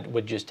like that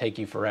would just take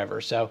you forever.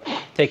 So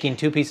taking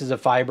 2 pieces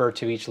of fiber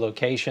to each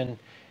location,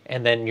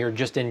 and then you're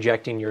just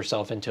injecting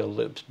yourself into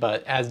loops.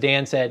 But as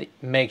Dan said,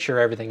 make sure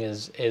everything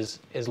is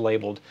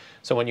labeled,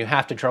 so when you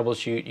have to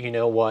troubleshoot, you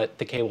know what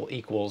the cable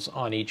equals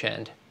on each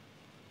end.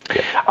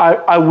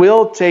 I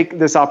will take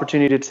this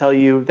opportunity to tell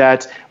you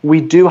that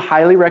we do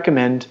highly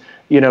recommend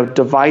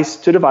device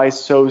to device,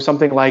 so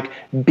something like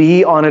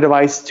B on a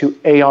device to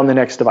A on the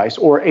next device,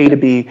 or A to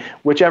B,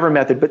 whichever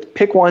method, but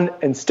pick one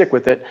and stick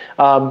with it.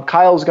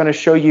 Kyle's going to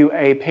show you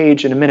a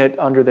page in a minute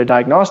under the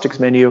diagnostics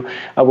menu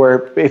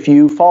where if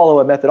you follow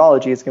a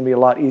methodology, it's going to be a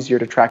lot easier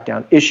to track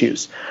down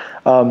issues.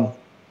 Hang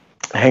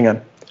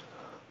on.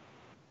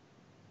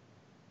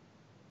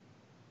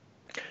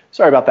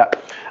 Sorry about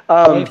that.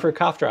 Wait for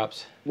cough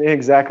drops.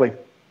 Exactly.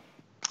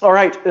 All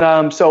right,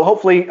 so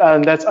hopefully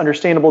that's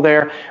understandable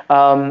there.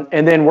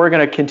 And then we're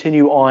going to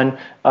continue on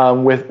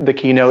with the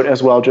keynote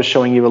as well, just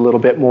showing you a little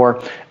bit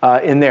more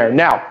in there.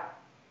 Now,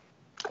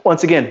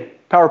 once again,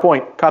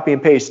 PowerPoint, copy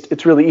and paste.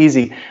 It's really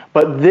easy.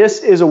 But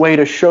this is a way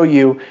to show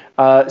you,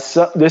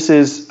 this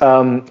is,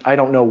 I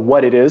don't know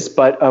what it is,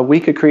 but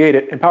we could create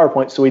it in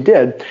PowerPoint, so we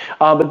did.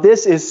 But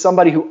this is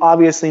somebody who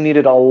obviously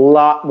needed a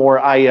lot more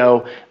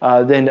I/O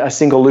than a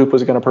single loop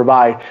was going to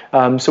provide.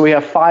 So we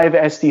have 5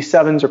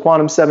 SD7s or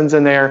Quantum 7s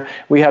in there.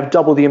 We have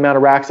double the amount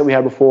of racks that we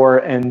had before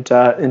and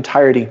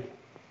entirety.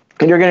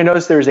 And you're going to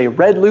notice there's a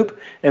red loop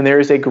and there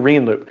is a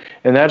green loop.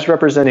 And that's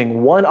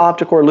representing one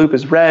Optocore loop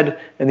is red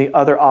and the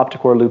other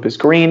Optocore loop is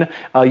green.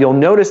 You'll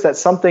notice that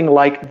something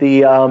like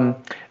the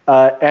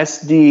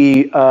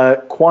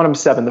SD Quantum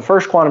 7, the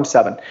first Quantum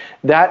 7,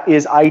 that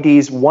is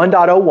IDs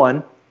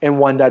 1.01 and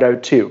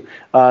 1.02.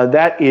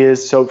 That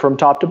is, so from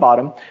top to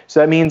bottom. So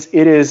that means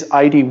it is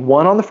ID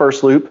 1 on the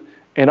first loop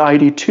and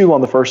ID 2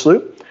 on the first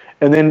loop.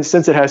 And then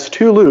since it has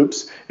 2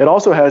 loops, it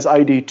also has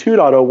ID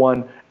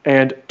 2.01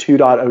 and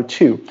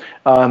 2.02.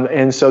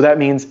 And so that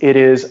means it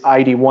is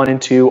ID 1 and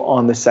 2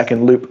 on the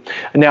second loop.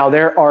 Now,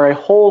 there are a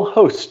whole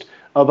host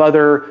of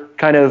other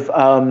kind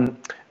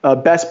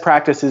of best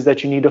practices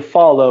that you need to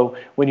follow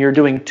when you're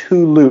doing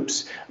 2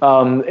 loops.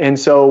 And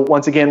so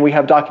once again, we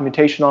have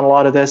documentation on a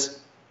lot of this.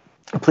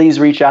 Please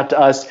reach out to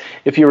us.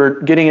 If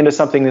you're getting into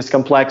something this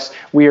complex,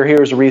 we are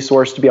here as a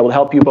resource to be able to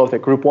help you both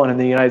at Group 1 in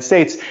the United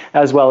States,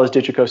 as well as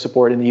DiGiCo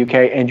support in the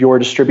UK and your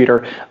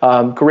distributor.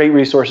 Great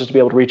resources to be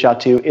able to reach out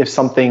to if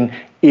something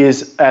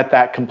is at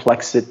that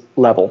complexity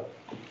level.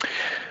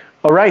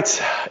 All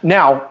right,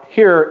 now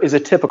here is a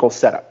typical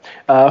setup.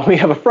 We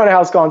have a front of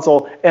house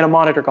console and a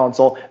monitor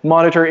console.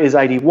 Monitor is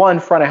ID 1,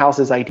 front of house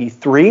is ID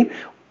 3.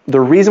 The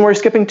reason we're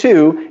skipping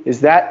 2 is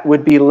that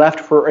would be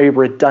left for a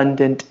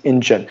redundant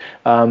engine.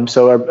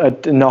 So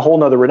a whole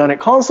nother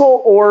redundant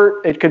console,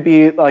 or it could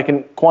be like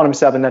in Quantum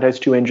 7 that has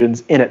 2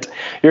 engines in it.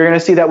 You're going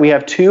to see that we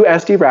have 2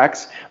 SD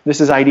racks.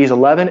 This is IDs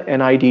 11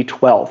 and ID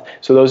 12.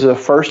 So those are the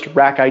first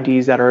rack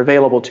IDs that are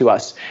available to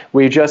us.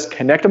 We just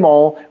connect them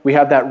all. We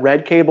have that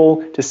red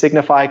cable to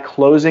signify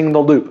closing the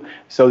loop.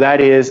 So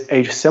that is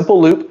a simple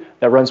loop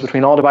that runs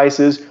between all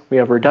devices. We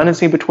have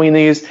redundancy between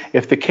these.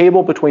 If the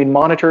cable between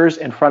monitors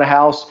and front of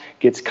house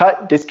gets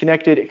cut,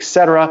 disconnected,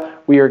 etc.,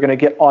 we are going to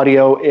get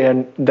audio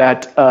in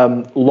that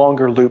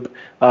longer loop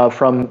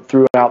from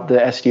throughout the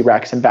SD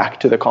racks and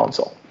back to the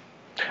console.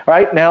 All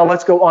right, now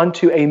let's go on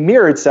to a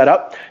mirrored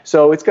setup.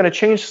 So it's going to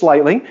change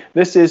slightly.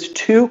 This is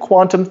 2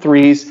 Quantum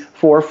 3s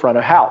for front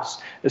of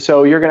house.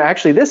 So you're going to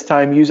actually this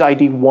time use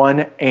ID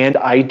 1 and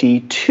ID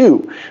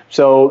 2.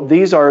 So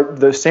these are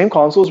the same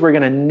consoles. We're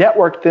going to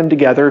network them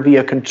together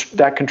via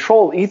that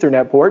control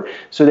Ethernet port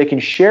so they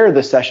can share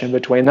the session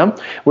between them.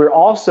 We're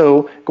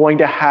also going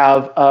to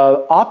have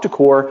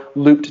Optocore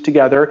looped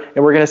together,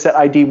 and we're going to set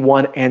ID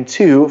 1 and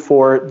 2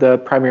 for the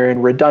primary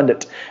and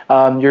redundant.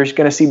 You're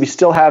going to see we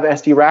still have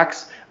SD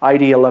racks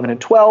ID 11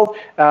 and 12.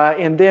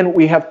 And then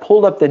we have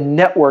pulled up the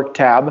network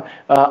tab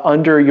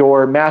under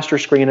your master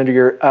screen, under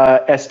your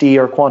SD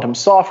or Quantum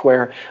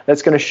software.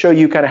 That's going to show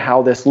you kind of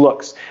how this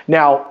looks.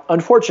 Now,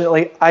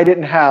 unfortunately, I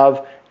didn't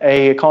have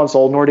a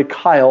console, nor did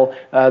Kyle,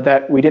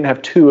 that we didn't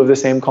have two of the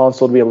same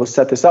console to be able to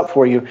set this up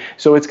for you.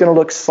 So it's going to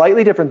look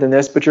slightly different than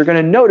this, but you're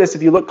going to notice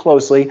if you look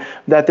closely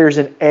that there's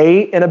an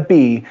A and a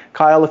B.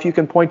 Kyle, if you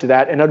can point to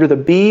that, and under the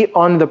B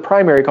on the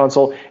primary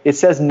console, it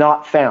says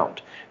not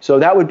found. So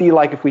that would be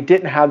like if we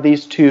didn't have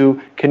these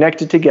two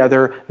connected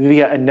together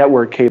via a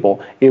network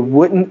cable.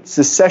 The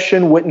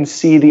session wouldn't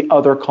see the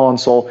other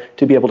console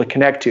to be able to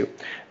connect to.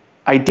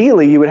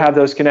 Ideally, you would have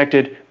those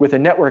connected with a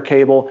network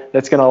cable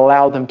that's going to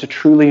allow them to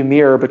truly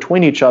mirror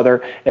between each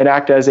other and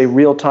act as a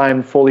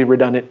real-time, fully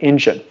redundant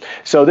engine.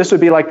 So this would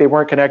be like they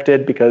weren't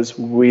connected because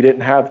we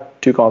didn't have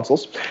two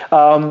consoles.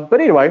 But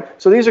anyway,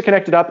 so these are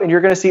connected up, and you're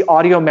going to see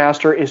Audio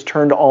Master is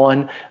turned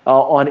on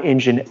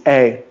engine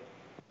A.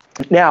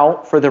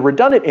 Now, for the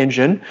redundant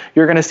engine,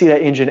 you're going to see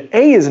that engine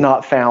A is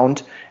not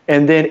found,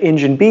 and then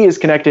engine B is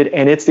connected,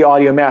 and it's the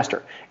Audio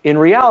Master. In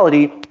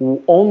reality,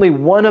 only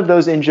one of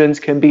those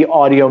engines can be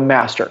Audio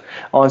Master.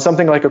 On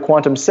something like a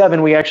Quantum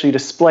 7, we actually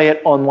display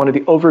it on one of the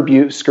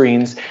overview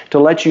screens to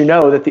let you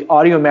know that the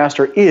Audio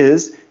Master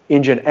is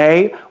engine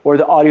A or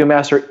the Audio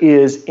Master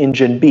is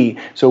engine B.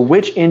 So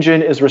which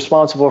engine is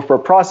responsible for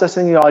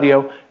processing the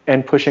audio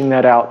and pushing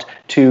that out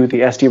to the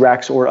SD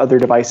racks or other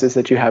devices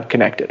that you have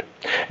connected.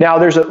 Now,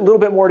 there's a little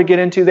bit more to get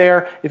into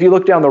there. If you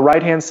look down the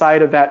right-hand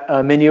side of that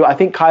menu, I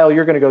think, Kyle,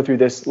 you're going to go through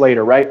this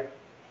later, right?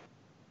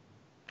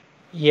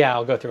 Yeah,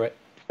 I'll go through it.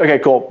 Okay,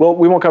 cool. Well,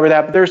 we won't cover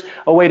that, but there's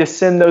a way to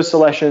send those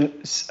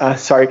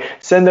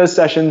send those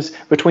sessions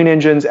between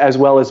engines as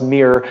well as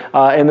mirror,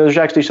 and there's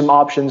actually some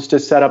options to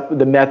set up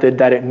the method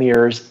that it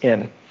mirrors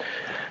in.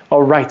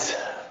 All right.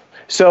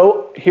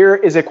 So here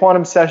is a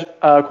Quantum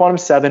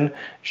 7,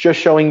 just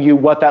showing you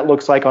what that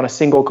looks like on a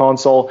single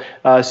console.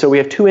 So we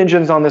have two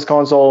engines on this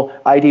console,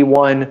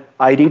 ID1,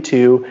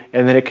 ID2,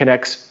 and then it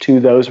connects to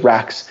those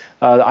racks,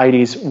 the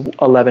IDs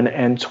 11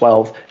 and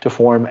 12, to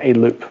form a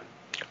loop.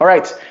 All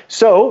right,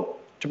 so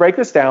to break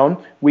this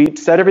down, we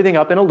set everything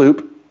up in a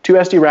loop, two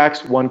SD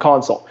racks, one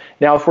console.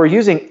 Now, if we're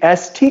using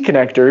ST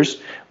connectors,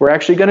 we're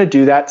actually going to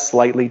do that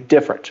slightly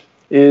different.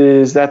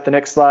 Is that the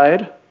next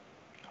slide?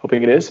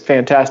 Hoping it is.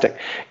 Fantastic.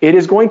 It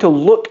is going to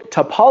look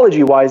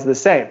topology-wise the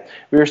same.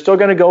 We are still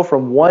going to go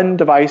from one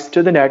device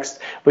to the next,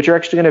 but you're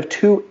actually going to have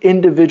two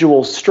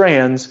individual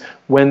strands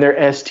when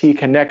they're ST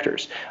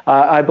connectors.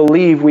 I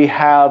believe we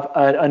have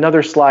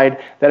another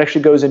slide that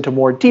actually goes into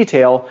more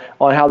detail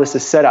on how this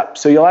is set up.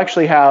 So you'll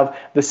actually have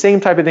the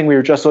same type of thing we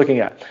were just looking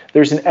at.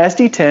 There's an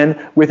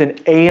SD10 with an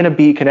A and a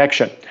B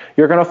connection.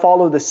 You're going to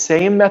follow the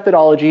same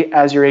methodology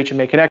as your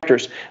HMA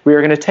connectors. We are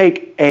going to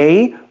take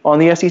A on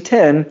the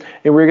SD10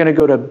 and we're going to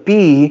go to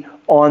B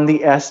on the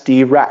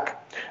SD rack.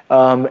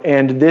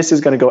 And this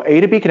is going to go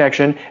A to B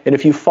connection, and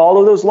if you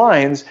follow those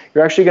lines,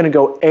 you're actually going to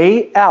go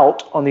A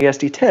out on the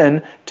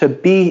SD10 to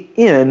B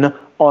in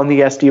on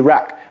the SD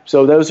rack.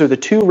 So those are the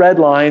two red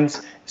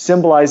lines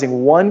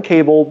symbolizing one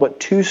cable but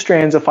two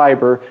strands of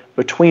fiber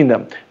between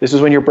them. This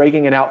is when you're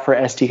breaking it out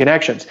for ST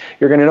connections.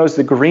 You're going to notice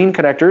the green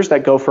connectors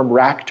that go from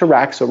rack to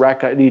rack, so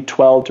rack ID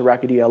 12 to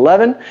rack ID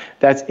 11.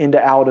 That's in to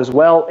out as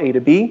well, A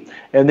to B.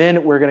 And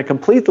then we're going to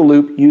complete the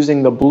loop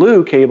using the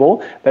blue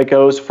cable that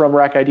goes from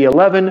rack ID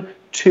 11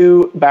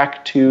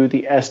 back to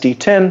the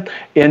SD10,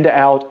 in to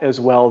out as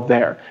well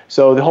there.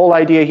 So the whole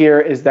idea here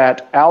is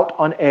that out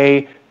on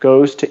A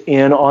goes to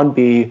in on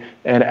B,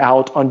 and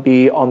out on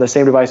B on the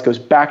same device goes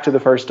back to the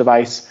first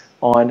device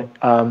on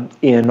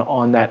in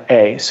on that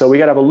A. So we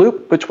got to have a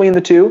loop between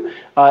the two,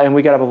 and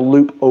we got to have a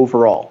loop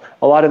overall.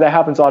 A lot of that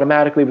happens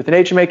automatically with an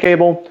HMA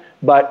cable,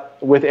 but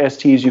with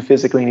STs you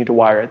physically need to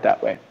wire it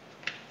that way.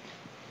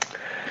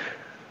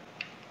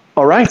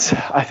 All right,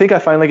 I think I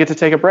finally get to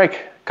take a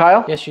break.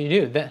 Kyle? Yes, you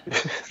do.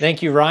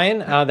 Thank you, Ryan.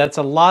 That's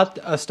a lot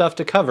of stuff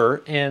to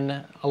cover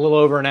in a little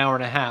over an hour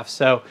and a half.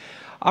 So,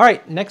 all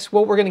right, next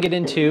what we're going to get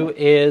into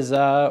is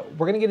we're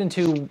going to get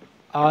into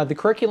the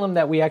curriculum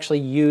that we actually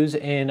use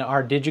in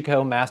our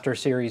DiGiCo Master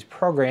Series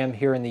program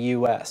here in the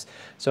U.S.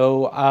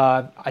 So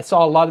I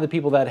saw a lot of the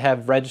people that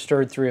have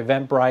registered through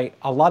Eventbrite.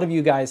 A lot of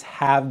you guys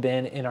have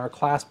been in our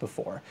class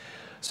before.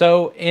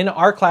 So in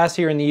our class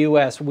here in the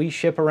U.S., we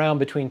ship around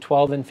between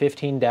 12 and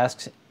 15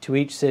 desks to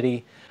each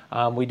city.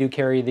 We do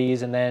carry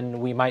these, and then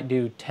we might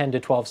do 10 to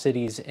 12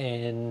 cities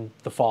in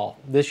the fall.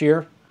 This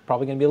year,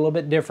 probably going to be a little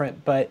bit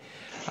different, but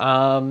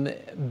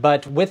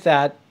with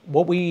that,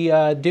 what we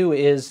do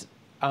is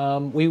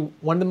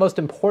one of the most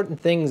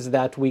important things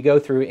that we go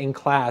through in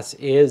class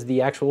is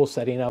the actual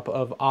setting up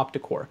of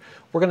Optocore.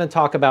 We're going to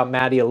talk about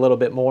MADI a little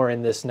bit more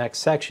in this next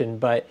section,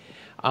 but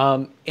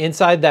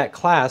inside that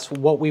class,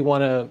 what we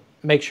want to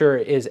make sure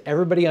is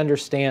everybody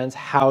understands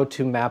how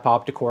to map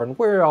Optocore and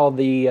where all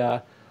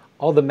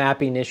the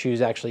mapping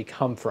issues actually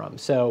come from.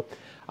 So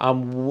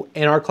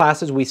in our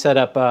classes, we set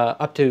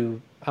up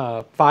to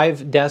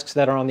 5 desks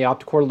that are on the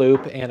Optocore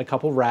loop and a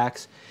couple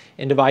racks.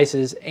 in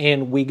devices,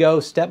 and we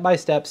go step by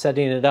step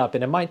setting it up.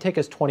 And it might take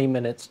us 20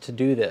 minutes to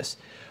do this.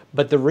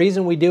 But the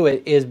reason we do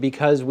it is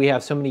because we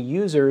have so many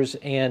users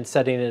and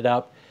setting it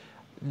up.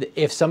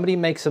 If somebody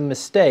makes a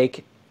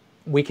mistake,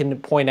 we can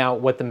point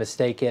out what the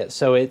mistake is.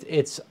 So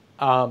it's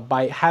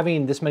by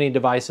having this many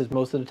devices,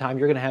 most of the time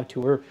you're going to have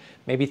 2 or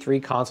maybe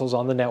 3 consoles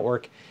on the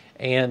network.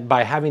 And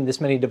by having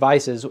this many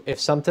devices, if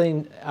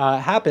something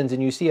happens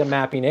and you see a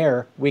mapping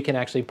error, we can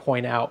actually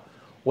point out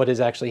what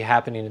is actually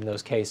happening in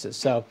those cases.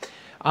 So,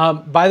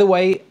 by the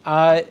way,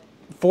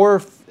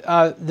 for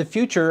the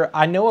future,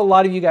 I know a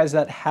lot of you guys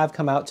that have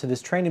come out to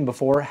this training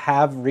before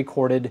have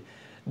recorded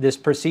this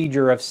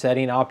procedure of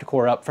setting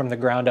Optocore up from the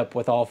ground up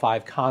with all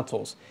 5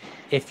 consoles.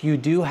 If you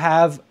do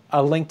have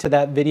a link to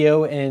that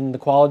video and the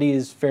quality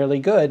is fairly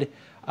good,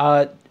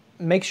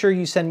 make sure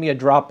you send me a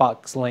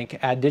Dropbox link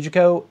at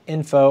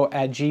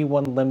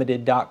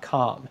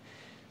digicoinfo@g1limited.com.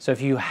 So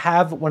if you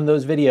have one of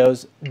those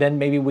videos, then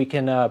maybe we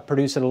can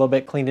produce it a little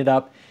bit, clean it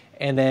up,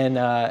 and then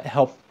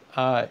help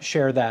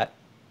share that,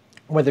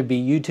 whether it be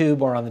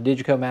YouTube or on the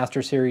DiGiCo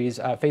Master Series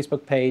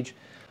Facebook page,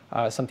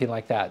 something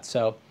like that.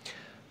 So,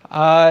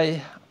 all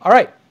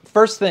right,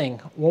 first thing,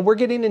 when we're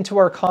getting into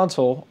our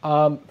console,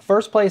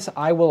 first place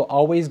I will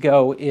always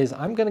go is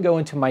I'm going to go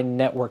into my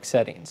network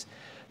settings.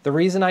 The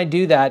reason I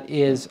do that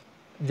is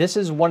this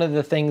is one of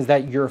the things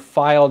that your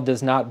file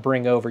does not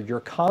bring over. Your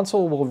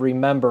console will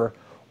remember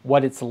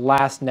what its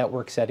last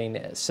network setting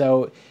is.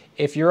 So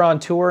if you're on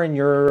tour and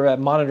you're a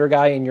monitor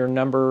guy and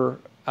your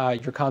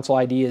console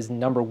ID is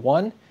number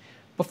 1,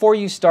 before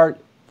you start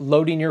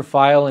loading your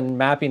file and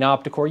mapping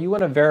Optocore, you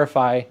want to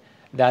verify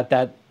that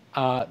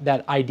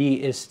that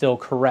ID is still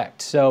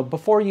correct. So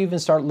before you even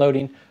start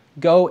loading,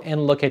 go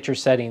and look at your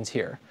settings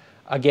here.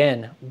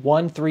 Again,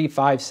 1, 3,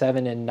 5,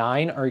 7, and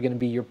 9 are going to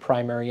be your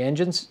primary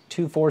engines.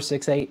 2, 4,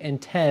 6, 8, and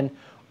 10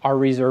 are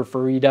reserved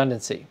for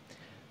redundancy.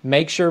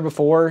 Make sure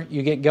before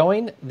you get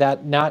going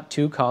that not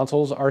 2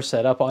 consoles are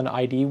set up on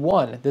ID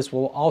 1. This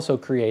will also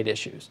create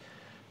issues.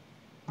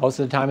 Most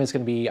of the time it's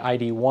going to be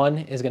ID 1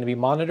 is going to be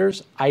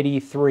monitors, ID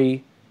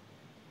 3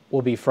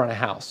 will be front of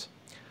house.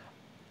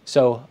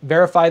 So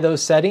verify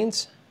those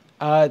settings.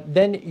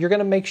 Then you're going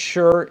to make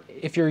sure,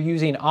 if you're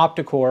using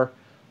Optocore,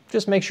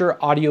 just make sure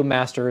Audio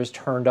Master is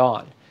turned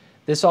on.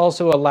 This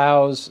also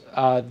allows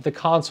the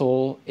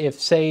console, if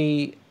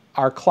say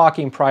our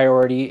clocking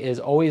priority is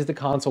always the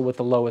console with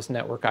the lowest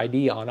network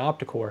ID on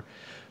Optocore.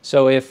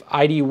 So if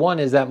ID 1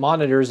 is that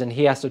monitors and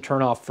he has to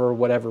turn off for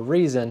whatever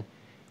reason,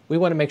 we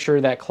want to make sure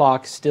that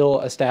clock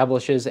still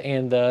establishes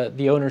and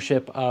the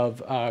ownership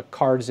of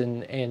cards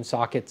and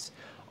sockets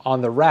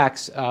on the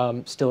racks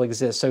still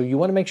exists. So you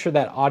want to make sure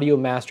that Audio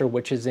Master,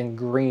 which is in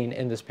green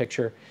in this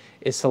picture,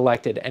 is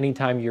selected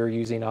anytime you're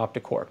using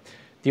Optocore.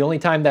 The only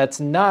time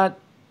that's not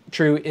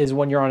true is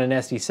when you're on an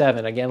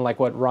SD7. Again, like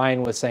what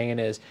Ryan was saying,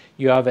 is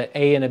you have an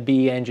A and a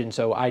B engine,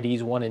 so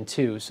IDs 1 and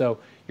 2. So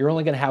you're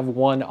only going to have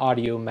 1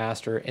 Audio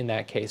Master in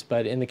that case.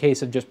 But in the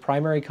case of just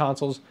primary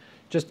consoles,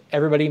 just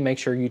everybody make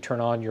sure you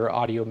turn on your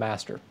Audio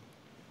Master.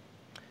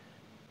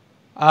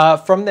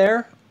 From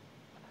there,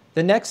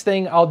 the next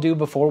thing I'll do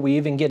before we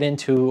even get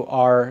into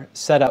our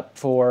setup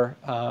for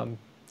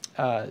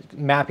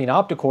mapping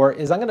Optocore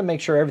is I'm going to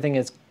make sure everything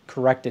is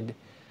correctly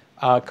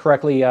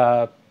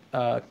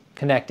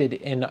connected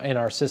in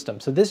our system.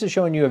 So this is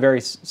showing you a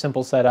very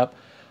simple setup.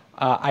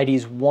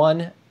 IDs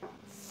 1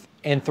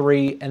 and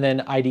 3, and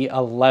then ID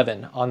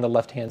 11 on the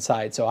left-hand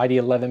side. So ID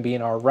 11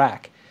 being our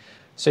rack.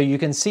 So you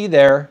can see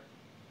there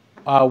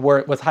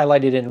where what's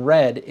highlighted in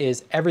red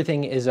is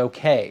everything is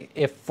okay.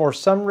 If for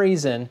some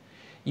reason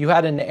you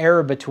had an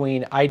error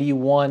between ID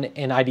 1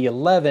 and ID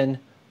 11,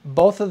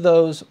 both of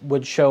those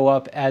would show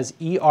up as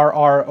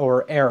ERR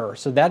or error.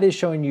 So that is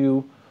showing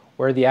you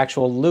where the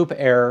actual loop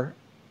error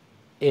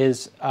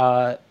is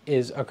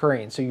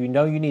occurring. So you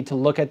know you need to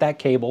look at that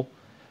cable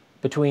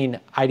between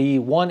ID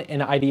 1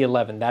 and ID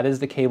 11. That is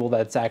the cable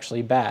that's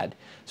actually bad.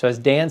 So as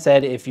Dan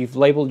said, if you've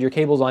labeled your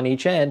cables on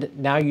each end,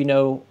 now you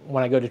know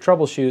when I go to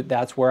troubleshoot,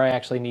 that's where I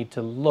actually need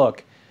to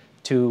look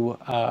to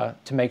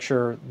make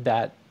sure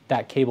that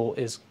that cable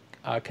is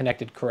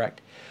connected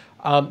correct.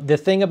 The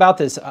thing about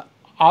this,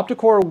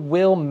 Optocore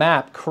will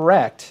map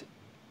correct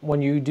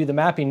when you do the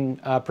mapping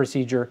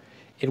procedure.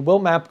 It will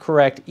map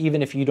correct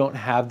even if you don't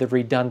have the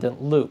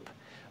redundant loop.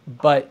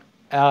 But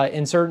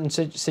in certain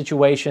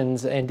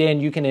situations, and Dan,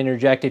 you can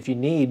interject if you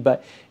need,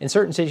 but in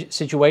certain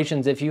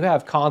situations, if you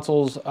have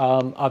consoles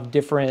of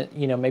different,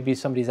 maybe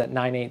somebody's at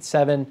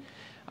 987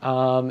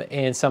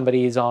 and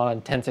somebody's on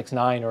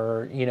 1069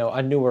 or,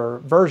 a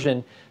newer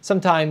version,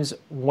 sometimes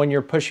when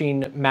you're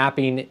pushing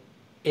mapping,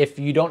 if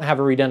you don't have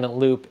a redundant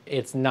loop,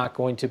 it's not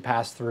going to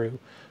pass through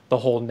the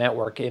whole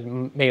network. It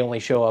may only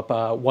show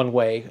up one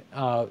way.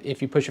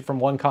 If you push it from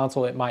one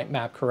console, it might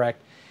map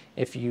correct.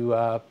 If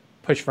you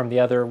push from the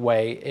other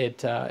way,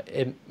 it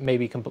may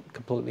be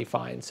completely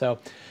fine. So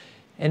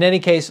in any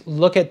case,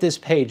 look at this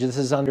page. This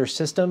is under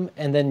System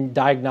and then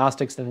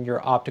Diagnostics and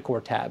your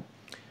Optocore tab.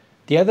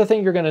 The other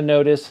thing you're going to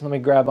notice, let me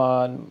grab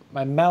on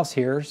my mouse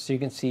here so you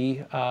can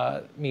see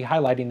me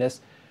highlighting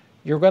this.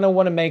 you're going to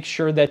want to make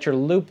sure that your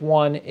loop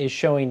 1 is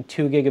showing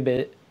 2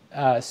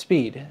 gigabit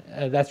speed.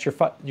 That's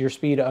your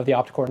speed of the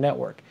Optocore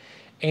network.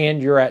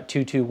 And you're at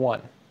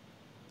 221.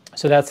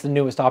 So that's the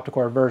newest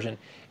Optocore version.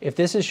 If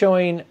this is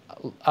showing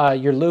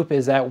your loop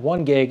is at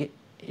 1 gig,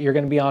 you're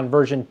going to be on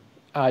version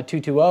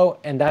 220,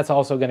 and that's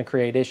also going to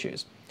create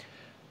issues.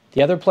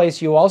 The other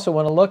place you also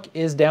want to look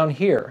is down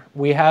here.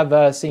 We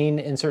have seen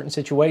in certain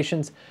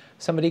situations,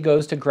 somebody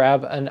goes to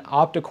grab an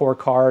Optocore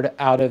card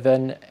out of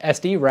an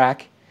SD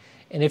rack,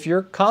 and if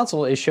your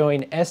console is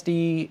showing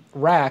SD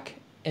rack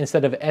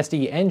instead of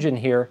SD engine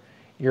here,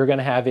 you're going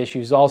to have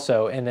issues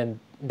also. And in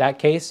that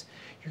case,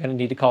 you're going to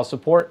need to call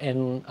support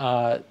and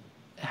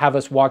have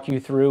us walk you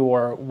through,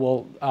 or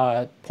we'll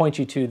point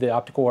you to the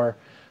Optocore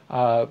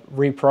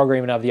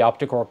reprogramming of the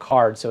Optocore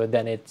card, so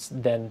then it's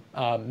then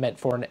meant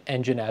for an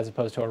engine as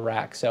opposed to a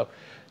rack. So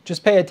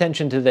just pay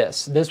attention to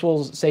this. This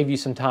will save you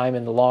some time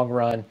in the long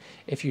run.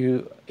 If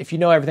you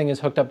know everything is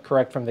hooked up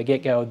correct from the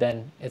get-go,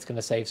 then it's going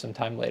to save some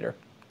time later.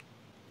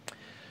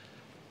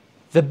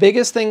 The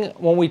biggest thing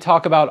when we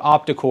talk about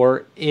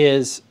Optocore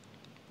is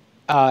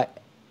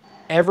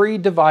every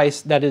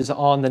device that is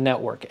on the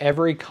network,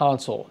 every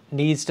console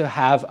needs to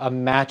have a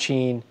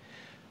matching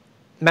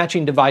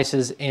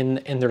devices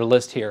in their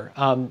list here.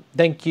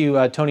 Thank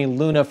you, Tony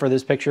Luna, for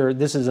this picture.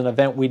 This is an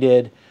event we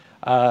did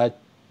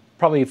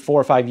probably 4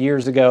 or 5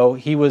 years ago.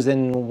 He was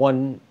in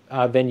one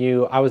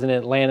venue. I was in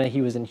Atlanta. He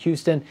was in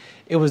Houston.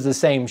 It was the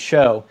same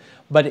show.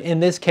 But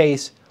in this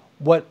case,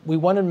 what we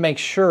wanted to make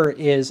sure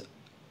is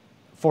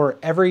for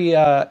every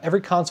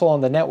console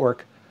on the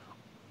network,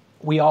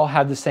 we all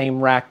have the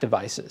same rack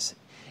devices.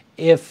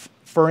 If,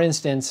 for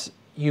instance,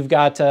 you've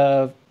got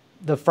the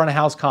front of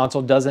house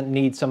console doesn't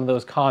need some of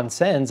those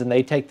con-sends, and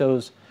they take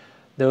those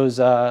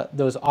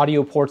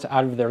audio ports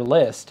out of their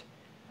list,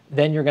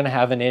 then you're going to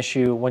have an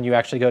issue when you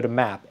actually go to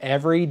map.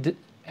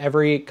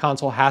 Every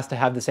console has to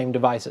have the same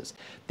devices.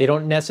 They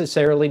don't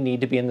necessarily need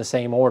to be in the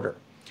same order.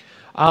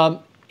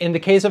 In the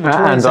case of a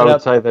touring setup, I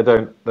would say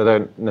they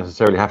don't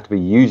necessarily have to be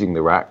using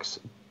the racks,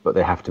 but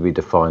they have to be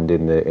defined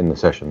in the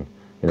session.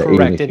 You know,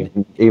 correct.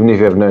 Even if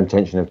you have no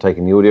intention of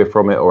taking the audio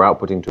from it or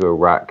outputting to a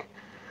rack,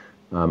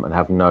 and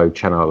have no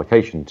channel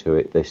allocation to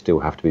it, they still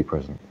have to be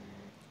present.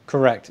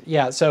 Correct.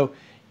 Yeah. So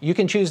you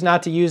can choose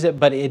not to use it,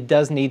 but it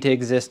does need to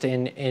exist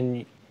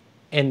in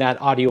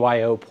that audio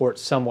I/O port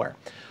somewhere.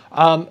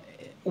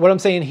 What I'm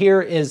saying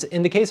here is,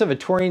 in the case of a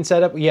touring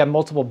setup, you have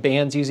multiple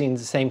bands using the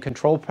same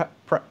control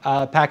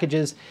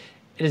packages.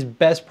 It is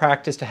best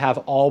practice to have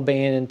all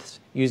bands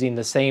using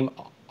the same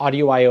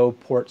audio I/O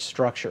port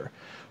structure.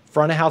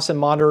 Front of house and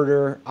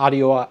monitor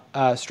audio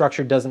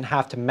structure doesn't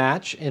have to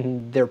match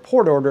in their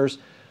port orders,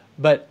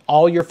 but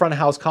all your front of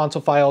house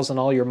console files and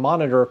all your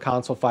monitor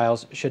console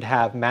files should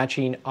have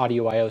matching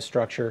audio I/O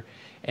structure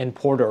and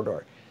port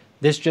order.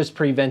 This just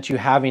prevents you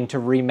having to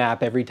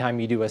remap every time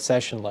you do a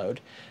session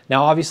load.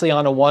 Now, obviously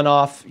on a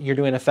one-off, you're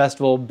doing a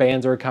festival,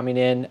 bands are coming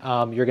in,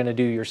 you're going to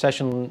do your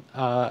session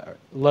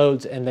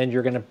loads, and then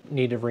you're going to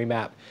need to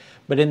remap.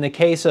 But in the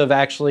case of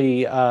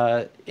actually,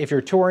 if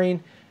you're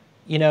touring,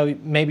 you know,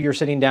 maybe you're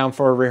sitting down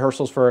for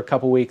rehearsals for a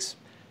couple weeks,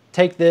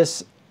 take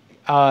this,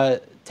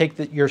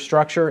 your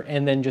structure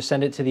and then just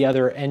send it to the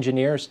other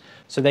engineers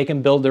so they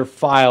can build their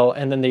file,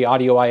 and then the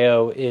audio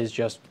I/O is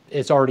just,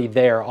 it's already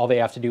there. All they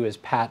have to do is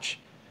patch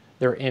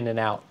their in and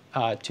out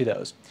to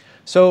those.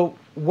 So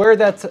where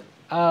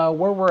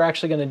we're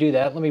actually going to do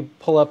that, let me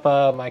pull up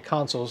my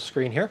console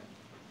screen here.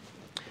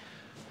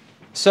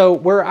 So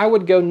where I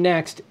would go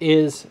next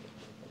is,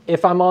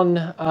 if I'm on,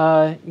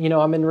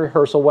 I'm in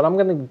rehearsal, what I'm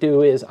going to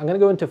do is I'm going to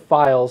go into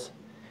files,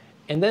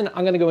 and then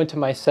I'm going to go into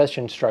my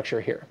session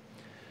structure here.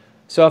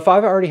 So if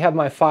I've already have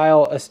my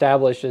file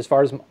established as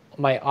far as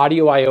my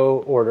audio I/O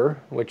order,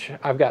 which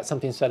I've got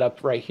something set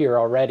up right here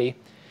already,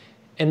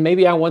 and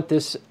maybe I want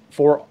this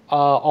for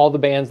all the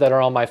bands that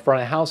are on my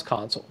front of house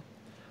console.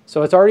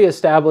 So it's already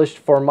established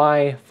for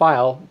my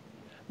file,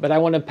 but I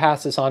want to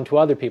pass this on to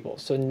other people.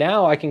 So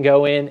now I can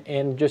go in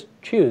and just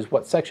choose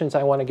what sections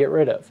I want to get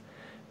rid of.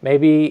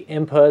 Maybe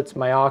inputs,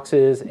 my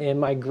auxes, and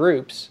my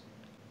groups.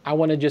 I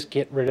want to just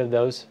get rid of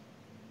those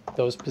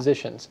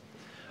positions.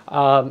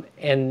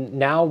 And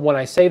now when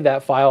I save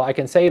that file, I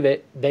can save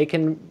it. They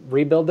can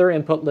rebuild their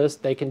input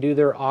list. They can do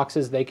their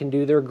auxes. They can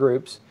do their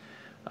groups.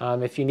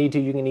 If you need to,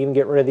 you can even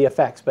get rid of the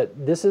effects.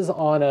 But this is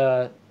on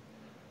a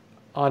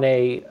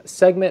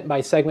segment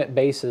by segment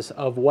basis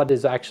of what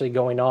is actually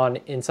going on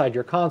inside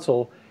your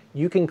console.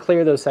 You can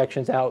clear those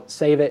sections out,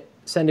 save it,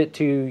 send it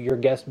to your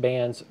guest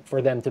bands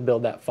for them to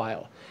build that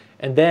file.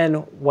 And then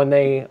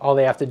when all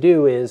they have to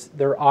do is,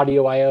 their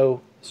audio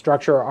I/O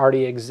structure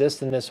already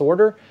exists in this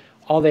order.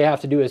 All they have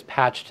to do is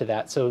patch to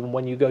that. So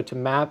when you go to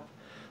map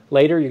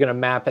later, you're going to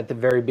map at the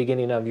very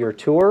beginning of your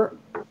tour,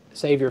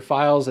 save your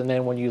files, and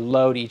then when you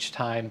load each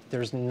time,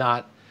 there's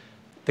not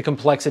the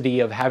complexity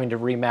of having to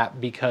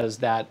remap because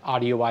that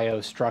audio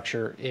I/O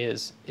structure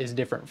is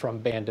different from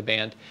band to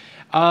band.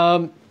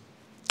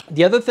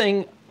 The other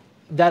thing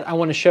that I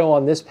want to show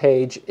on this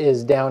page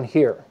is down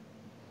here.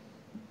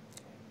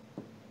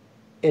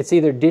 it's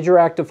either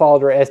DigiRack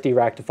default or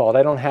SD-Rack default.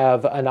 I don't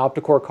have an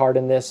Optocore card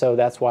in this, so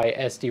that's why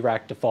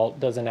SD-Rack default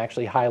doesn't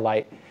actually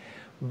highlight.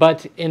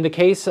 But in the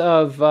case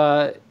of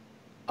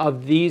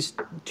these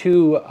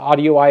two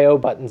audio I/O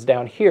buttons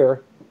down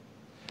here,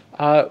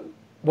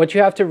 what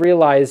you have to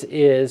realize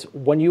is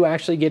when you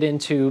actually get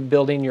into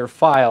building your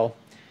file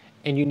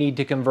and you need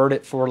to convert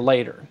it for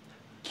later,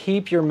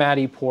 keep your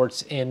MADI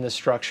ports in the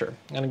structure.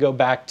 I'm going to go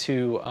back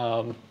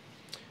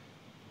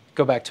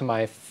to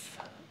my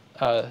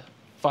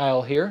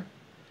file here.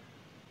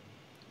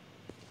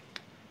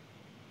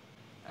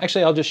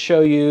 Actually, I'll just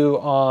show you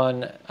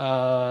on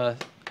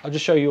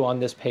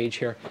this page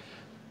here.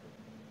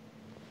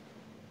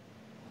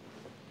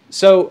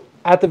 So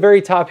at the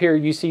very top here,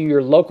 you see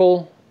your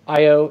local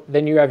I/O,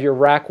 then you have your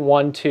rack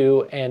 1,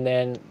 2, and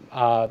then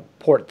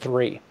port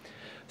 3.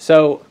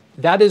 So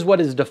that is what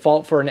is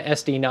default for an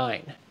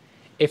SD9.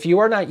 If you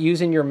are not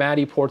using your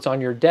MADI ports on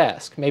your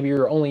desk, maybe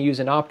you're only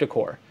using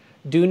Optocore,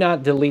 do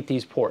not delete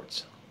these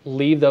ports.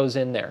 Leave those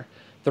in there.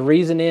 The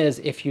reason is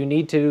if you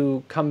need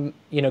to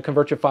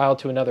convert your file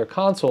to another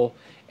console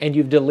and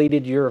you've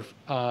deleted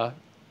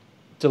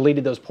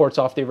those ports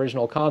off the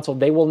original console,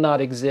 they will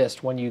not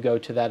exist when you go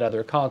to that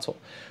other console.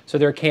 So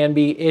there can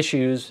be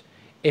issues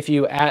if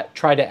you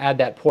try to add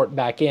that port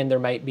back in. There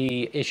might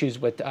be issues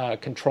with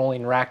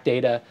controlling rack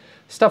data,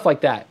 stuff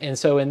like that. And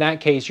so in that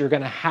case, you're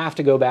going to have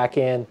to go back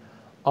in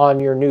on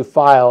your new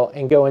file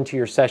and go into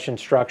your session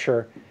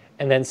structure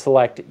and then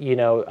select,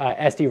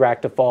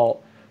 SD-Rack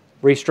default,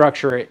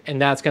 restructure it,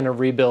 and that's going to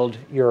rebuild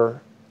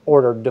your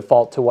ordered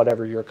default to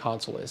whatever your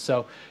console is.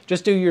 So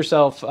just do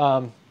yourself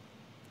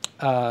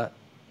a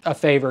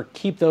favor,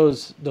 keep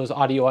those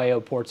audio I/O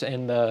ports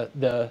in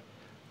the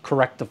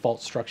correct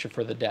default structure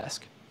for the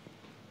desk.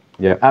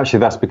 Yeah, actually,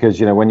 that's because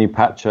when you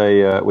patch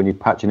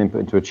an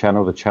input into a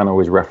channel, the channel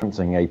is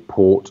referencing a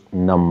port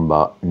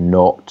number,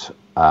 not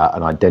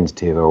an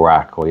identity of a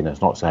rack, or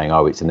it's not saying,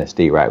 oh, it's an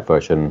SD-Rack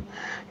version,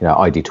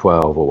 ID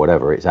 12 or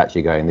whatever. It's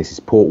actually going, this is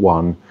port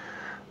 1,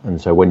 and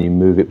so when you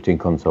move it between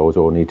consoles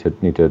or need to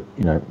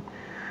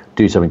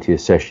do something to your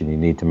session, you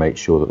need to make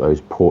sure that those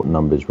port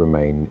numbers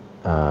remain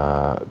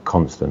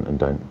constant and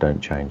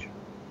don't change.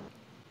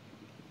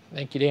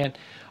 Thank you, Dan.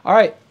 All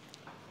right.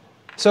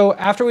 So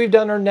after we've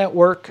done our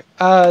network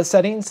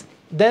settings,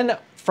 then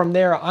from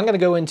there, I'm going to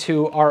go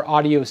into our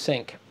audio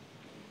sync.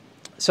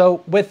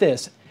 So with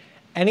this,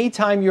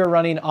 anytime you're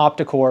running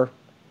Optocore,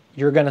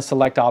 you're going to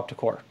select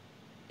Optocore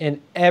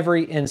in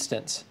every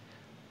instance.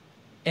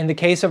 In the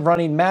case of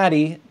running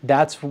MADI,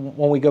 that's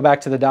when we go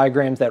back to the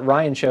diagrams that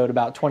Ryan showed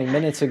about 20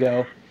 minutes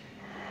ago,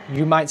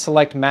 you might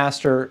select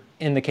master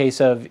in the case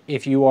of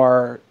if you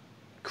are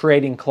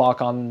creating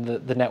clock on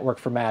the network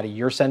for MADI.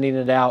 You're sending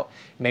it out,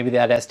 maybe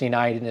that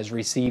SD9 is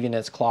receiving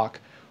its clock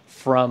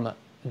from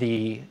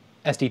the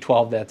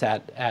SD12 that's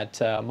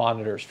at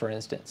monitors, for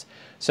instance.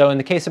 So in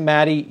the case of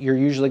MADI, you're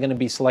usually going to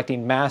be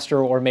selecting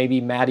master or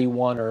maybe MADI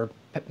 1 or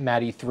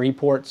MADI 3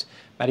 ports,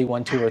 MADI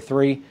 1, 2, or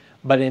 3.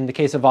 But in the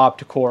case of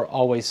Optocore,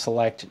 always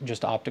select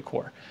just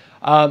Optocore.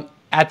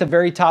 At the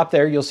very top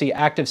there, you'll see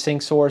active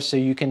sync source, so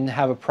you can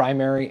have a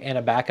primary and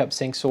a backup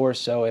sync source.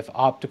 So if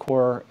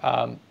Optocore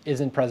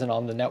isn't present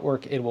on the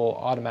network, it will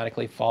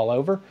automatically fall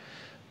over.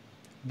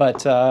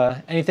 But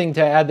anything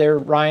to add there,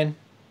 Ryan?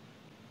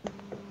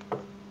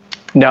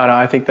 No,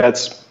 I think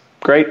that's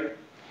great.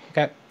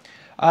 Okay.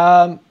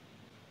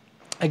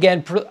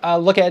 Again,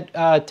 look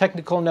at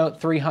technical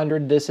note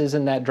 300. This is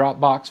in that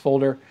Dropbox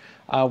folder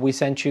we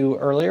sent you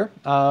earlier.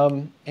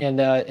 And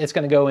it's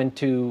going to go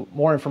into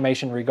more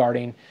information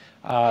regarding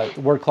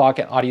word clock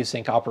and audio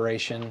sync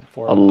operation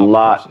for a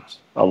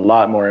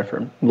lot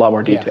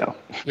more detail.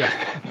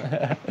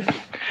 Yeah.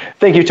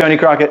 Thank you, Tony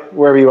Crockett,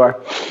 wherever you are.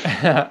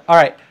 All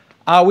right.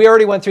 We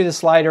already went through the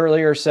slide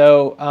earlier,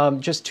 so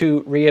just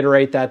to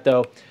reiterate that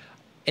though,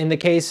 in the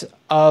case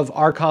of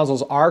our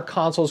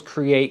consoles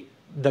create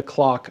the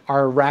clock.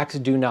 Our racks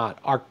do not.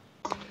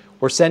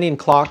 We're sending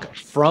clock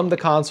from the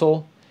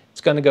console.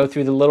 It's going to go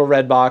through the little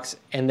red box,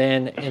 and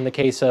then in the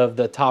case of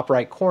the top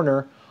right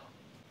corner,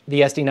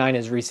 the SD9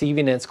 is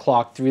receiving its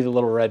clock through the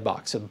little red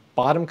box. So the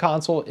bottom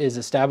console is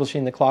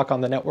establishing the clock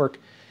on the network.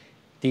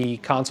 The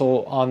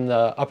console on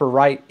the upper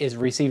right is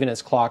receiving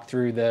its clock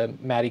through the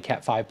MADI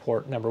Cat5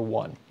 port number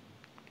 1.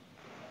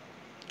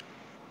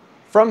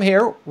 From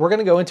here, we're going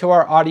to go into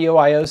our audio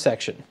I/O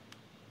section.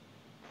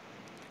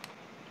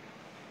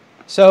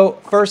 So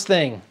first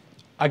thing,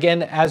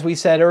 again, as we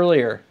said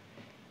earlier,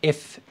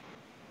 if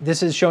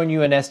this is showing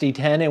you an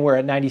SD10 and we're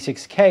at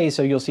 96K,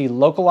 so you'll see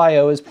local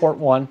I/O is port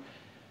 1,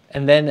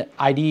 and then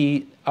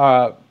ID,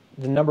 the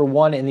number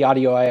 1 in the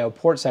audio I/O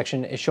port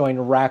section is showing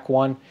rack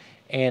 1,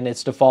 and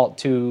it's default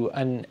to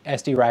an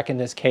SD rack in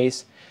this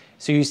case.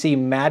 So you see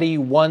MADI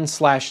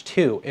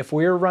 1/2. If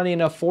we're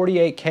running a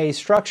 48K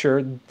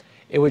structure,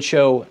 it would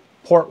show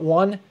port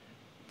 1,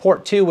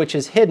 port 2, which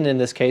is hidden in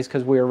this case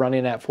because we're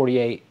running at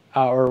 48,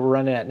 or we're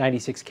running at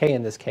 96K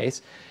in this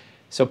case.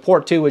 So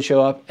port 2 would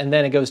show up, and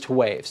then it goes to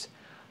waves.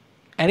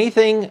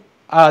 Anything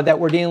that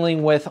we're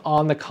dealing with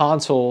on the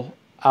console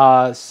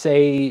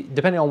say,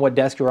 depending on what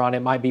desk you're on,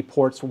 it might be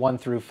ports 1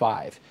 through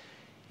 5.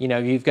 You know,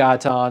 you've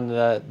got on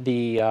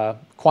the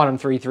Quantum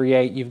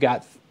 338, you've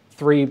got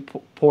 3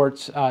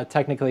 ports.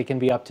 Technically, it can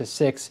be up to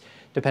 6,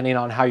 depending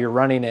on how you're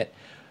running it.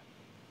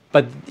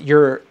 But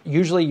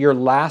usually your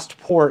last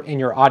port in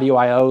your audio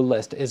I/O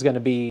list is going to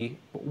be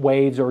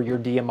waves or your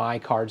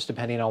DMI cards,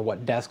 depending on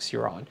what desks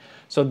you're on.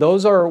 So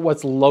those are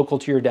what's local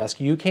to your desk.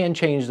 You can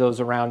change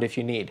those around if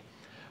you need.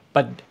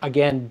 But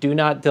again, do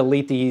not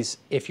delete these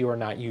if you are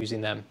not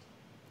using them,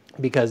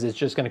 because it's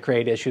just going to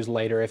create issues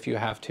later if you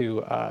have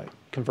to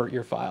convert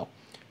your file.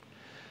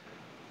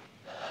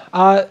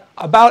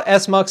 About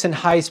SMUX and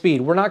high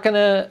speed, we're not going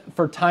to,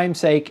 for time's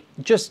sake,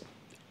 just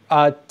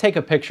take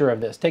a picture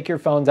of this. Take your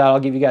phones out. I'll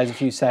give you guys a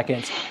few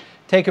seconds.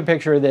 Take a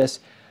picture of this.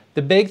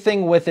 The big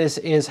thing with this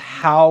is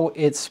how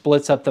it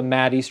splits up the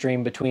MADI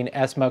stream between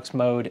SMUX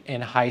mode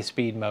and high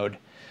speed mode.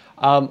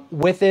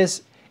 With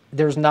this,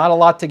 there's not a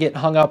lot to get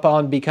hung up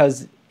on,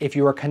 because if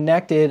you are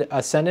connected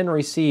a send and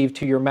receive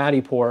to your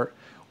MADI port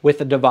with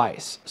the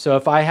device. So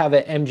if I have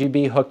an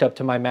MGB hooked up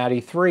to my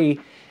MADI 3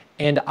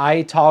 and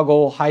I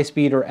toggle high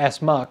speed or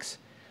SMUX,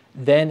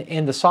 then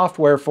in the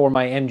software for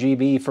my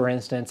MGB, for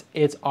instance,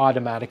 it's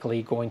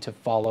automatically going to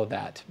follow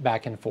that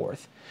back and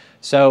forth.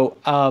 So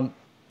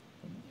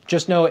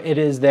just know it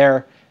is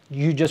there.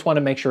 You just want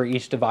to make sure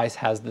each device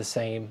has the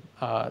same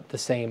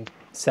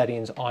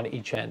settings on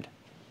each end.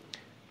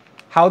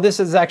 How this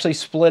is actually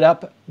split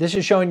up, this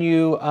is showing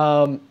you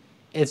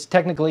it's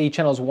technically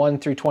channels 1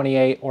 through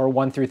 28 or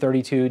 1 through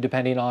 32,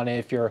 depending on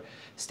if you're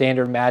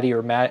standard MADI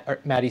or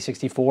MADI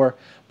 64.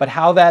 But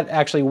how that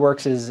actually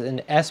works is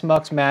an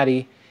SMUX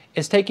MADI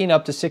is taking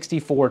up to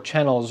 64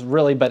 channels,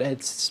 really, but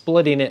it's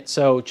splitting it.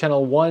 So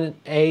channel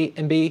 1A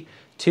and B,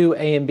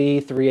 2A and B,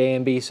 3A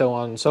and B, so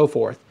on and so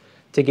forth,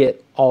 to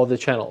get all the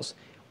channels.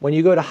 When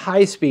you go to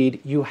high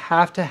speed, you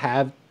have to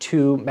have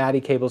 2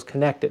 MADI cables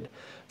connected.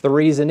 The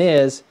reason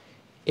is,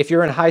 if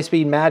you're in high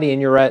speed MADI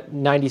and you're at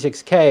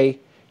 96K,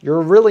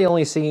 you're really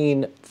only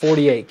seeing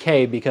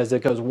 48K, because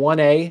it goes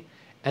 1A,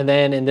 and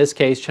then in this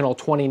case, channel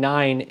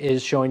 29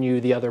 is showing you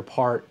the other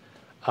part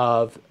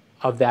of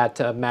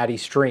that MADI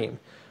stream.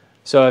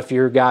 So if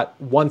you've got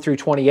 1 through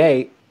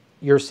 28,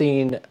 you're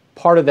seeing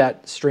part of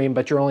that stream,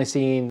 but you're only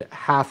seeing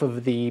half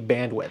of the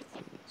bandwidth.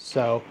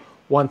 So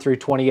 1 through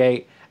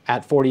 28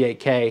 at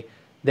 48K,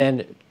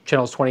 then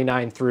channels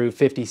 29 through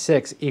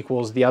 56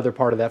 equals the other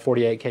part of that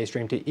 48K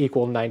stream to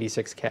equal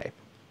 96K.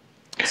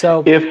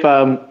 So if,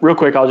 real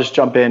quick, I'll just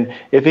jump in.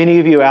 If any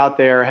of you out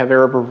there have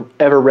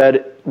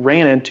ever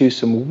ran into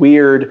some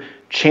weird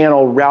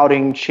channel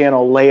routing,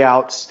 channel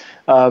layouts,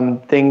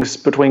 things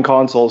between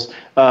consoles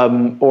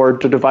or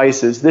to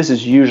devices, this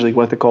is usually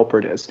what the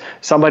culprit is.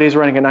 Somebody's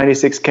running at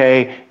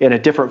 96K in a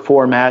different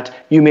format.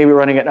 You may be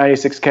running at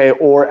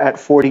 96K or at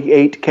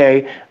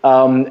 48K.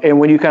 And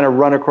when you kind of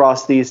run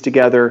across these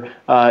together,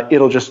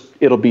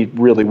 it'll be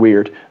really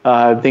weird.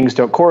 Things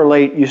don't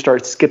correlate. You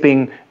start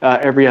skipping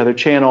every other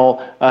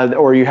channel,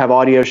 or you have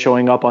audio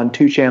showing up on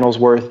 2 channels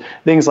worth,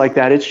 things like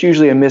that. It's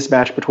usually a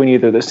mismatch between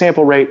either the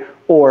sample rate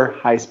or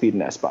high speed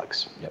and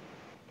SMUX. Yep.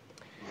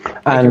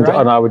 And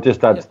I would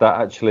just add to that,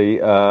 actually,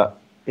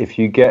 if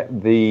you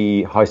get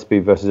the high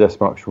speed versus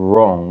SMUX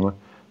wrong,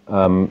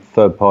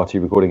 third-party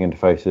recording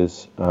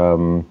interfaces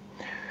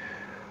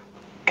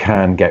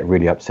can get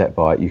really upset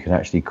by it. You can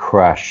actually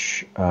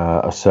crash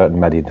a certain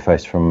MADI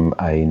interface from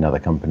another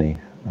company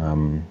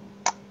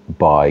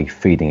by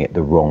feeding it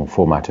the wrong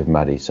format of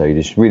MADI. So you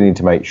just really need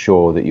to make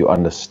sure that you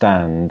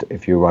understand,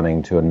 if you're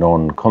running to a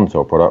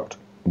non-console product,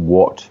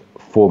 what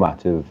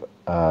format of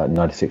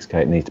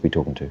 96K it needs to be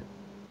talking to.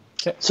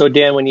 So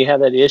Dan, when you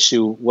have that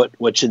issue,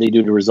 what should they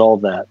do to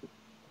resolve that?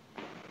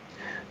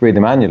 Read the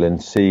manual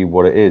and see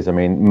what it is. I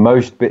mean,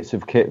 most bits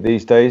of kit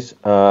these days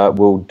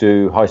will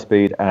do high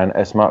speed and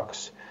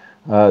SMUX.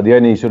 The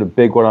only sort of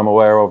big one I'm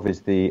aware of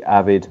is the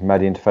Avid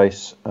MADI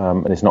interface,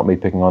 and it's not me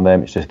picking on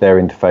them. It's just their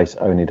interface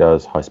only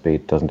does high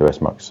speed, doesn't do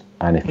SMUX.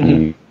 And if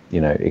you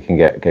know, it can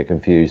get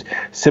confused.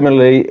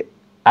 Similarly,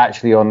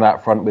 actually on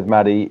that front with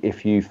MADI,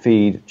 if you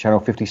feed channel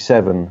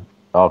 57,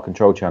 our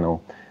control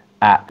channel,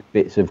 at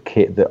bits of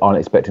kit that aren't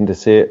expecting to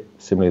see it,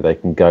 similarly they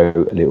can go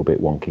a little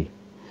bit wonky.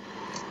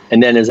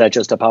 And then is that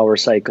just a power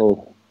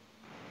cycle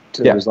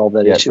to resolve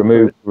that issue?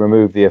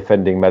 Remove the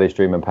offending MADI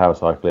stream and power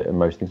cycle it, and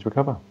most things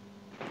recover.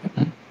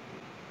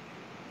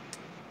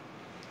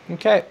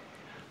 Okay.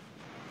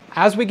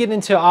 As we get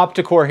into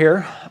Optocore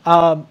here,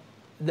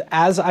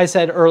 as I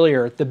said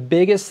earlier, the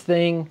biggest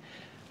thing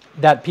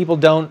that people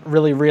don't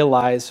really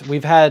realize,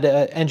 we've had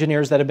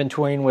engineers that have been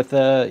toying with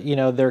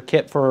their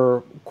kit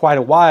for quite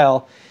a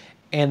while,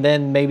 and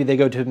then maybe they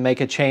go to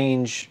make a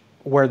change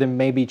where they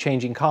may be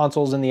changing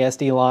consoles in the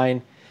SD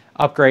line,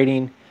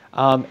 upgrading,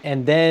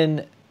 and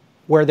then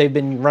where they've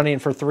been running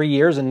for 3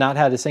 years and not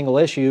had a single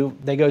issue,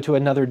 they go to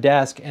another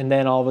desk, and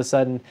then all of a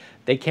sudden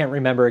they can't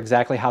remember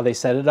exactly how they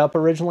set it up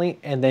originally,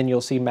 and then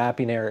you'll see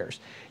mapping errors.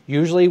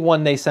 Usually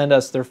when they send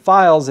us their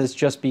files, it's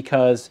just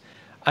because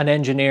an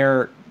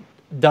engineer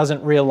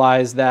doesn't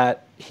realize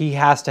that he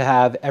has to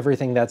have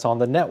everything that's on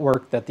the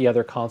network that the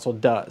other console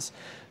does.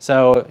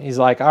 So he's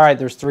like, all right,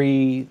 there's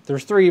three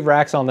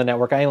racks on the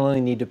network. I only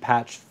need to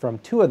patch from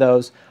 2 of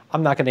those.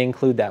 I'm not going to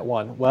include that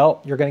one.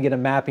 Well, you're going to get a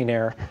mapping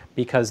error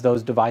because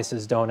those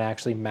devices don't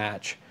actually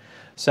match.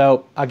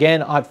 So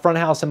again, on front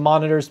house and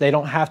monitors, they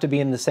don't have to be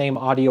in the same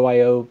audio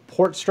I/O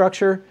port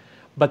structure,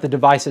 but the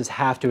devices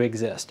have to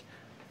exist.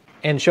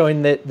 And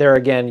showing that there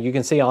again, you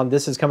can see on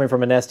this is coming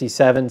from an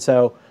SD7.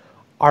 So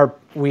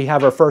we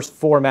have our first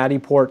 4 MADI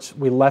ports.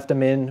 We left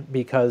them in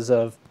because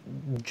of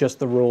just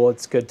the rule.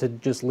 It's good to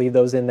just leave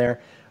those in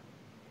there.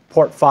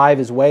 Port 5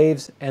 is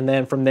waves, and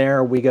then from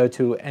there we go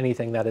to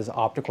anything that is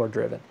Optocore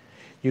driven.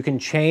 You can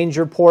change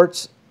your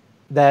ports,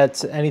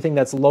 that's anything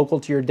that's local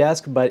to your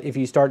desk, but if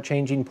you start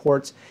changing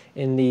ports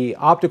in the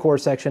Optocore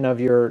section of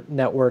your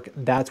network,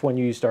 that's when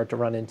you start to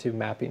run into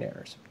mapping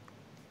errors.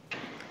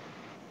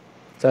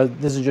 So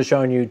this is just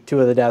showing you 2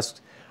 of the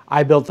desks.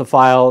 I built the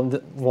file,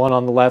 one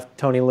on the left,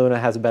 Tony Luna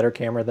has a better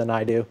camera than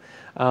I do.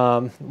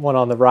 One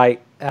on the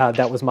right,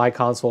 that was my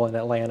console in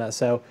Atlanta.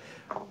 So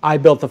I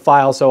built the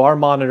file, so our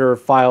monitor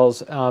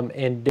files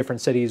in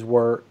different cities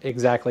were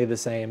exactly the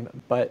same,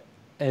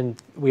 and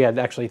we had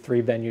actually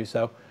 3 venues,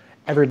 so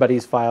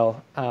everybody's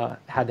file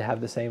had to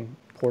have the same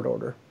port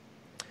order.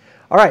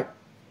 All right,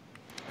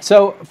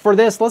 so for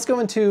this, let's go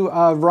into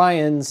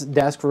Ryan's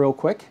desk real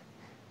quick.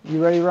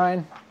 You ready,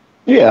 Ryan?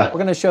 Yeah. We're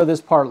going to show this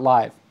part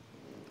live.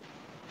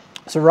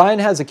 So Ryan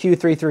has a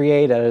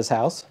Q338 at his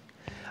house.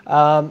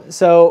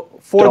 So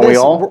for Don't this, we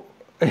all?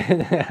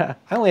 I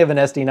only have an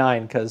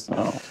SD9 because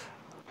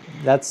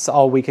that's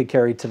all we could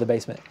carry to the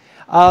basement.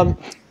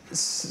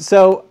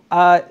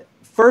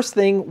 First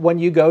thing, when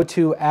you go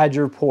to add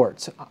your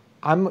ports,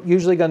 I'm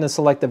usually going to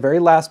select the very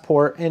last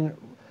port in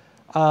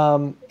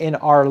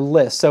our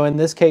list. So in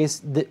this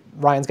case,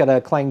 Ryan's got a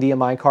Clang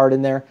DMI card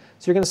in there.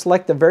 So you're going to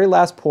select the very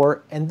last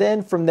port, and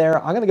then from there,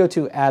 I'm going to go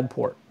to Add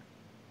Port.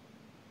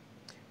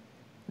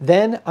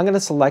 Then I'm going to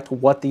select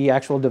what the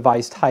actual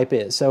device type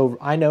is. So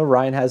I know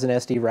Ryan has an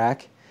SD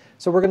rack,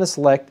 so we're going to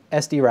select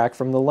SD rack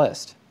from the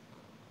list.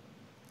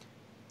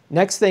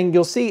 Next thing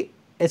you'll see,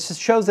 it just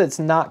shows that it's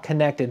not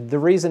connected. The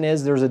reason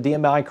is there's a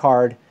DMI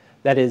card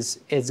that is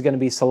going to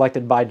be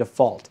selected by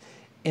default.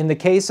 In the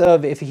case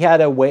of if he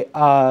had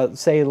a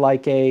say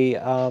like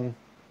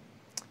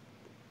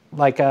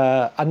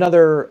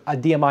another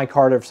DMI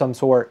card of some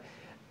sort,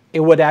 it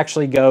would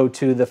actually go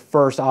to the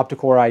first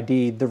Optocore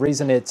ID. The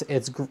reason it's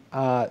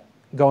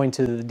going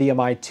to the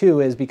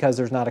DMI2 is because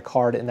there's not a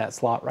card in that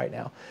slot right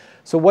now.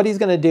 So what he's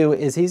going to do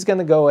is he's going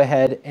to go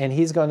ahead and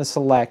he's going to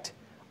select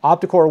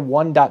Optocore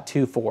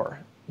 1.24.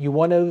 You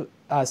want to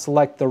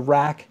select the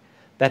rack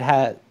that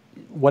has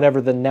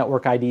whatever the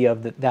network ID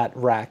of that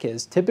rack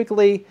is.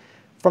 Typically,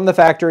 from the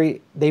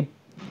factory, they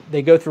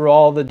go through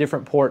all the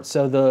different ports.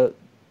 So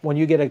when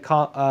you get an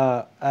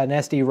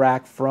SD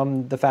rack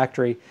from the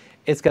factory,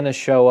 it's going to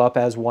show up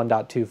as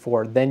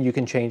 1.24. Then you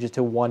can change it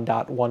to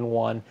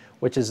 1.11,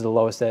 which is the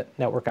lowest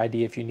network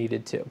ID if you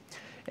needed to.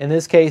 In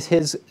this case,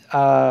 his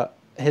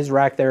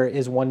rack there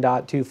is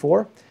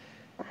 1.24.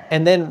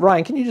 And then,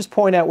 Ryan, can you just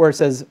point out where it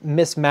says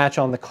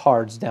mismatch on the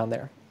cards down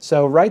there?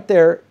 So right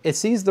there, it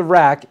sees the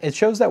rack. It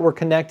shows that we're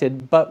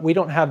connected, but we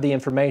don't have the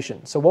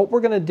information. So what we're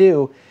going to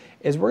do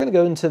is we're going to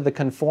go into the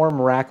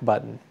Conform Rack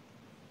button.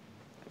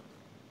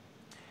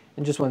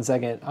 In just one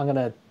second, I'm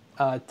going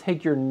to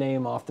take your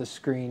name off the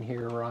screen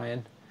here,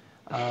 Ryan,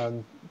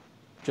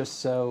 just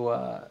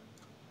so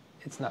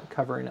it's not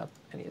covering up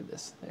any of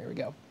this. There we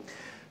go.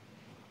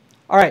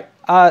 All right,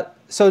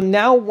 so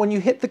now when you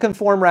hit the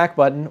Conform Rack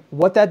button,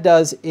 what that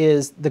does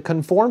is the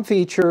Conform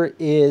feature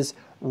is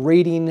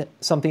reading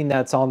something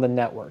that's on the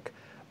network.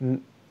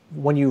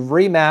 When you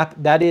remap,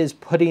 that is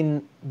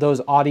putting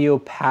those audio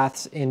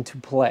paths into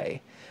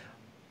play.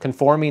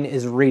 Conforming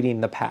is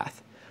reading the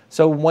path.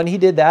 So when he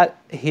did that,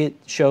 it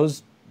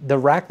shows the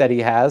rack that he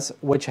has,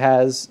 which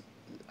has,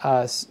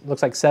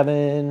 looks like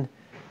 7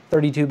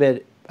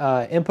 32-bit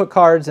input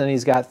cards, and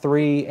he's got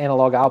 3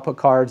 analog output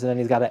cards, and then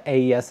he's got an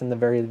AES in the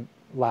very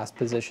last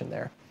position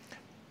there.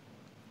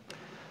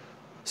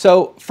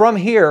 So from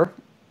here,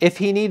 if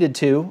he needed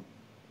to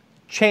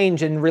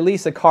change and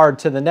release a card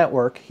to the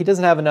network, he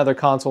doesn't have another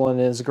console in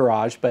his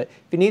garage, but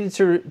if he needed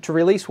to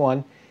release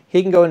one,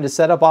 he can go into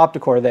Setup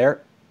Optocore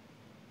there,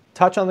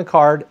 touch on the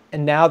card,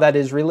 and now that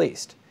is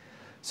released.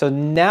 So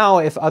now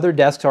if other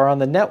desks are on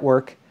the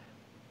network,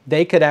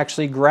 they could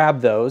actually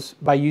grab those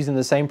by using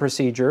the same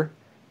procedure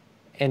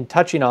and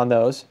touching on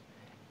those,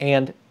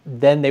 and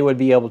then they would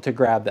be able to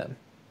grab them.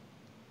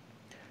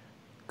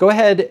 Go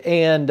ahead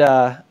and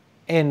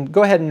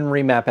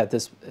remap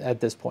at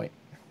this point.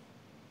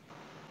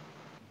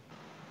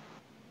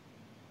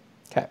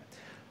 Okay,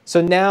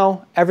 so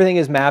now everything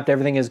is mapped,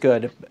 everything is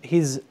good.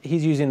 He's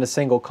using a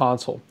single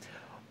console.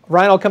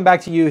 Ryan, I'll come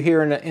back to you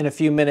here in a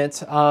few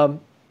minutes.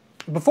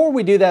 Before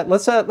we do that,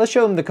 let's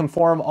show him the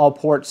Conform All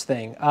Ports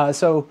thing.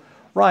 So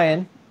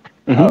Ryan,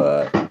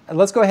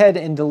 let's go ahead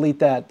and delete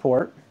that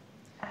port.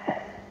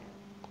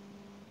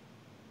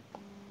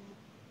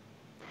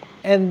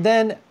 And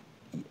then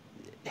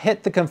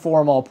hit the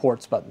Conform All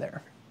Ports button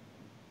there.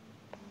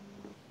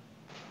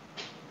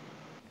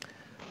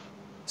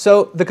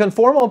 So the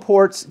conformal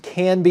ports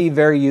can be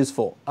very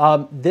useful.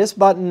 This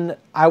button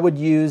I would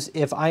use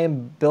if I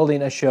am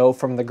building a show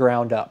from the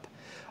ground up.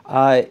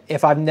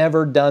 If I've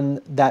never done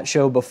that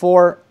show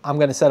before, I'm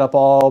going to set up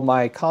all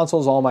my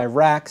consoles, all my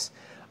racks.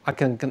 I'm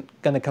going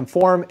to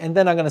conform, and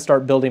then I'm going to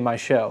start building my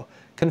show.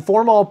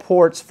 Conformal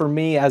ports for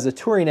me as a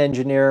touring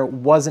engineer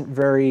wasn't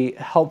very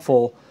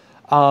helpful.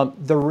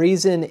 The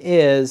reason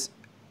is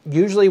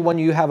usually when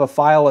you have a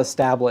file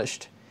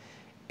established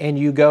and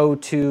you go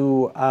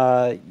to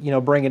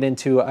bring it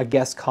into a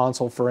guest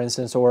console, for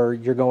instance, or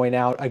you're going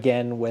out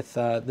again with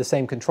the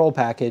same control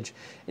package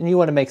and you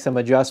want to make some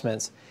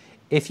adjustments.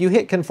 If you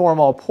hit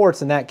conform all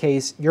ports, in that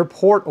case, your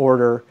port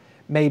order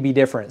may be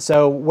different.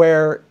 So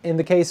where in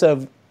the case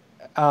of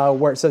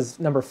where it says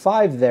number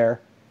 5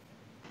 there,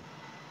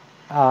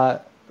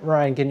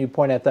 Ryan, can you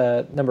point at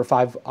the number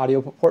 5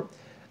 audio port?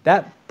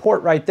 That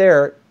port right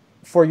there,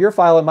 for your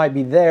file, it might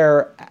be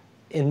there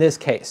in this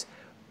case.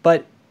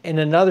 But in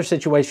another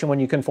situation, when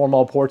you conform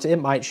all ports, it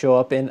might show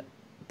up in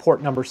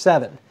port number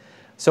 7.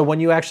 So when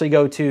you actually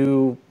go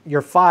to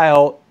your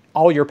file,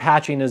 all your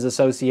patching is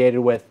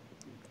associated with,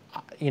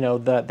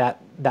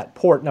 that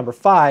port number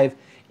 5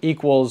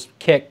 equals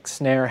kick,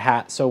 snare,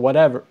 hat, so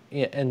whatever,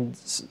 and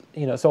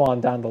so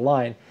on down the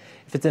line.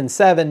 If it's in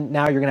 7,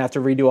 now you're going to have to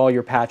redo all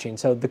your patching.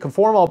 So the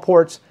conform all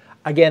ports,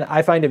 again,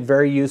 I find it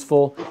very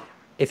useful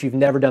if you've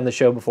never done the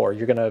show before.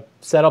 You're going to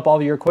set up all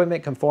of your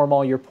equipment, conform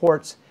all your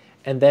ports,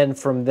 and then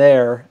from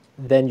there,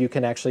 then you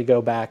can actually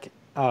go back,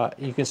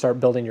 you can start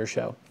building your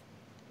show.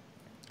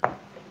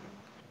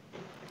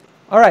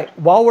 All right,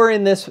 while we're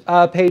in this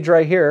page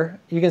right here,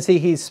 you can see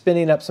he's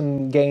spinning up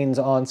some gains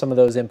on some of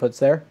those inputs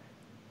there.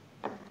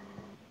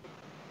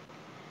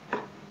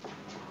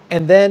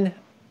 And then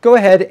go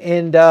ahead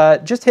and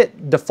just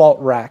hit default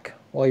rack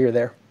while you're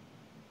there.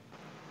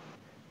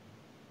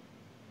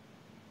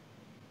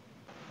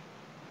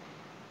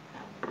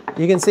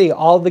 You can see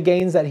all the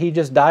gains that he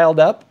just dialed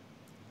up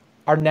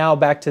are now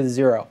back to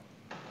 0.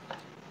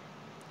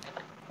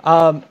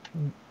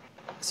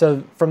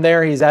 So from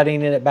there, he's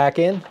adding it back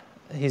in.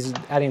 He's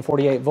adding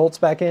 48 volts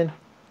back in.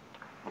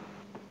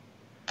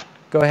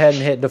 Go ahead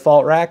and hit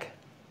default rack.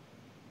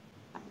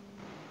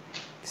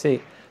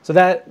 See, so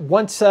that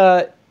once,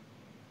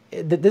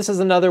 this is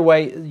another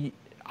way.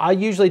 I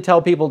usually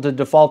tell people to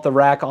default the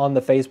rack on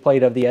the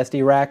faceplate of the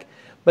SD rack.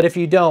 But if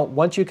you don't,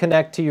 once you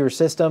connect to your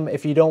system,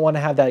 if you don't want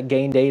to have that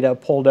gain data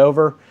pulled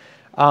over,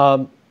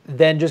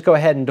 then just go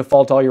ahead and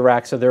default all your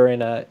racks so they're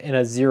in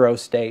a 0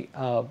 state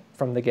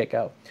from the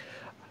get-go.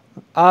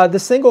 The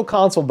single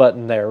console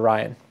button there,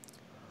 Ryan.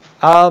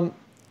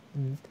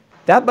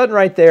 That button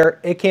right there,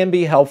 it can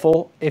be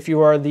helpful if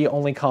you are the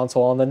only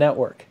console on the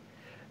network.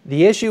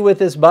 The issue with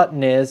this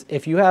button is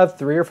if you have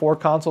 3 or 4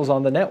 consoles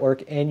on the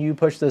network and you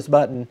push this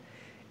button,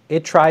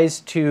 it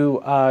tries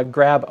to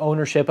grab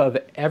ownership of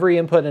every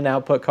input and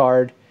output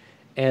card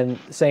and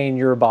saying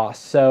you're a boss.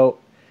 So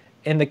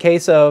in the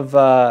case of,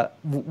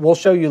 we'll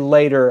show you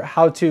later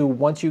how to,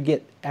 once you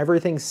get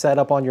everything set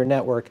up on your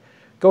network,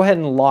 go ahead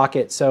and lock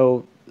it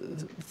so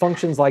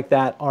functions like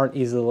that aren't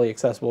easily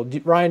accessible.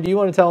 Ryan, do you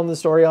want to tell them the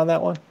story on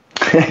that one?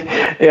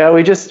 Yeah,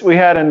 we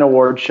had an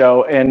award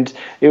show, and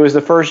it was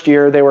the first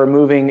year they were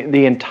moving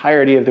the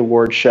entirety of the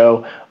award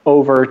show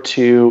over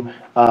to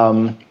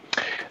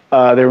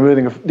they were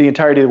moving the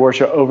entirety of the award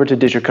show over to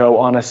DiGiCo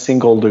on a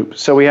single loop.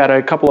 So we had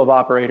a couple of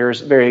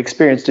operators, very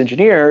experienced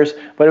engineers,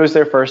 but it was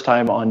their first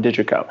time on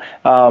DiGiCo.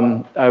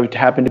 I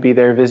happened to be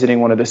there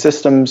visiting one of the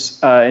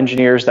systems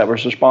engineers that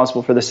was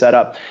responsible for the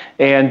setup,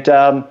 and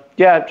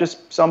yeah,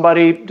 just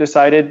somebody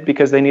decided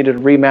because they needed a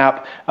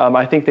remap.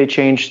 I think they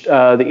changed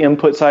the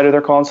input side of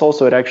their console,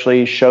 so it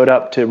actually showed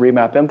up to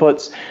remap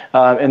inputs,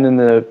 and then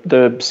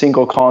the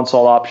single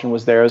console option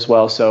was there as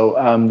well.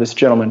 So this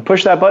gentleman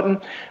pushed that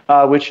button,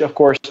 which of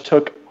course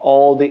took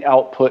all the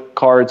output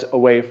cards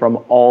away from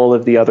all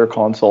of the other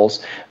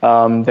consoles.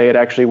 They had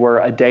actually were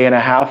a day and a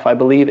half, I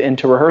believe,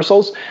 into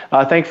rehearsals.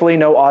 Thankfully,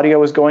 no audio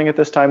was going at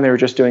this time. They were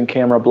just doing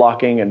camera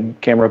blocking and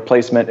camera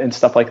placement and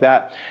stuff like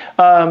that.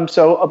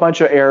 So a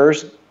bunch of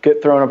errors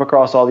get thrown up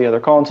across all the other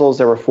consoles.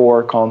 There were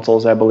 4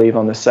 consoles, I believe,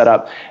 on this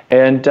setup.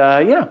 And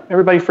yeah,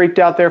 everybody freaked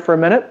out there for a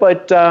minute,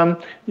 but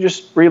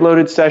just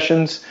reloaded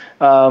sessions.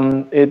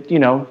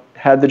 It,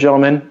 had the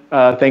gentleman,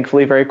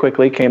 thankfully, very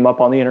quickly came up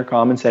on the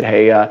intercom and said,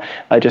 "Hey,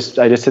 I just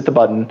hit the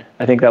button.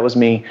 I think that was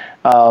me."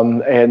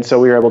 And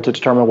so we were able to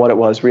determine what it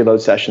was. Reload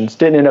sessions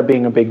didn't end up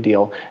being a big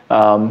deal,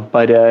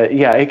 but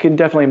yeah, it can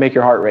definitely make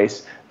your heart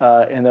race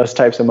in those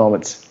types of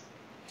moments.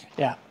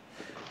 Yeah.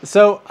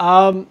 So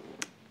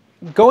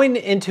going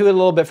into it a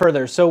little bit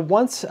further. So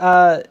once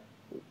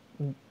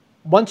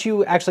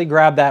you actually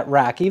grab that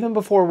rack, even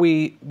before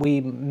we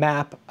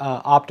map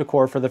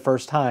Optocore for the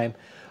first time.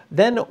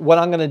 Then what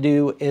I'm going to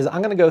do is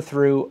I'm going to go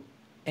through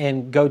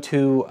and go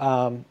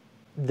to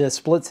the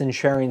splits and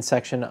sharing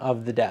section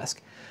of the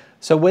desk.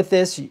 So with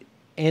this,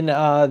 in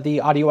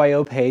the Audio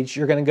I/O page,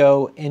 you're going to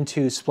go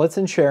into splits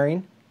and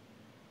sharing.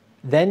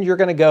 Then you're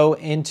going to go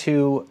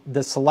into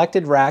the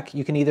selected rack.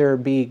 You can either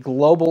be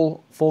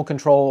global full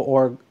control,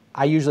 or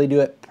I usually do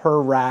it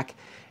per rack.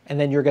 and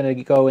then you're going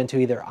to go into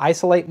either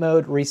isolate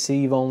mode,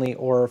 receive only,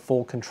 or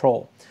full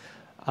control.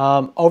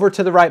 Over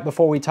to the right,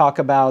 before we talk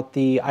about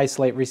the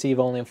isolate, receive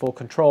only, and full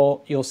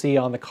control, you'll see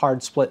on the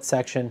card split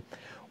section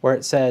where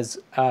it says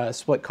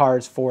split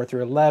cards 4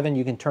 through 11.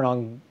 You can turn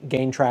on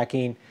gain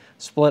tracking,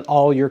 split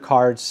all your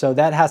cards. So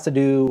that has to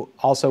do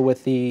also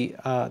with the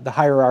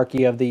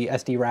hierarchy of the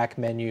SD rack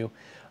menu,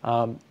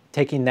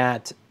 taking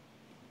that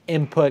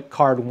input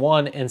card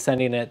 1 and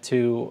sending it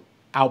to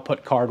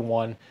output card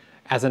 1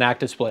 as an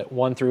active split.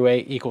 1 through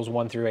 8 equals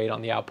 1 through 8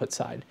 on the output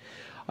side.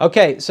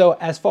 Okay, so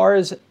as far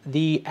as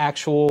the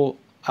actual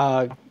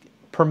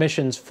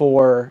permissions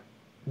for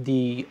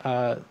the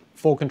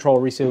full control,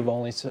 receive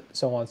only, so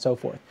on and so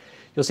forth.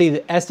 You'll see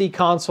the SD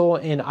console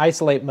in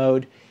isolate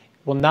mode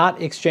will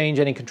not exchange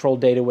any control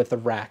data with the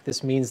rack.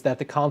 This means that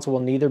the console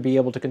will neither be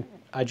able to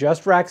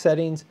adjust rack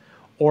settings,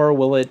 or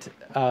will it,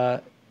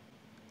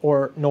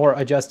 nor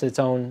adjust its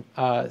own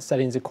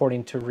settings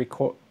according to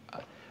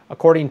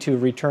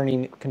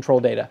returning control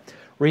data.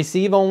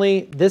 Receive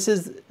only,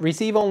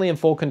 receive only and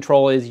full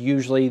control is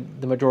usually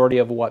the majority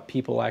of what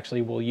people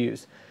actually will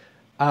use.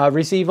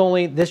 Receive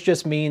only, this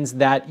just means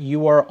that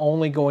you are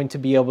only going to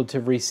be able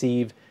to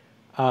receive,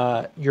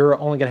 you're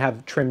only going to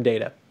have trim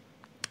data.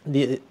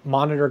 The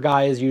monitor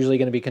guy is usually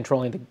going to be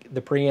controlling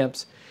the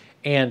preamps,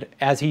 and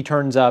as he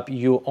turns up,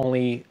 you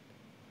only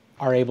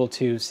are able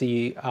to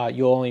see,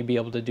 you'll only be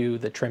able to do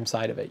the trim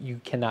side of it.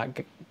 You cannot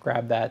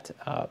grab that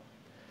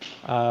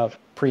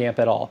preamp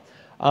at all.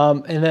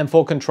 And then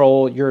full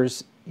control,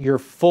 you're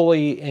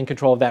fully in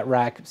control of that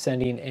rack,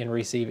 sending and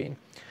receiving.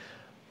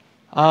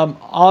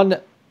 On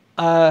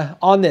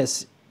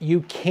this,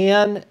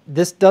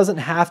 this doesn't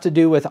have to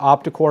do with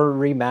Optocore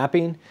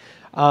remapping.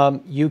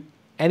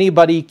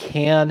 Anybody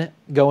can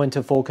go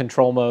into full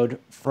control mode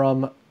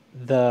from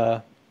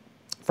the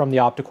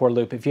Optocore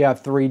loop. If you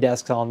have 3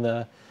 desks on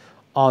the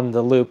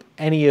loop,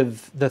 any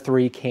of the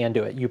 3 can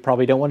do it. You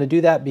probably don't want to do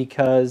that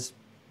because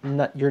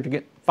you're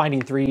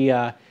finding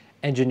 3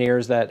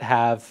 engineers that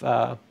have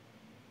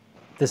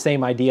the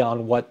same idea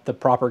on what the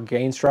proper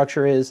gain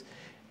structure is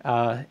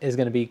going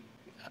to be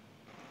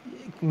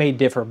made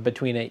different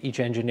between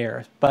each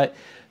engineer. But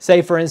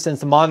say, for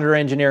instance, the monitor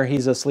engineer,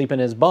 he's asleep in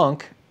his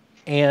bunk,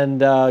 and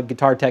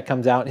guitar tech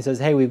comes out and he says,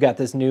 hey, we've got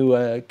this new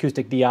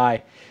acoustic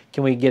DI.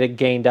 Can we get it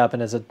gained up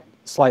and as a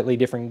slightly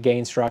different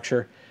gain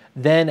structure?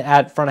 Then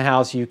at front of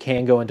house, you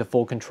can go into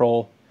full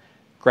control,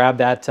 grab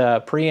that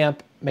preamp,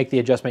 make the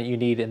adjustment you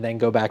need, and then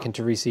go back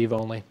into receive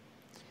only.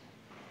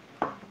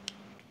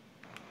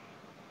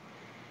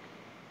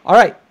 All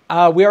right,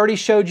 we already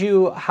showed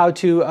you how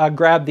to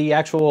grab the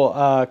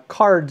actual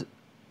card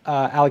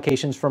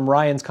allocations from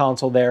Ryan's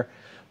console there,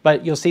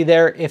 but you'll see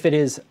there, if it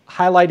is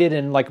highlighted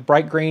in like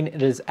bright green,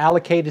 it is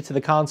allocated to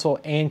the console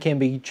and can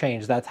be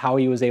changed. That's how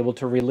he was able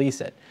to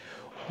release it.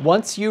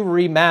 Once you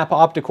remap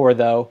Optocore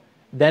though,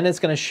 then it's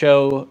going to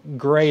show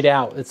grayed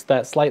out. It's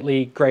that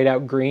slightly grayed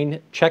out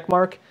green check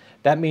mark.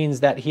 That means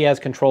that he has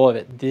control of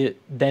it.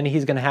 Then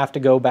he's going to have to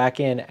go back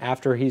in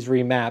after he's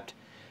remapped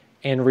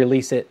and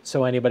release it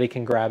so anybody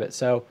can grab it.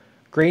 So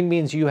green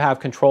means you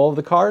have control of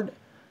the card.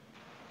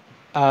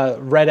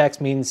 Red X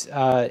means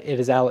it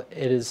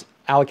is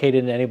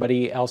allocated and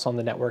anybody else on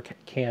the network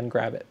can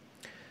grab it.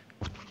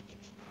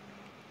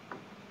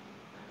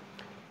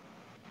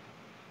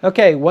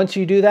 Okay, once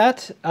you do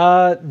that,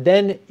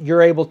 then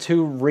you're able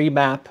to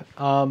remap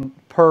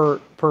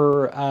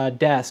per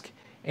desk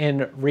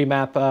and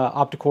remap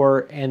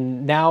Optocore,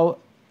 and now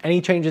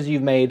any changes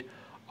you've made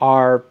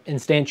are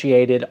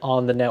instantiated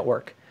on the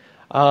network.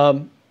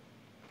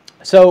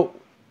 So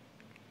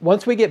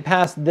once we get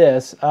past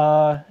this,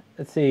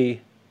 let's see.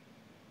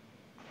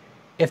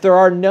 If there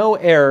are no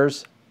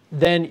errors,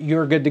 then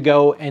you're good to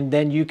go, and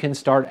then you can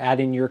start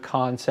adding your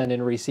con, send,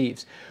 and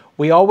receives.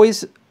 We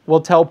always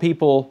will tell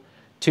people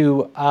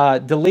to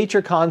delete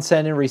your con,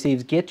 send, and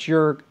receives, get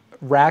your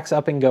racks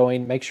up and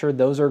going, make sure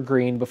those are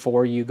green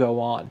before you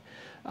go on.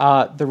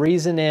 The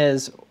reason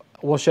is,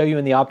 we'll show you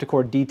in the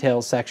Optocore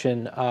details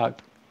section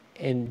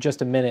in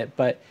just a minute,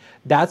 but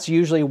that's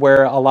usually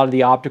where a lot of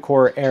the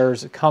Optocore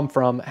errors come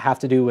from, have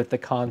to do with the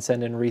con,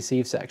 send, and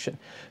receive section.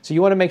 So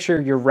you want to make sure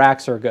your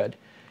racks are good.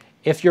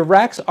 If your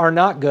racks are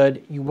not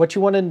good, what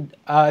you want to,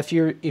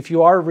 if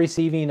you are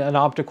receiving an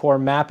Optocore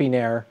mapping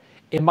error,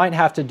 it might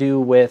have to do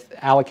with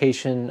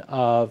allocation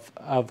of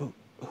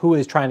who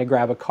is trying to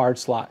grab a card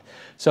slot.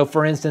 So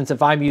for instance,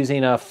 if I'm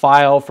using a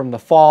file from the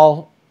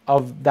fall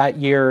of that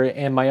year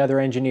and my other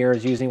engineer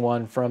is using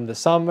one from the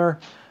summer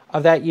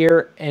of that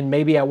year, and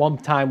maybe at one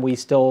time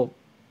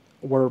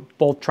we're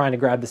both trying to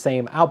grab the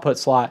same output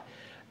slot,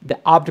 the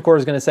Optocore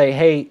is going to say,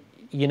 hey,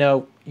 you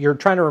know, you're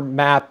trying to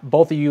map,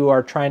 both of you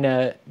are trying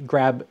to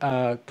grab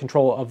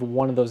control of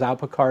one of those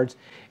output cards,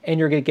 and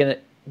you're going to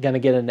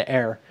get an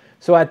error.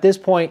 So at this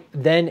point,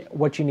 then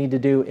what you need to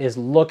do is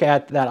look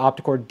at that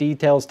Optocore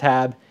details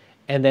tab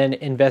and then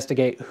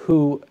investigate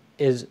who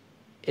is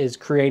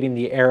creating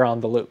the error on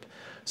the loop.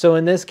 So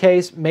in this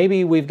case,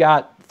 maybe we've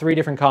got 3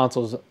 different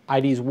consoles,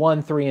 IDs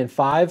 1, 3, and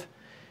 5.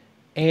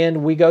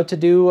 and we go to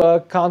do a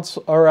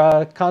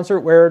concert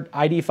where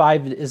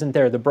ID5 isn't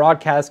there. The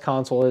broadcast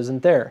console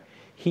isn't there.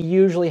 He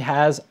usually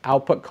has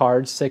output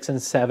cards 6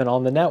 and 7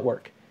 on the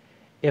network.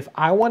 If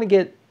I want to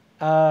get,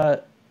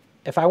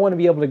 if I want to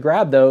be able to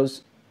grab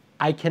those,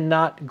 I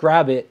cannot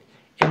grab it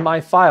in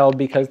my file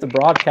because the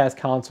broadcast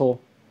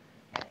console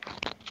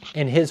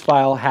in his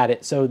file had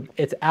it. So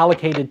it's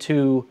allocated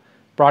to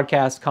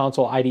broadcast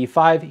console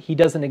ID5. He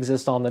doesn't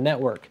exist on the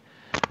network.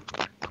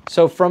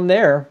 So from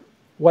there,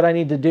 what I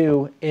need to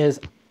do is,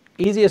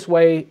 easiest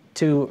way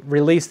to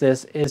release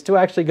this is to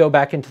actually go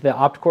back into the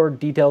Optocore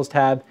details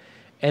tab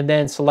and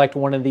then select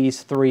one of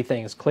these 3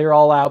 things: clear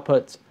all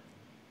outputs,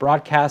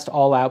 broadcast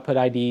all output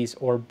IDs,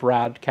 or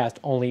broadcast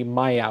only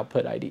my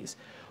output IDs.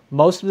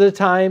 Most of the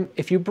time,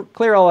 if you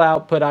clear all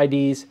output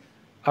IDs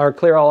or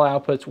clear all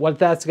outputs, what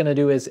that's going to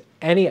do is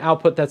any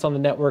output that's on the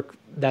network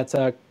that's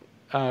a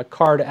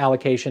card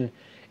allocation,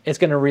 it's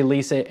going to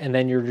release it, and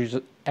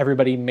then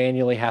everybody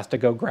manually has to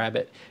go grab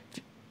it.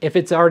 If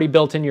it's already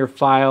built in your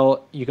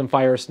file, you can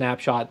fire a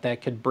snapshot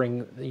that could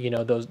bring, you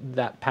know,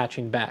 that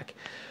patching back.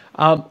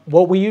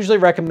 What we usually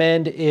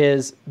recommend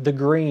is the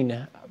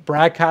green,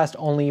 broadcast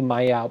only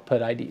my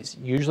output IDs.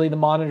 Usually the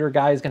monitor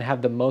guy is going to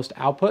have the most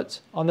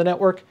outputs on the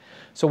network.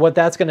 So what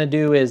that's going to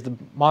do is the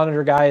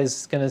monitor guy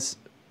is going to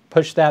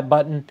push that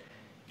button,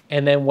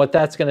 and then what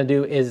that's going to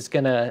do is it's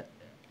going to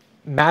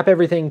map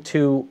everything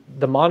to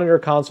the monitor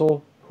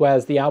console who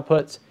has the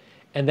outputs,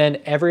 and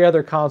then every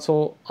other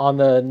console on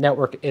the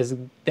network is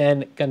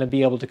then going to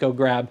be able to go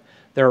grab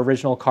their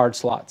original card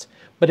slots.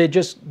 But it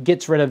just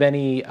gets rid of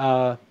any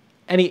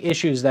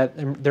issues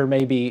that there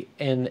may be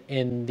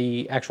in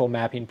the actual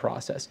mapping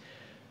process.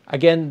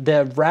 Again,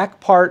 the rack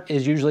part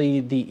is usually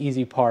the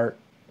easy part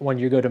when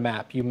you go to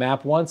map. You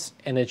map once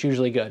and it's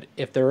usually good.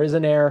 If there is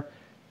an error,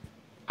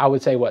 I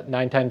would say,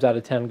 9 times out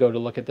of 10, go to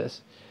look at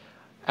this.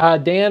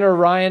 Dan or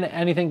Ryan,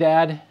 anything to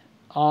add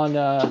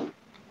on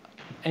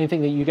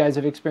anything that you guys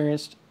have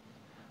experienced?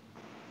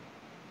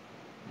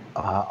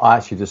 I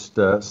actually just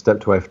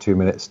stepped away for 2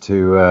 minutes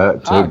to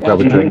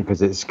grab a drink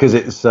because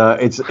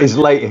it's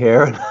late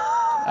here,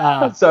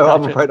 so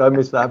I'm afraid I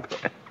missed that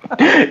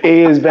bit.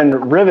 He has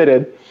been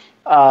riveted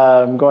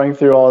going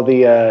through all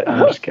the.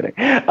 I'm just kidding.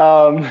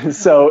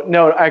 So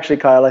no, actually,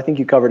 Kyle, I think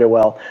you covered it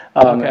well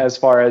as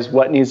far as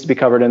what needs to be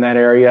covered in that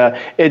area.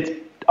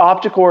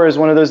 Optocore is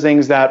one of those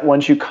things that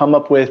once you come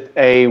up with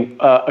a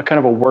kind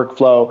of a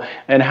workflow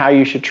and how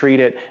you should treat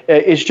it,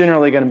 it's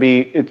generally going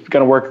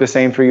to work the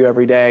same for you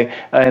every day.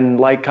 And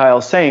like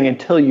Kyle's saying,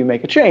 until you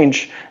make a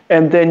change,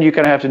 and then you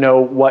kind of have to know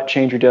what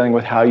change you're dealing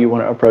with, how you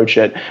want to approach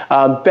it.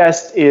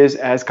 Best is,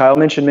 as Kyle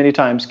mentioned many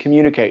times,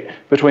 communicate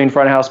between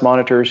front of house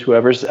monitors,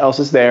 whoever else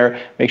is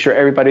there. Make sure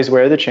everybody's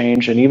aware of the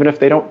change, and even if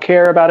they don't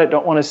care about it,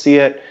 don't want to see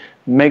it,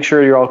 make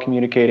sure you're all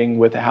communicating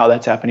with how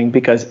that's happening,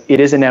 because it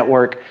is a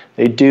network.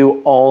 They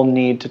do all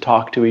need to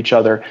talk to each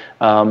other,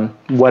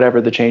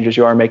 whatever the changes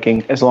you are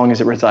making, as long as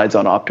it resides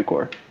on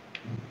Optocore.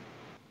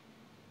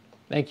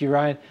 Thank you,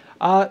 Ryan.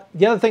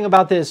 The other thing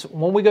about this,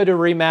 when we go to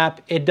remap,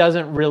 it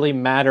doesn't really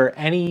matter.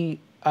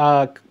 Any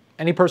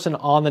person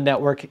on the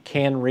network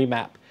can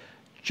remap.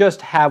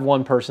 Just have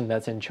one person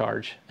that's in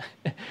charge.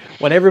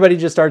 When everybody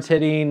just starts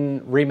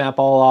hitting remap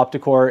all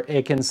Optocore,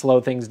 it can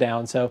slow things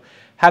down. So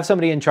have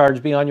somebody in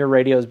charge, be on your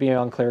radios, be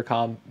on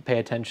Clearcom, pay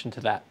attention to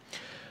that.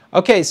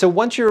 Okay, so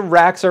once your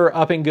racks are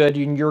up and good,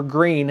 you're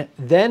green,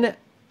 then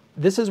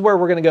this is where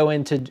we're going to go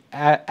into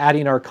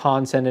adding our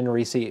consend and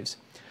receives.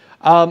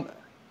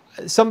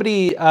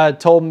 Somebody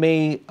told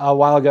me a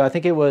while ago, I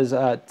think it was,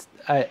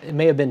 it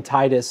may have been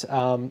Titus,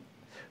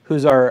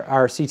 who's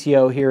our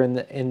CTO here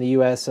in the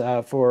US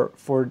for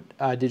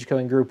DiGiCo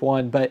and Group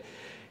 1, but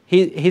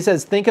he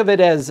says, think of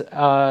it as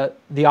the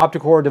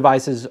Optocore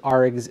devices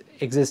are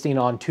existing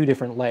on 2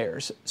 different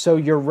layers. So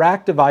your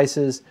rack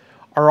devices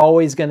are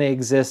always going to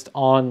exist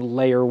on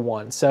layer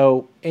 1.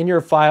 So in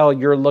your file,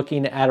 you're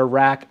looking at a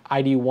rack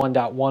ID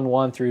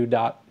 1.11 through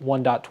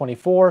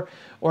 1.24,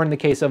 or in the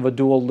case of a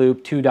dual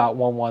loop,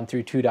 2.11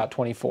 through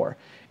 2.24.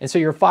 And so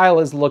your file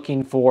is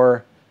looking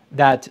for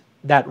that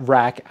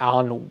rack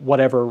on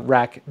whatever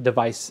rack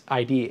device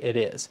ID it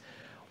is.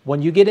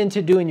 When you get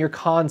into doing your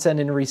consend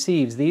and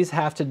receives, these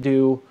have to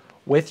do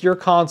with your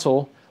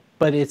console,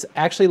 but it's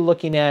actually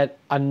looking at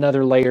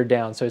another layer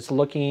down. So it's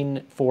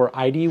looking for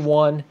ID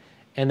 1,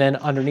 and then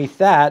underneath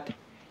that,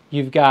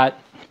 you've got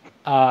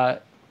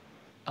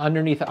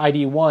underneath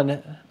ID 1,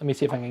 let me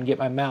see if I can get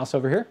my mouse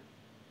over here.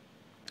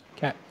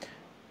 Okay.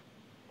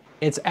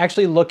 It's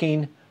actually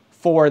looking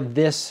for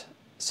this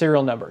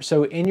serial number.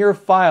 So in your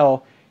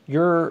file,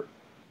 your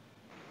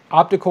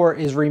Optocore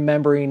is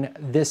remembering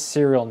this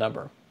serial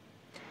number.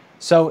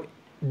 So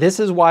this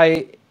is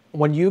why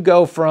when you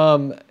go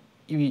from,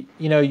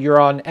 you're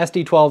on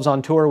SD12s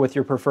on tour with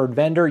your preferred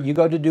vendor, you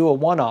go to do a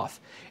one-off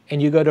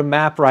and you go to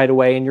map right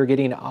away and you're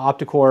getting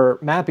Optocore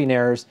mapping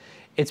errors.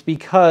 It's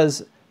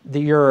because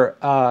your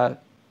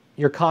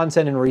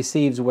consend and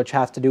receives, which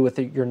has to do with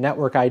your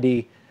network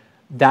ID,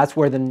 that's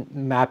where the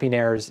mapping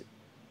errors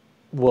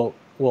will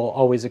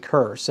always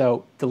occur.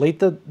 So delete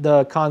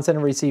the consend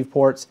and receive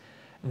ports,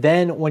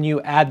 Then when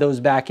you add those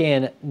back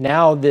in,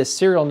 now this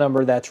serial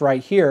number that's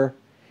right here,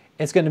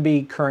 it's going to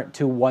be current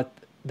to what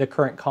the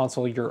current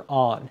console you're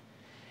on.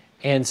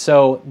 And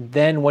so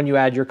then when you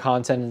add your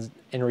consend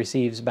and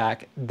receives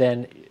back,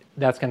 then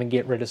that's going to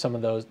get rid of some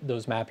of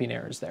those mapping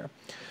errors there.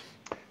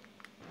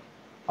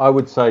 I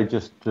would say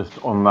just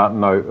on that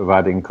note of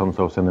adding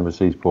console send and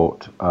receive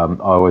port, I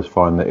always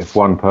find that if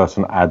one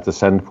person adds a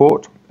send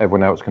port,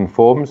 everyone else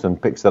conforms and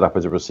picks that up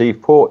as a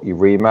receive port, you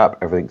remap,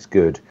 everything's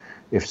good.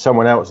 If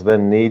someone else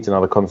then needs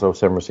another console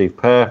send receive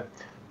pair,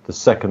 the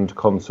second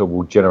console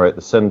will generate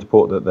the send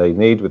port that they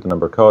need with the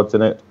number of cards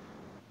in it.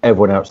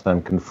 Everyone else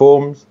then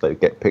conforms, they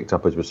get picked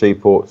up as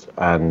receive ports,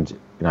 and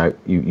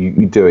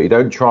you do it. You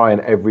don't try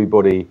and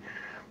everybody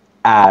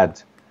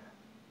add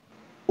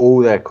all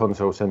their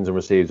console sends and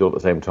receives all at the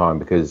same time,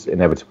 because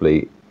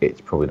inevitably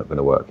it's probably not going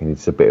to work.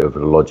 It's a bit of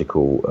a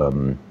logical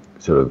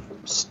sort of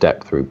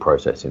step through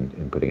process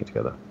in putting it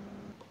together.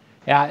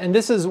 Yeah, and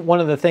this is one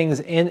of the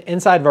things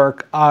inside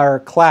of our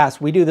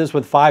class. We do this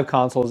with 5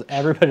 consoles.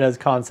 Everybody does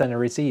consend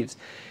and receives.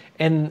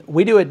 And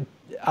we do it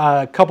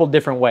a couple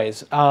different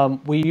ways.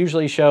 We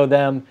usually show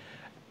them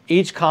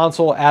each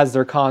console as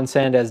their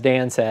consend, as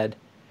Dan said.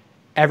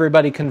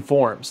 Everybody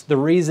conforms. The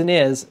reason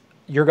is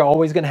you're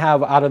always going to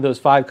have, out of those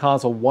 5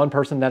 consoles, one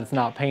person that's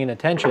not paying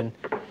attention.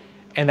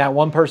 And that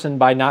one person,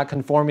 by not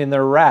conforming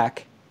their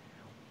rack,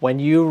 when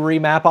you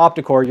remap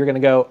Optocore, you're going to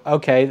go,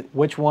 okay,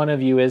 which one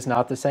of you is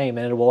not the same?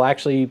 And it will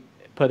actually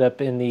put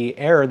up in the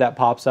error that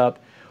pops up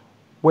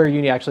where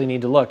you actually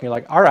need to look. And you're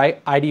like, all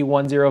right, ID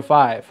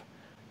 105.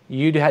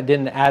 You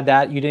didn't add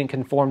that. You didn't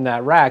conform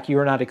that rack. You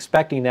were not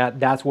expecting that.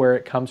 That's where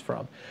it comes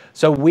from.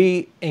 So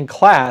we, in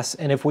class,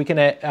 and if we can,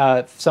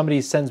 if somebody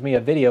sends me a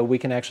video, we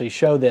can actually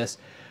show this.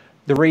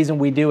 The reason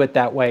we do it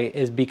that way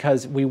is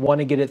because we want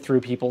to get it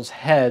through people's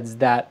heads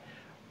that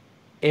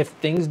if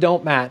things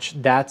don't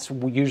match, that's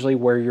usually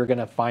where you're going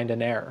to find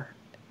an error.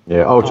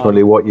 Yeah,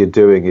 ultimately what you're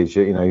doing is,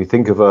 you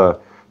think of a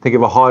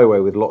highway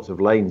with lots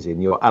of lanes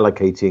in. You're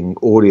allocating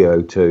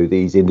audio to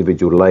these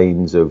individual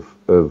lanes of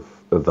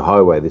the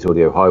highway, this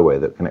audio highway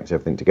that connects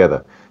everything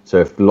together. So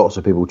if lots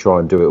of people try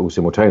and do it all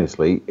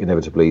simultaneously,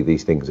 inevitably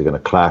these things are going to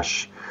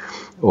clash,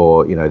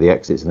 or the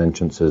exits and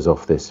entrances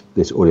off this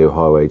audio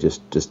highway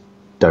just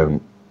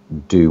don't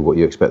do what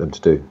you expect them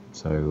to do.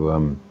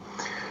 So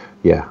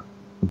yeah.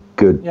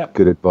 Good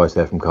advice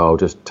there from Carl.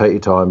 Just take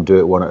your time, do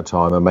it one at a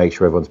time, and make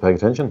sure everyone's paying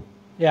attention.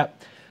 Yeah.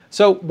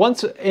 So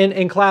once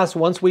in class,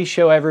 once we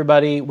show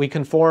everybody, we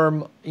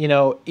conform,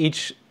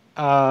 each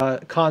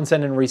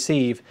consend and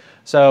receive.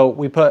 So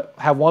we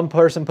have one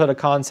person put a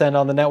consend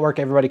on the network,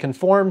 everybody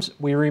conforms,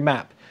 we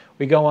remap.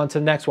 We go on to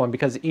the next one,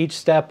 because each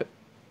step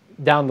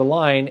down the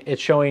line,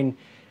 it's showing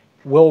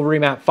we'll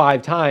remap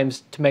 5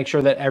 times to make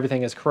sure that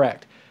everything is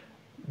correct.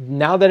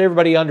 Now that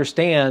everybody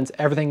understands,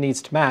 everything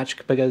needs to match,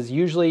 because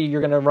usually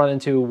you're going to run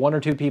into 1 or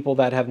 2 people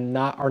that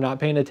are not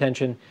paying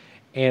attention,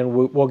 and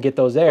we'll get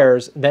those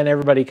errors. Then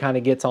everybody kind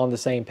of gets on the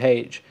same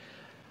page.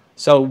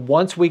 So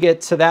once we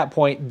get to that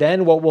point,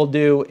 then what we'll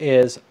do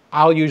is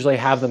I'll usually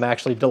have them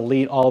actually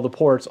delete all the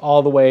ports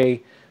all the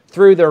way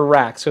through their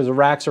racks, because the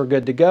racks are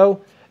good to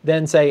go.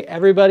 Then say,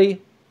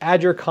 everybody,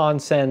 add your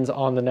consends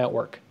on the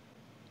network.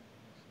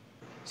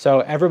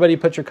 So everybody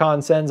put your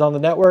consends on the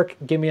network,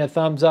 give me a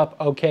thumbs up,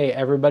 okay,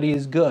 everybody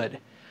is good.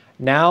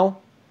 Now,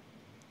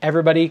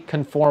 everybody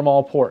conform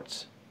all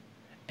ports.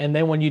 And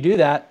then when you do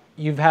that,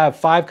 you have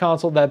 5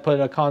 consoles that put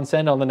a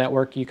consend on the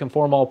network, you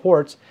conform all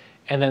ports,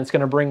 and then it's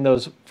going to bring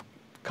those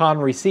con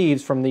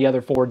receives from the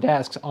other 4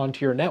 desks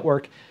onto your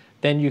network,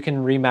 then you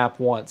can remap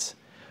once.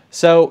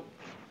 So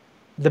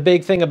the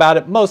big thing about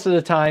it, most of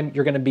the time,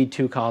 you're going to be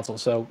 2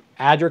 consoles. So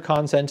add your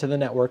consend to the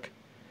network.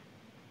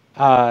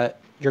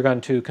 You're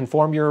going to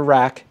conform your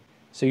rack,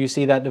 so you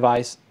see that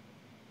device.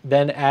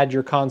 Then add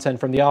your consend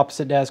from the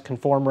opposite desk,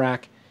 conform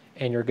rack,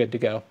 and you're good to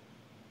go.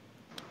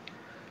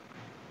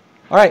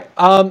 All right,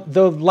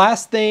 the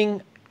last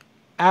thing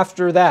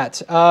after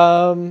that,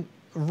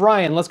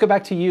 Ryan, let's go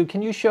back to you.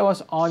 Can you show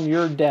us on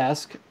your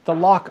desk the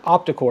lock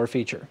Optocore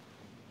feature?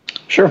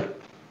 Sure.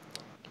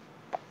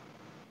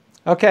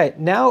 Okay,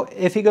 now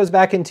if he goes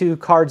back into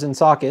cards and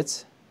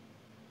sockets,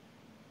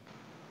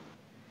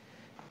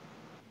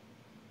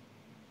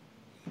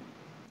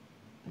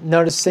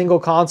 notice single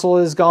console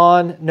is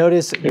gone.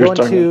 Notice going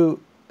to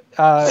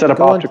set up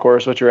Optocore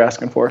is what you're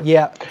asking for.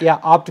 Yeah,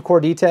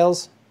 Optocore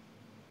details.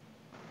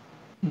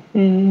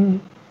 Mm-hmm.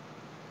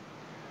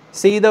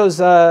 See those,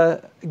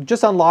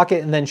 just unlock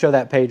it and then show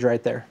that page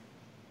right there.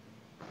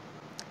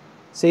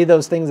 See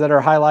those things that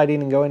are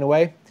highlighting and going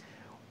away?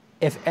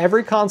 If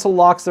every console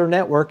locks their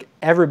network,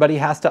 everybody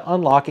has to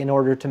unlock in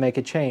order to make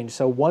a change.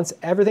 So once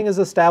everything is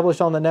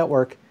established on the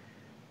network,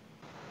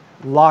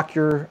 lock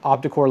your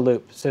Optocore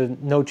loop so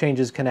no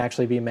changes can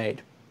actually be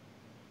made.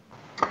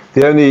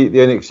 The only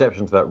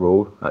exception to that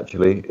rule,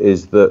 actually,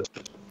 is that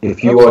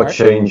if you are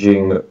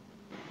changing,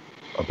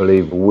 I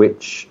believe,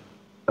 which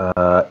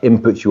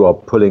inputs you are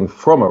pulling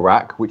from a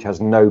rack, which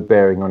has no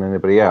bearing on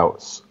anybody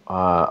else,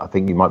 I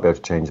think you might be able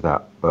to change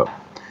that. But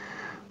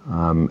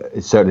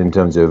Certainly in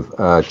terms of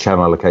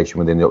channel allocation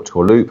within the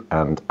optical loop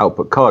and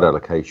output card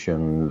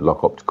allocation,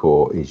 Lock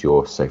Optocore is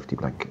your safety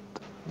blanket.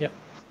 Yep.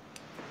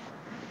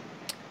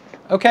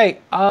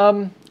 Okay,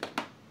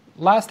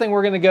 last thing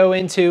we're going to go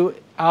into,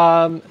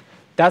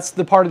 that's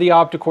the part of the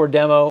Optocore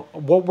demo.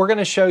 What we're going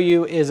to show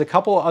you is a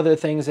couple other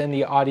things in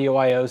the Audio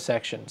I/O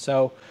section.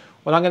 So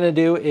what I'm going to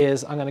do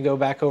is I'm going to go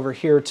back over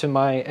here to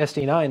my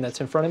SD9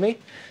 that's in front of me,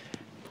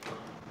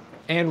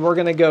 and we're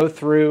going to go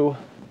through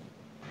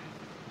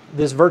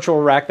this virtual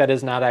rack that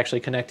is not actually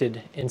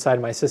connected inside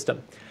my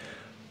system.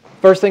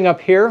 First thing up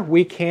here,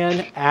 we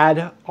can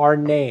add our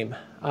name.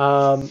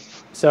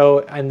 So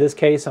in this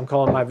case, I'm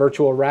calling my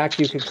virtual rack.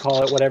 You could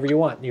call it whatever you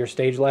want. Your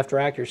stage left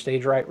rack, your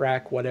stage right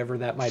rack, whatever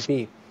that might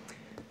be.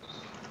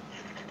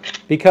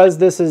 Because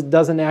this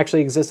doesn't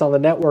actually exist on the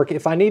network,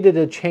 if I needed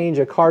to change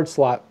a card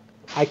slot,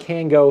 I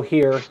can go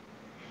here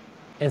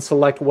and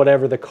select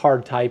whatever the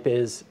card type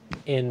is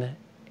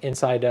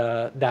inside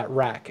that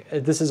rack.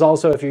 This is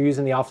also if you're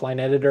using the offline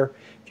editor.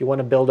 If you want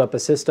to build up a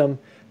system,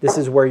 this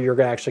is where you're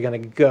actually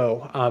going to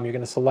go. You're going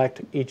to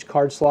select each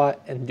card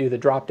slot and do the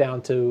drop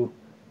down to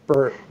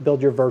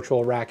build your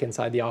virtual rack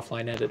inside the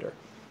offline editor.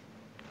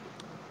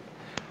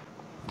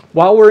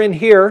 While we're in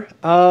here,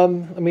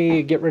 let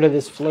me get rid of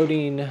this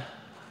floating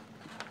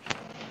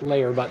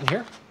layer button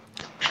here.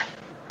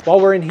 While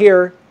we're in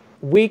here,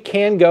 we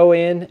can go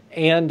in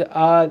and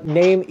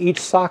name each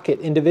socket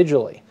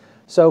individually.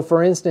 So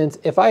for instance,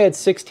 if I had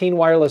 16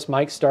 wireless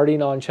mics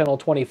starting on channel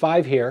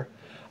 25 here,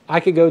 I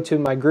could go to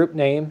my group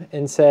name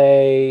and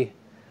say,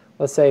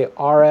 let's say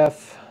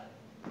RF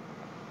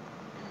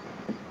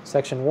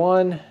section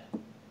 1.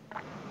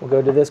 We'll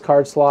go to this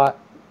card slot.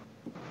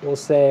 We'll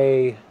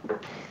say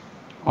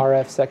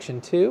RF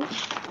section 2.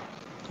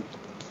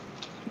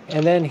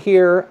 And then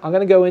here, I'm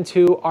going to go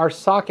into our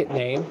socket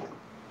name,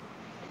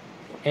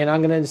 and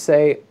I'm going to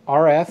say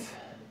RF.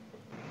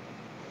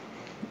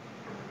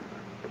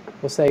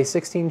 We'll say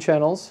 16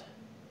 channels.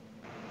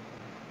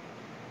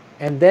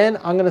 And then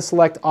I'm going to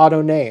select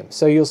auto name.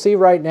 So you'll see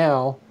right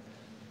now,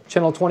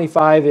 channel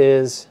 25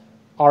 is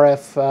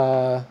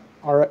RF,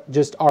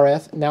 just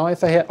RF. Now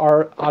if I hit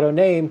auto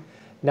name,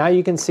 now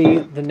you can see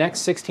the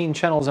next 16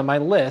 channels on my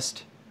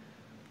list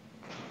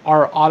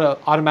are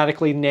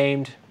automatically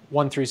named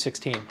 1 through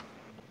 16.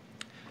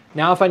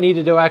 Now if I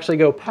needed to actually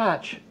go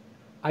patch,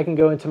 I can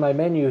go into my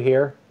menu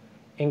here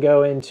and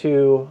go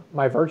into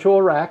my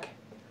virtual rack.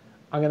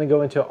 I'm going to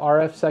go into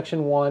RF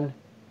section 1,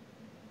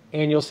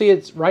 and you'll see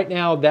it's right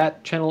now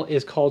that channel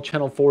is called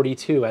channel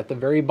 42. At the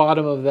very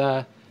bottom of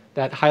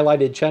that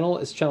highlighted channel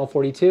is channel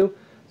 42.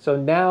 So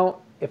now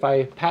if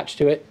I patch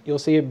to it, you'll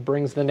see it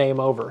brings the name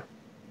over.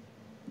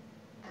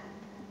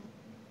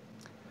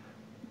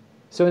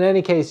 So in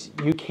any case,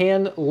 you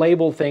can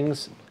label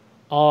things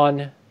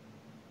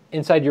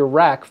inside your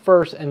rack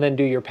first and then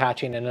do your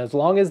patching. And as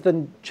long as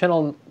the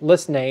channel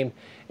list name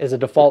is a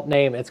default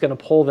name, it's going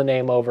to pull the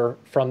name over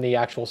from the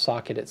actual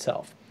socket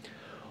itself.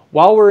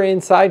 While we're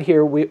inside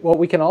here, what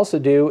we can also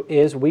do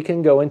is we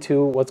can go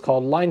into what's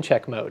called line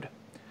check mode.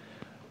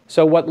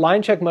 So what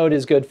line check mode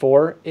is good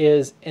for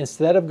is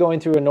instead of going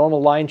through a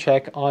normal line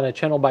check on a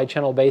channel by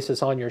channel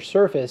basis on your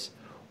surface,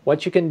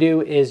 what you can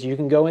do is you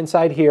can go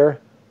inside here,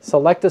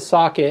 select a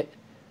socket,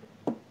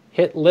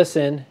 hit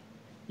listen.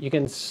 You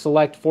can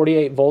select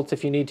 48 volts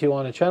if you need to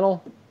on a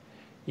channel.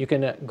 You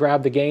can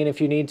grab the gain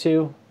if you need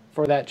to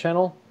for that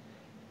channel.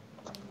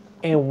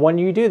 And when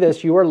you do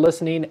this, you are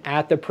listening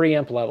at the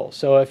preamp level.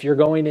 So if you're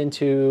going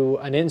into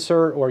an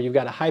insert or you've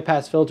got a high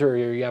pass filter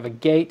or you have a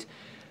gate,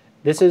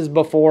 this is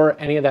before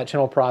any of that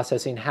channel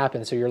processing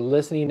happens. So you're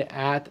listening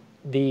at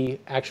the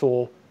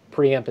actual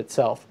preamp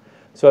itself.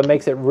 So it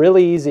makes it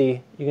really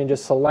easy. You can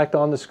just select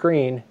on the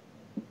screen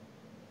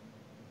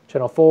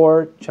channel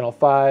 4, channel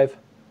 5,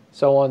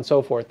 so on and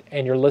so forth,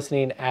 and you're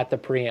listening at the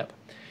preamp.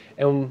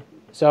 And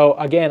so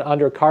again,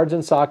 under cards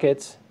and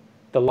sockets,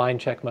 the line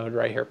check mode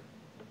right here.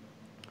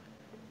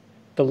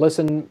 The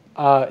listen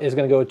is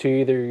going to go to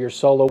either your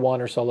solo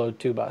 1 or solo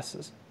 2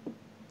 buses.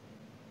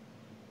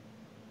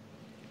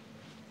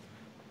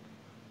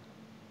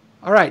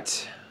 All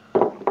right.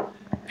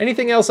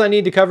 Anything else I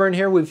need to cover in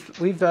here?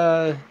 We've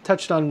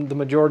touched on the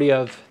majority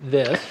of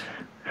this.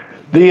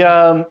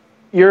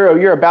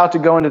 You're about to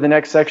go into the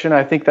next section.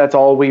 I think that's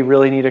all we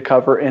really need to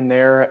cover in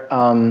there.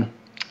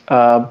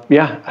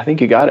 Yeah, I think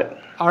you got it.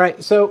 All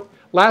right. So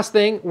last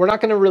thing, we're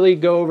not going to really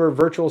go over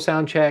virtual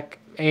sound check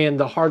and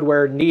the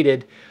hardware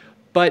needed.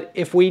 But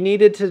if we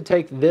needed to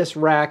take this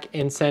rack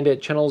and send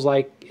it channels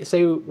like,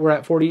 say we're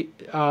at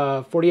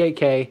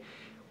 48K,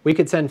 we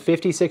could send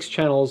 56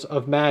 channels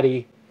of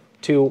MADI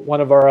to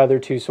one of our other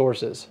 2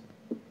 sources.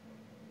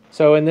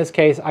 So in this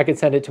case, I could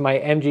send it to my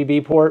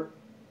MGB port.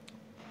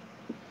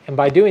 And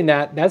by doing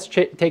that, that's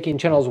taking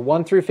channels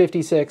 1 through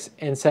 56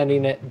 and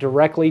sending it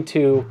directly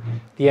to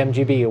the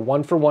MGB, a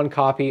 1-for-1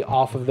 copy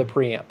off of the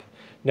preamp.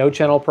 No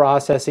channel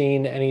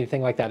processing,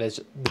 anything like that. It's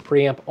the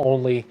preamp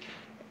only.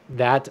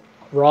 That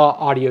raw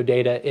audio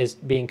data is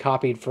being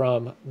copied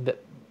from the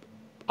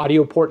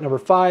audio port number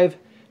 5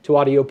 to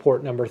audio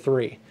port number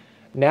 3.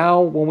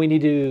 Now, when we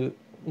need to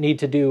need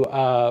to do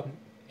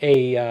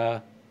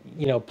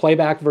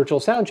playback virtual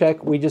sound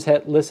check, we just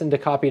hit listen to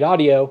copied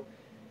audio,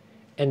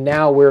 and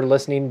now we're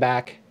listening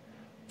back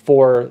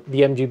for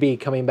the MGB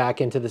coming back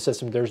into the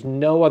system. There's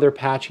no other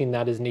patching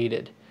that is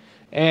needed.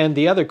 And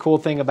the other cool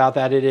thing about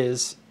that, it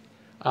is,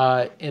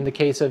 in the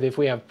case of if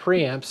we have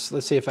preamps,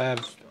 let's see if I have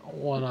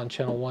one on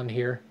channel 1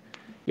 here,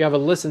 you have a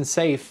listen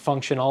safe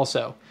function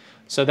also.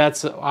 So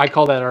that's, I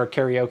call that our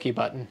karaoke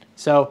button.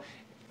 So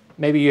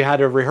maybe you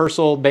had a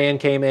rehearsal, band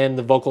came in,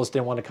 the vocalist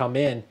didn't want to come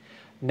in.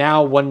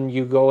 Now when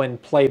you go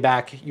and play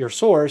back your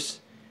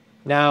source,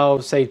 now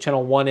say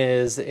channel 1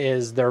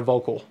 is their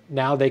vocal.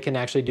 Now they can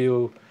actually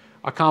do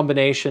a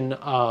combination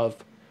of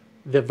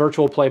the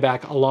virtual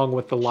playback along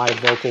with the live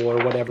vocal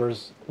or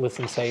whatever's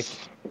listen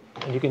safe.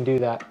 And you can do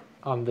that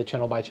on the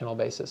channel by channel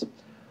basis.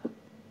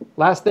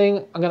 Last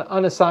thing, I'm going to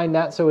unassign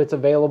that so it's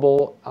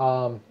available.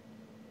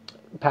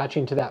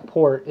 Patching to that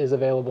port is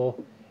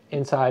available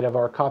inside of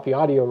our copy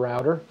audio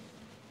router.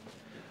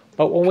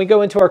 But when we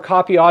go into our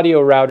copy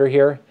audio router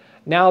here,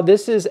 now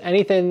this is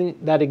anything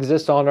that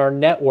exists on our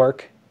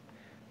network.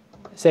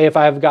 Say if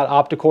I've got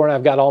Optocore and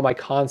I've got all my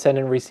consent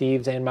and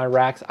receives and my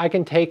racks, I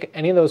can take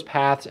any of those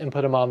paths and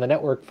put them on the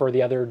network for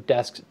the other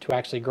desks to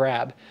actually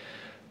grab.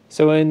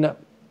 So in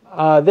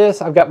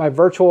this, I've got my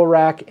virtual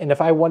rack, and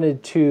if I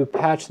wanted to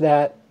patch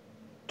that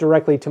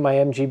directly to my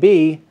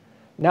MGB,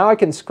 now I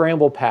can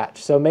scramble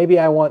patch. So maybe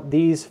I want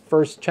these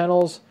first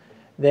channels,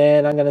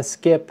 then I'm going to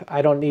skip,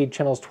 I don't need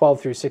channels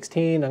 12 through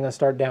 16, I'm going to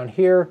start down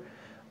here.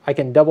 I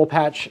can double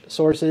patch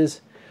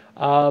sources.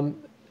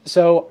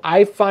 So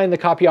I find the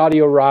copy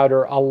audio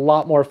router a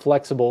lot more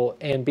flexible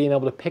in being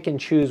able to pick and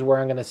choose where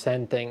I'm going to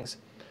send things.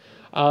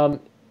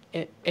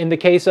 In the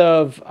case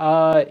of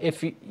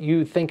if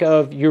you think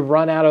of you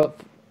run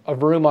out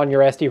of room on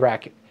your SD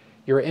rack,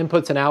 your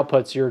inputs and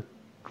outputs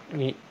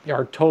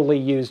are totally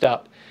used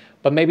up,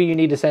 but maybe you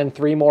need to send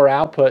 3 more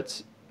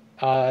outputs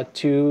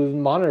to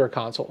monitor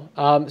console.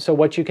 So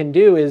what you can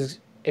do is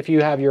if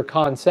you have your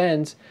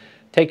consends,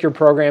 take your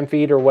program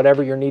feed or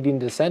whatever you're needing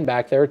to send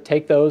back there,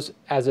 take those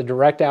as a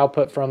direct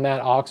output from that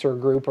aux or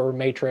group or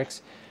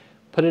matrix,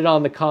 put it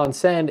on the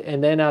consend,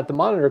 and then at the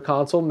monitor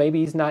console,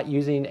 maybe he's not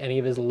using any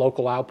of his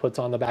local outputs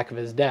on the back of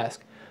his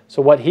desk.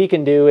 So what he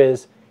can do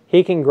is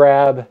he can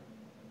grab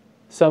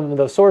some of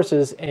those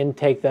sources and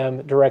take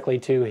them directly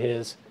to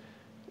his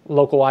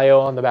local I/O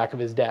on the back of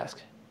his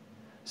desk.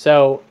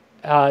 So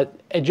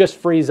it just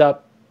frees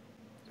up,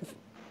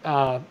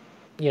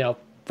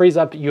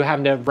 you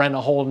having to rent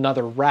a whole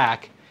nother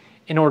rack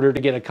in order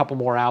to get a couple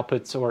more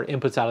outputs or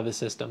inputs out of the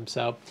system.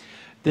 So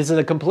this is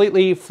a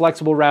completely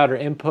flexible router,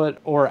 input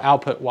or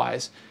output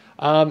wise.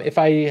 If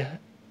I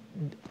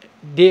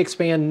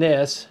de-expand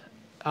this,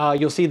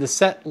 you'll see the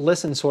set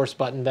listen source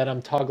button that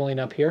I'm toggling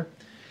up here.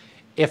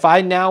 If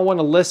I now want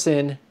to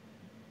listen,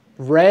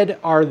 red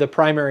are the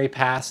primary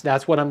paths.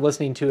 That's what I'm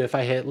listening to if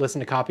I hit listen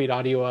to copied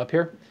audio up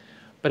here.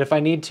 But if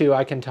I need to,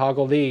 I can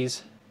toggle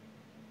these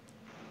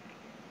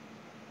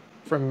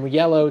from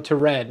yellow to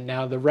red.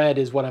 Now the red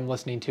is what I'm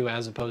listening to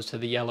as opposed to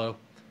the yellow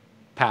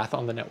path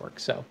on the network.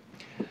 So,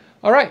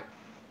 all right.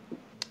 I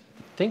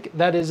think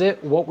that is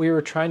it, what we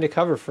were trying to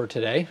cover for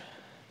today.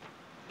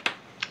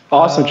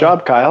 Awesome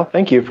job, Kyle.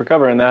 Thank you for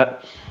covering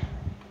that.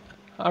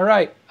 All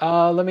right.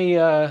 Let me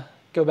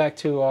go back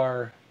to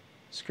our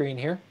screen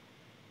here.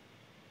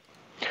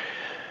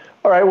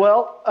 All right.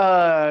 Well,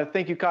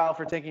 thank you, Kyle,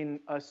 for taking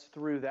us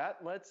through that.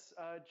 Let's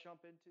jump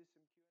into some